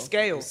 scale, you It's know.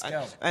 scale. It's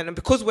scale. And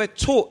because we're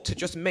taught to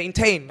just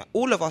maintain, like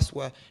all of us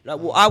were, like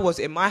what I was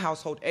in my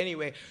household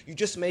anyway, you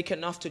just make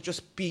enough to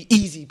just be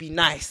easy, be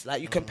nice.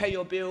 Like you can pay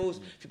your bills.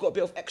 If you've got a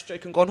bit of extra,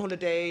 you can go on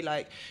holiday,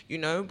 like, you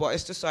know. But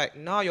it's just like,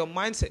 now your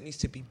mindset needs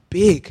to be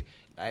big.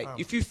 Like,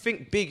 if you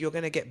think big, you're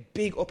going to get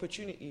big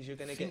opportunities. You're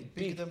going to get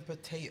bigger big. than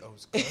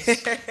potatoes.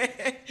 Cuz.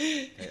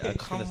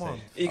 Come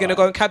on. You're going to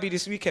go on cabbie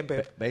this weekend,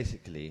 babe.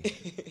 Basically,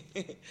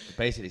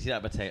 see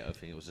that potato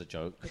thing, it was a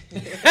joke.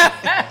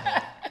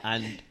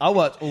 And I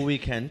worked all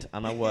weekend,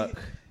 and I work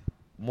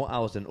more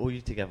hours than all you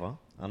together,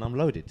 and I'm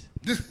loaded.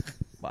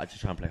 But I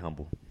just try and play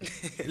humble.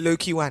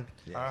 Low-key one.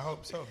 I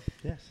hope so.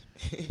 Yes.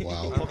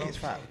 Wow. Pockets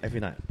fat. Every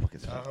night,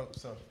 pockets I fat. hope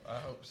so. I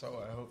hope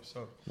so. I hope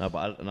so. No,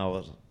 but I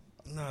wasn't.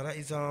 No, that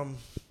is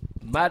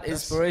Mad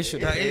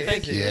inspiration. that is-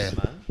 Thank you. Yeah. Yes,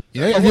 man.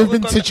 You know, have you ever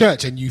been to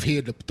church and you've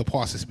heard the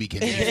pastor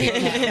speaking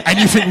and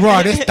you think,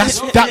 right,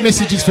 that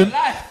message is for...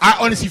 I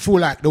honestly feel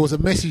like there was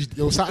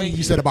something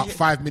you said about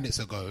 5 minutes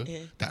ago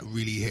that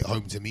really hit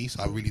home to me,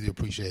 so I really do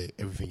appreciate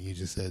everything you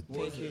just said.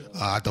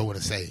 I don't want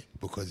to say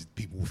because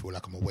people will feel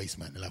like I'm a waste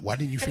man. They're like, why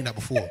didn't you think that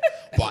before?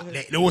 But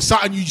there was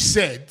something you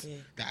said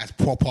that has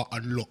proper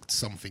unlocked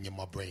something in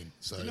my brain.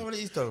 So You know what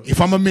it is though?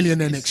 if I'm a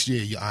millionaire next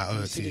year, I owe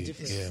it to See the you.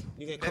 difference? Yeah.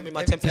 You can cut me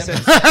my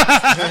 10%.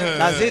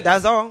 That's it.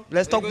 That's all.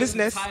 Let's talk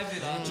business.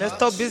 Let's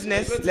talk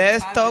business.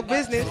 Let's talk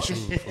business.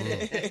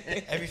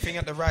 Everything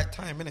at the right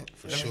time, innit?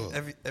 sure.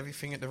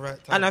 Everything at the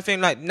right time. And I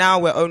think like now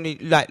we're only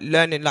like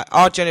learning. Like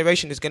our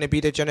generation is going to be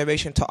the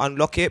generation to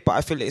unlock it, but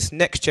I feel it's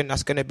next gen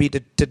that's going to be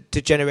the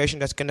generation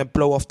that's going to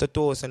blow off the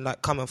doors and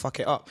like come and fuck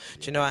it up.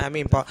 Do you know what I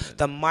mean? But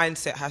the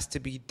mindset has to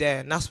be there,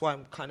 and that's why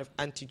I'm kind of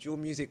anti-drill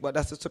music. But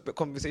that's a separate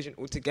conversation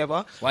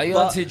altogether. Why are you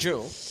But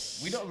anti-drill?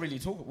 We've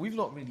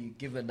not really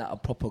given that a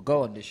proper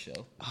go on this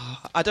show.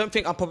 I don't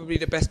think I'm probably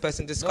the best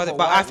person to discuss No, it,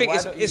 but but why- I think why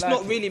it's don't you like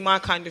not it? really my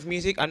kind of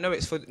music. I know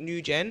it's for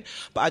new gen,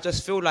 but I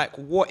just feel like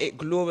what it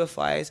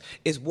glorifies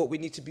is what we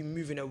need to be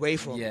moving away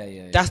from.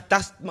 Yeah.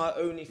 That's my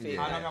only thing.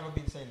 How long have I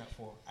been saying that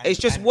for? It's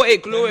just what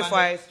it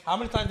glorifies. How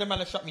many times the man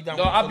have shut me down?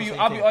 No, with I'll the be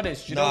same thing?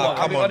 honest. You know Nah, what?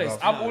 I'll come be on, honest.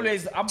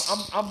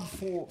 bruv. I'm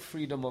for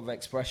freedom of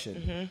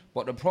expression,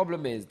 but the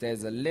problem is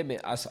there's a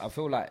limit. I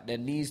feel like there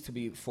needs to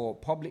be for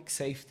public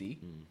safety.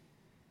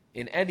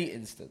 In any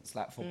instance,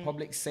 like for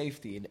public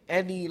safety, in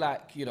any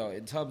like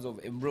in terms of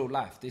in real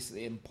life, this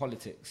in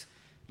politics,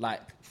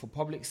 like for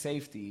public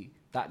safety,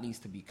 that needs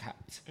to be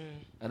capped.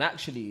 And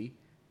actually,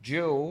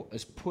 Jill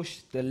has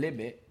pushed the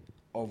limit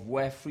of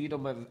where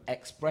freedom of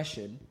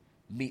expression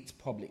meets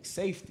public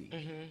safety,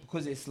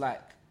 because it's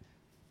like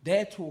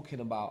they're talking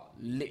about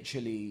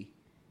literally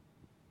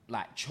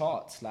like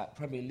charts, like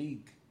Premier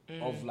League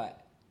of like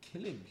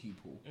killing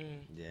people,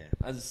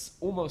 as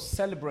almost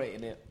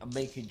celebrating it and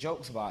making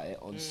jokes about it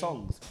on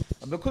songs.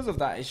 And because of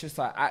that, it's just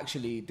like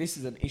actually this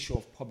is an issue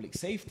of public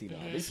safety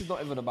now. This is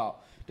not even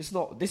about.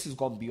 This has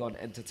gone beyond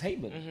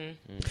entertainment.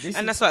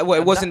 And that's like what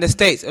it was in the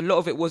States. A lot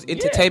of it was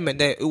entertainment.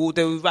 They would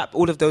rap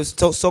all of those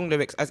song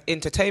lyrics as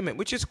entertainment,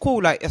 which is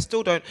cool. Like I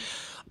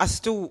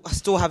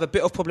still have a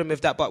bit of problem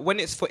with that. But when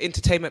it's for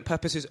entertainment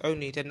purposes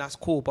only, then that's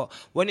cool. But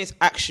when it's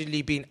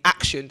actually being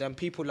actioned and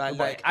people are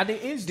like, and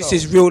it is this though.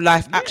 is real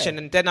life action,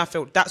 and then I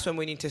felt that's when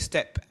we need to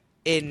step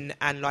in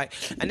and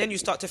then you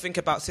start to think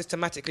about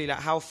systematically like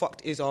how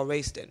fucked is our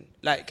race then,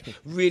 like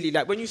really,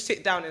 like when you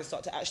sit down and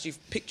start to actually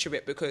picture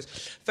it, because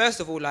first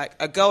of all, like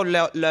a girl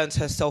learns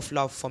her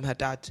self-love from her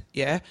dad,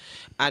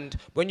 and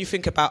when you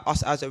think about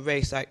us as a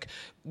race, like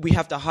we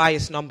have the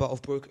highest number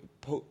of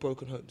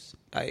broken homes,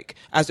 like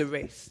as a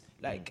race.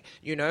 Like,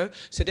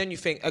 so then you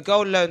think a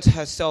girl learns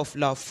her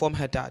self-love from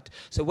her dad.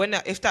 So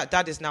if that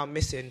dad is now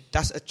missing,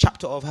 that's a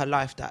chapter of her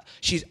life that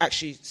she's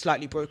actually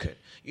slightly broken.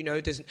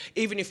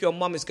 Even if your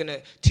mum is going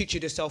to teach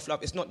you the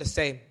self-love, it's not the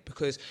same,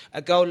 because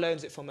a girl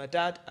learns it from her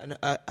dad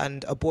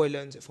and a boy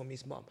learns it from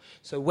his mum.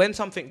 So when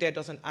something there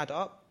doesn't add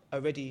up,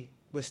 already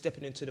we're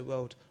stepping into the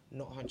world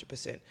not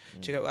 100%. Do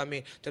you get what I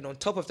mean? Then on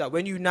top of that,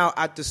 when you now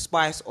add the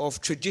spice of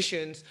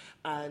traditions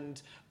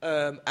and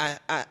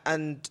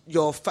and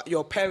your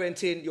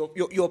parenting,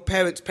 your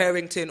parents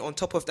parenting on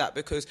top of that,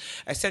 because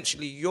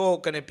essentially you're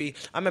gonna be.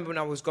 I remember when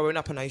I was growing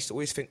up and I used to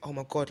always think, oh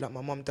my God, like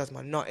my mum does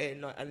my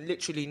nutting, like, and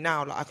literally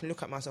now, like I can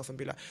look at myself and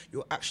be like,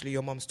 you're actually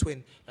your mum's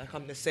twin. Like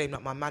I'm the same,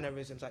 like my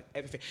mannerisms, like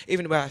everything.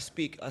 Even the way I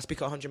speak at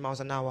 100 miles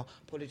an hour.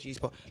 Apologies,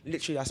 but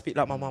literally I speak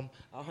like my mum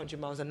at 100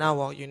 miles an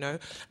hour, you know.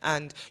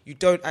 And you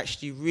don't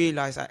actually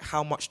realise like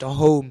how much the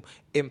home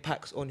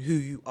impacts on who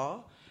you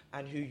are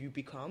and who you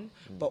become,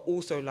 but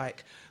also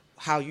like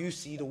how you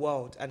see the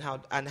world and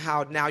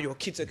how now your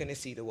kids are going to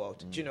see the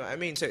world. Do you know what I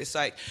mean? So it's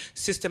like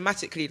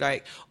systematically,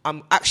 like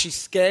I'm actually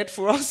scared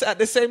for us at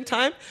the same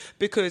time,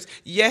 because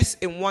yes,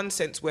 in one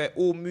sense we're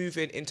all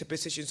moving into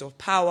positions of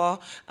power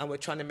and we're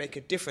trying to make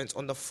a difference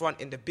on the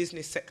front in the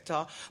business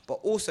sector, but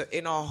also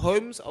in our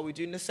homes, are we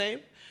doing the same?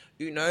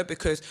 You know,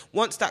 because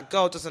once that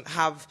girl doesn't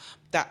have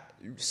that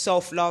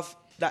self-love,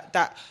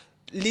 that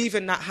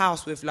leaving that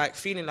house with like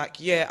feeling like,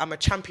 yeah, I'm a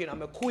champion,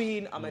 I'm a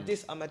queen, I'm a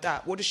this, I'm a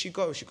that. Where does she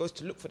go? She goes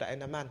to look for that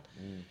in a man.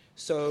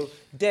 So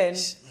then,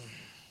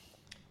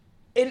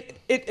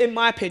 in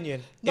my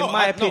opinion,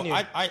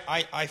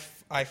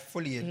 I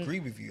fully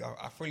agree with you.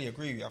 I fully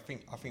agree with you.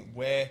 I think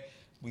where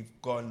we've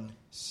gone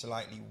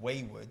slightly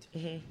wayward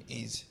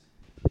is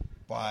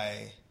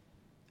by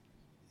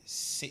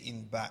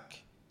sitting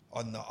back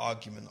on the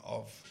argument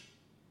of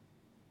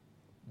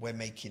we're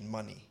making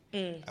money.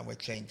 And we're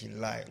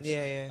changing lives.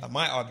 And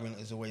my argument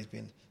has always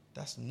been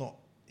that's not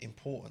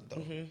important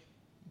though.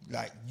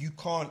 Like you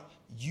can't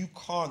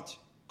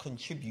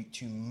contribute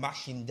to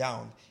mashing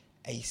down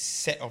a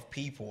set of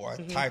people or a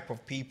type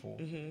of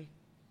people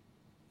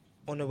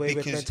on a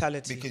wayward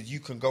mentality, because you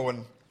can go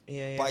and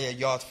buy a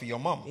yard for your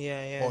mum,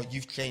 or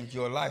you've changed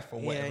your life or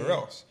whatever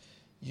else,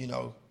 you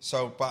know.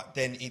 So, but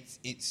then it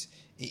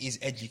is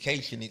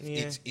education.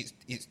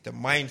 It's the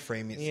mind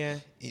frame.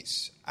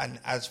 It's and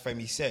as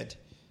Femi said,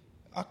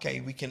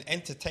 okay, we can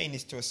entertain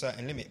this to a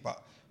certain limit,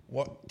 but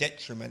what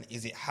detriment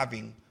is it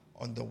having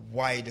on the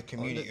wider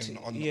community?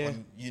 On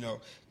you know,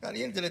 at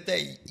the end of the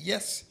day,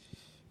 yes,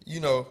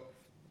 you know,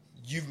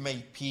 you've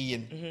made P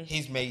and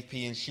he's made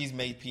P and she's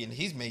made P and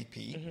he's made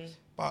P,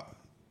 but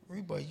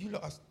Reba, you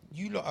lot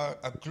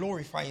are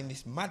glorifying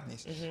this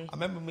madness. I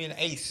remember me and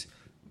Ace,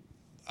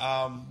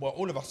 well,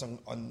 all of us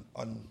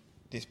on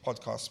this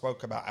podcast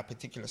spoke about a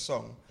particular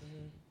song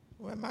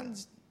where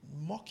man's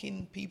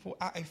mocking people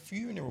at a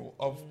funeral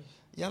of.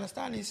 You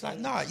understand? It's like,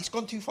 nah, it's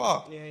gone too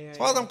far. As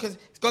far as I'm concerned,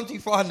 it's gone too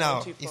far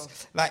now.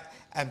 It's like,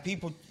 and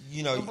people,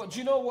 you know. No, but do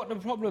you know what the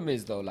problem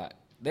is though? Like,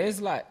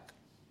 there's like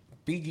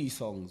Biggie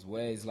songs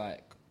where it's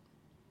like,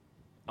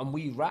 and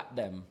we rap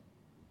them.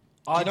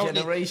 Our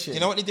generation. Do you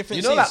know what the difference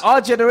is? You know, like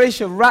our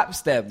generation raps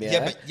them,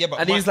 yeah.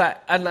 But and he's like,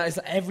 and like, it's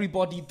like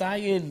everybody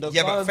dying. But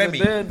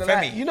Femi,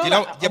 like, you know,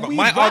 like, but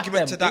my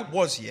argument to that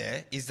was,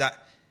 is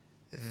that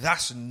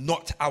that's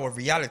not our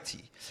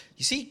reality.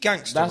 You see,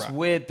 gangster That's rap.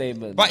 Weird,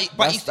 Damon. But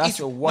that's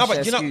a wash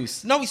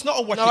excuse. No, it's not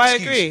a wash excuse. No, I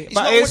agree. It's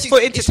but not it's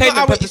for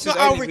entertainment purposes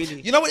only,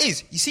 really. You know what it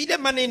is? You see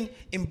them man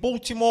in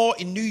Baltimore,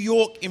 in New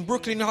York, in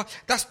Brooklyn,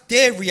 that's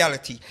their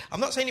reality. I'm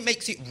not saying it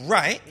makes it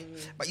right,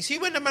 but you see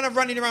when the man are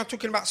running around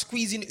talking about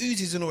squeezing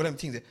oozes and all them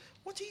things,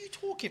 what are you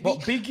talking about?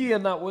 But Biggie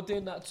and that were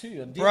doing that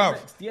too. And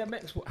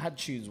DMX had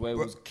tunes where it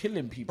was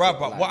killing people. Bro,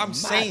 but like, what I'm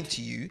saying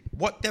to you,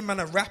 what them man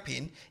are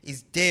rapping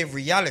is their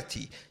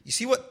reality. You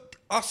see what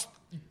us...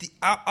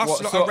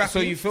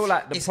 So you feel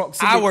like the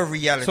proximity, our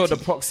reality. So the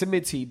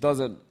proximity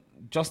doesn't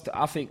just.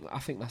 I think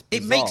that's bizarre.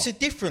 It makes a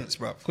difference,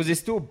 bro. Because it's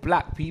still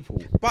black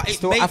people, but it's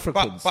still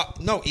Africans. But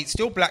no, it's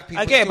still black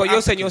people. Again, but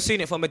you're saying you're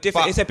seeing it from a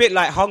different. It's a bit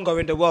like hunger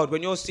in the world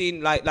when you're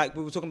seeing like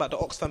we were talking about the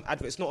Oxfam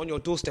advert. It's not on your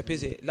doorstep,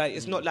 is it? Like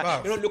it's not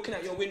like you're not looking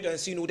at your window and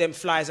seeing all them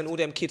flies and all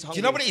them kids hungry. Do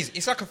you know what it is?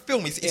 It's like a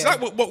film. It's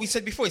like what we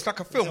said before. It's like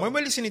a film. When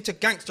we're listening to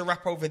gangster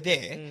rap over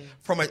there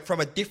from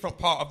a different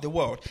part of the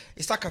world,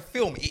 it's like a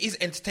film. It is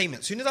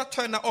entertainment. As soon as I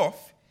turn that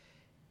off,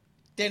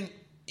 then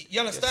you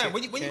understand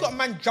when you got a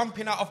man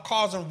jumping out of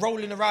cars and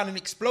rolling around in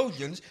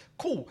explosions,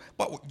 cool.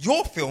 But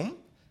your film,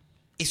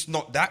 it's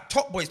not that.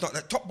 Top Boy's not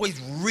that. Top Boy's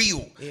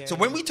real. So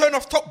when we turn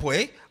off Top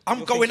Boy,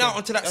 I'm going out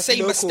onto that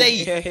same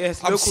estate.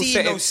 I'm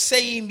seeing those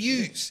same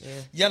youths.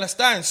 You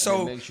understand?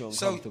 So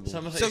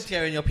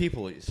scaring your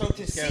people. So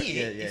to see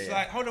it, it's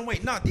like, hold on,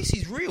 wait, this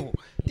is real.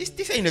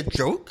 This ain't a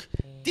joke.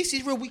 This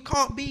is real. We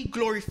can't be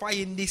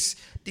glorifying this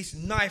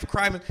knife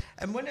crime.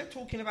 And when they're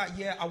talking about,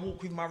 I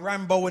walk with my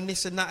Rambo and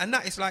this and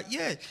that, it's like,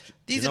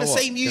 these are the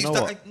same youths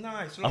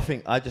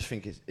that I just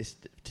think it's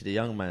to the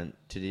young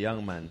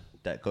man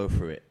that go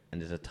through it, and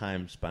there's a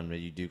time span where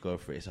you do go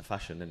through it. It's a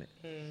fashion, isn't it?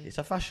 It's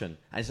a fashion,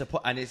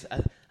 and it's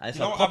a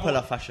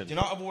popular fashion. Do you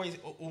know what I've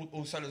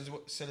always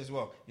said as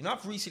well? You know,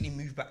 I've recently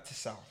moved back to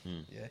South.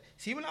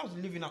 See, when I was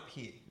living up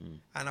here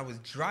and I was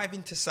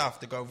driving to South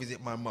to go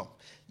visit my mum,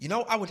 you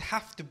know, I would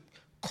have to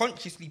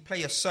consciously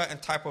play a certain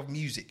type of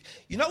music.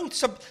 You know,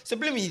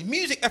 subliminally,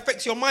 music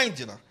affects your mind,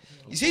 you know.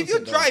 You see, if you're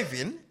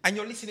driving and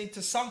you're listening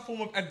to some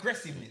form of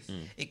aggressiveness,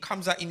 it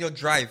comes out in your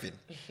driving.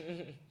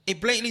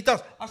 It blatantly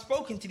does. I've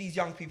spoken to these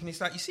young people and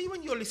it's like, you see,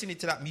 when you're listening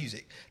to that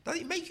music, does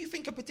it make you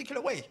think a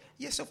particular way?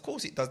 Yes, of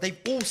course it does. They've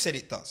all said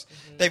it does.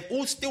 They've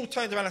all still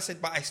turned around and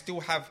said, but I still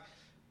have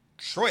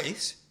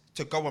choice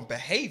to go and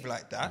behave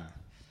like that.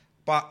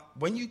 But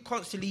when you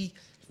constantly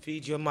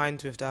Feed your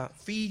mind with that.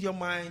 feed your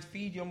mind,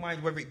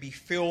 whether it be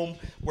film,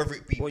 whether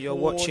it be What you're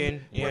porn,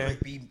 watching,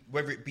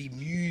 whether it be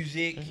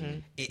music,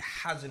 it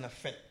has an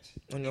effect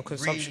On your It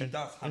consumption. really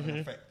does have an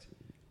effect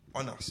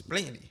on us.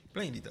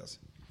 Blatantly does.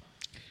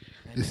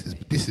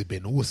 This has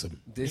been awesome.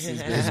 This is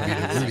This has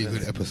been a really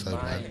good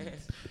episode, man.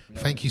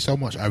 Thank you so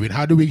much, Irene.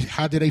 How do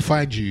they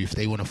find you if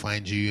they want to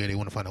find you and they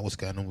want to find out what's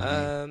going on with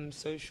you?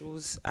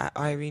 Socials at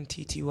Irene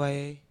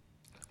TTYA.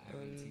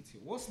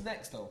 What's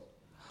next though?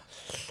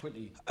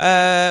 Quickly.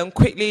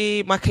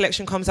 Quickly, my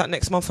collection comes out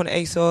next month on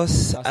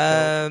ASOS.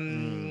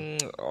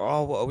 That's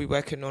What are we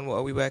working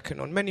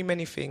on?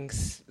 Many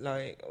things.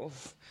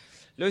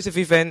 Loads of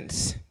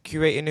events,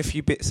 curating a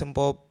few bits and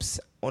bobs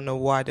on a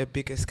wider,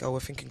 bigger scale. We're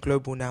thinking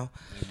global now.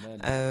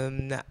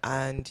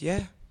 And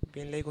yeah,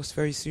 be in Lagos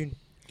very soon.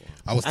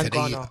 I was and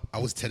today Ghana. I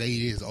was today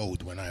years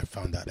old when I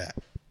found out that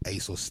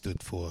ASOS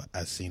stood for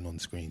As Seen on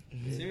Screen.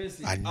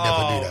 Seriously. I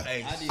never knew that.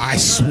 Ace. I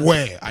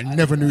swear, I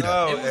never knew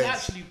that. It was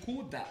actually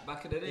called that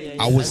back in the day.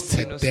 Yeah, I was As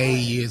Seen on today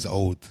Screen. years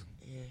old.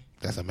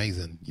 That's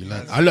amazing.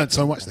 I learned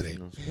so much today.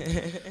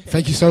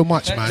 Thank you so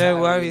much, man.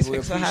 No worries. We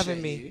Thanks for having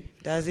appreciate me. you.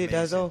 That's it.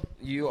 That's all.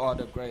 You are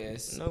the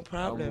greatest. No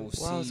problem. And we'll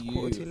Wow, it's see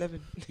 11:45.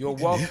 You're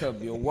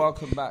welcome. You're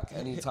welcome back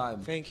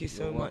anytime. Thank you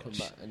so You're welcome much.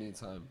 back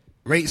anytime.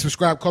 Rate,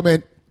 subscribe,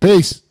 comment.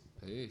 Peace.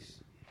 Peace.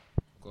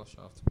 Gosh,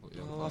 I have to put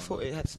you on. Oh, I thought it had.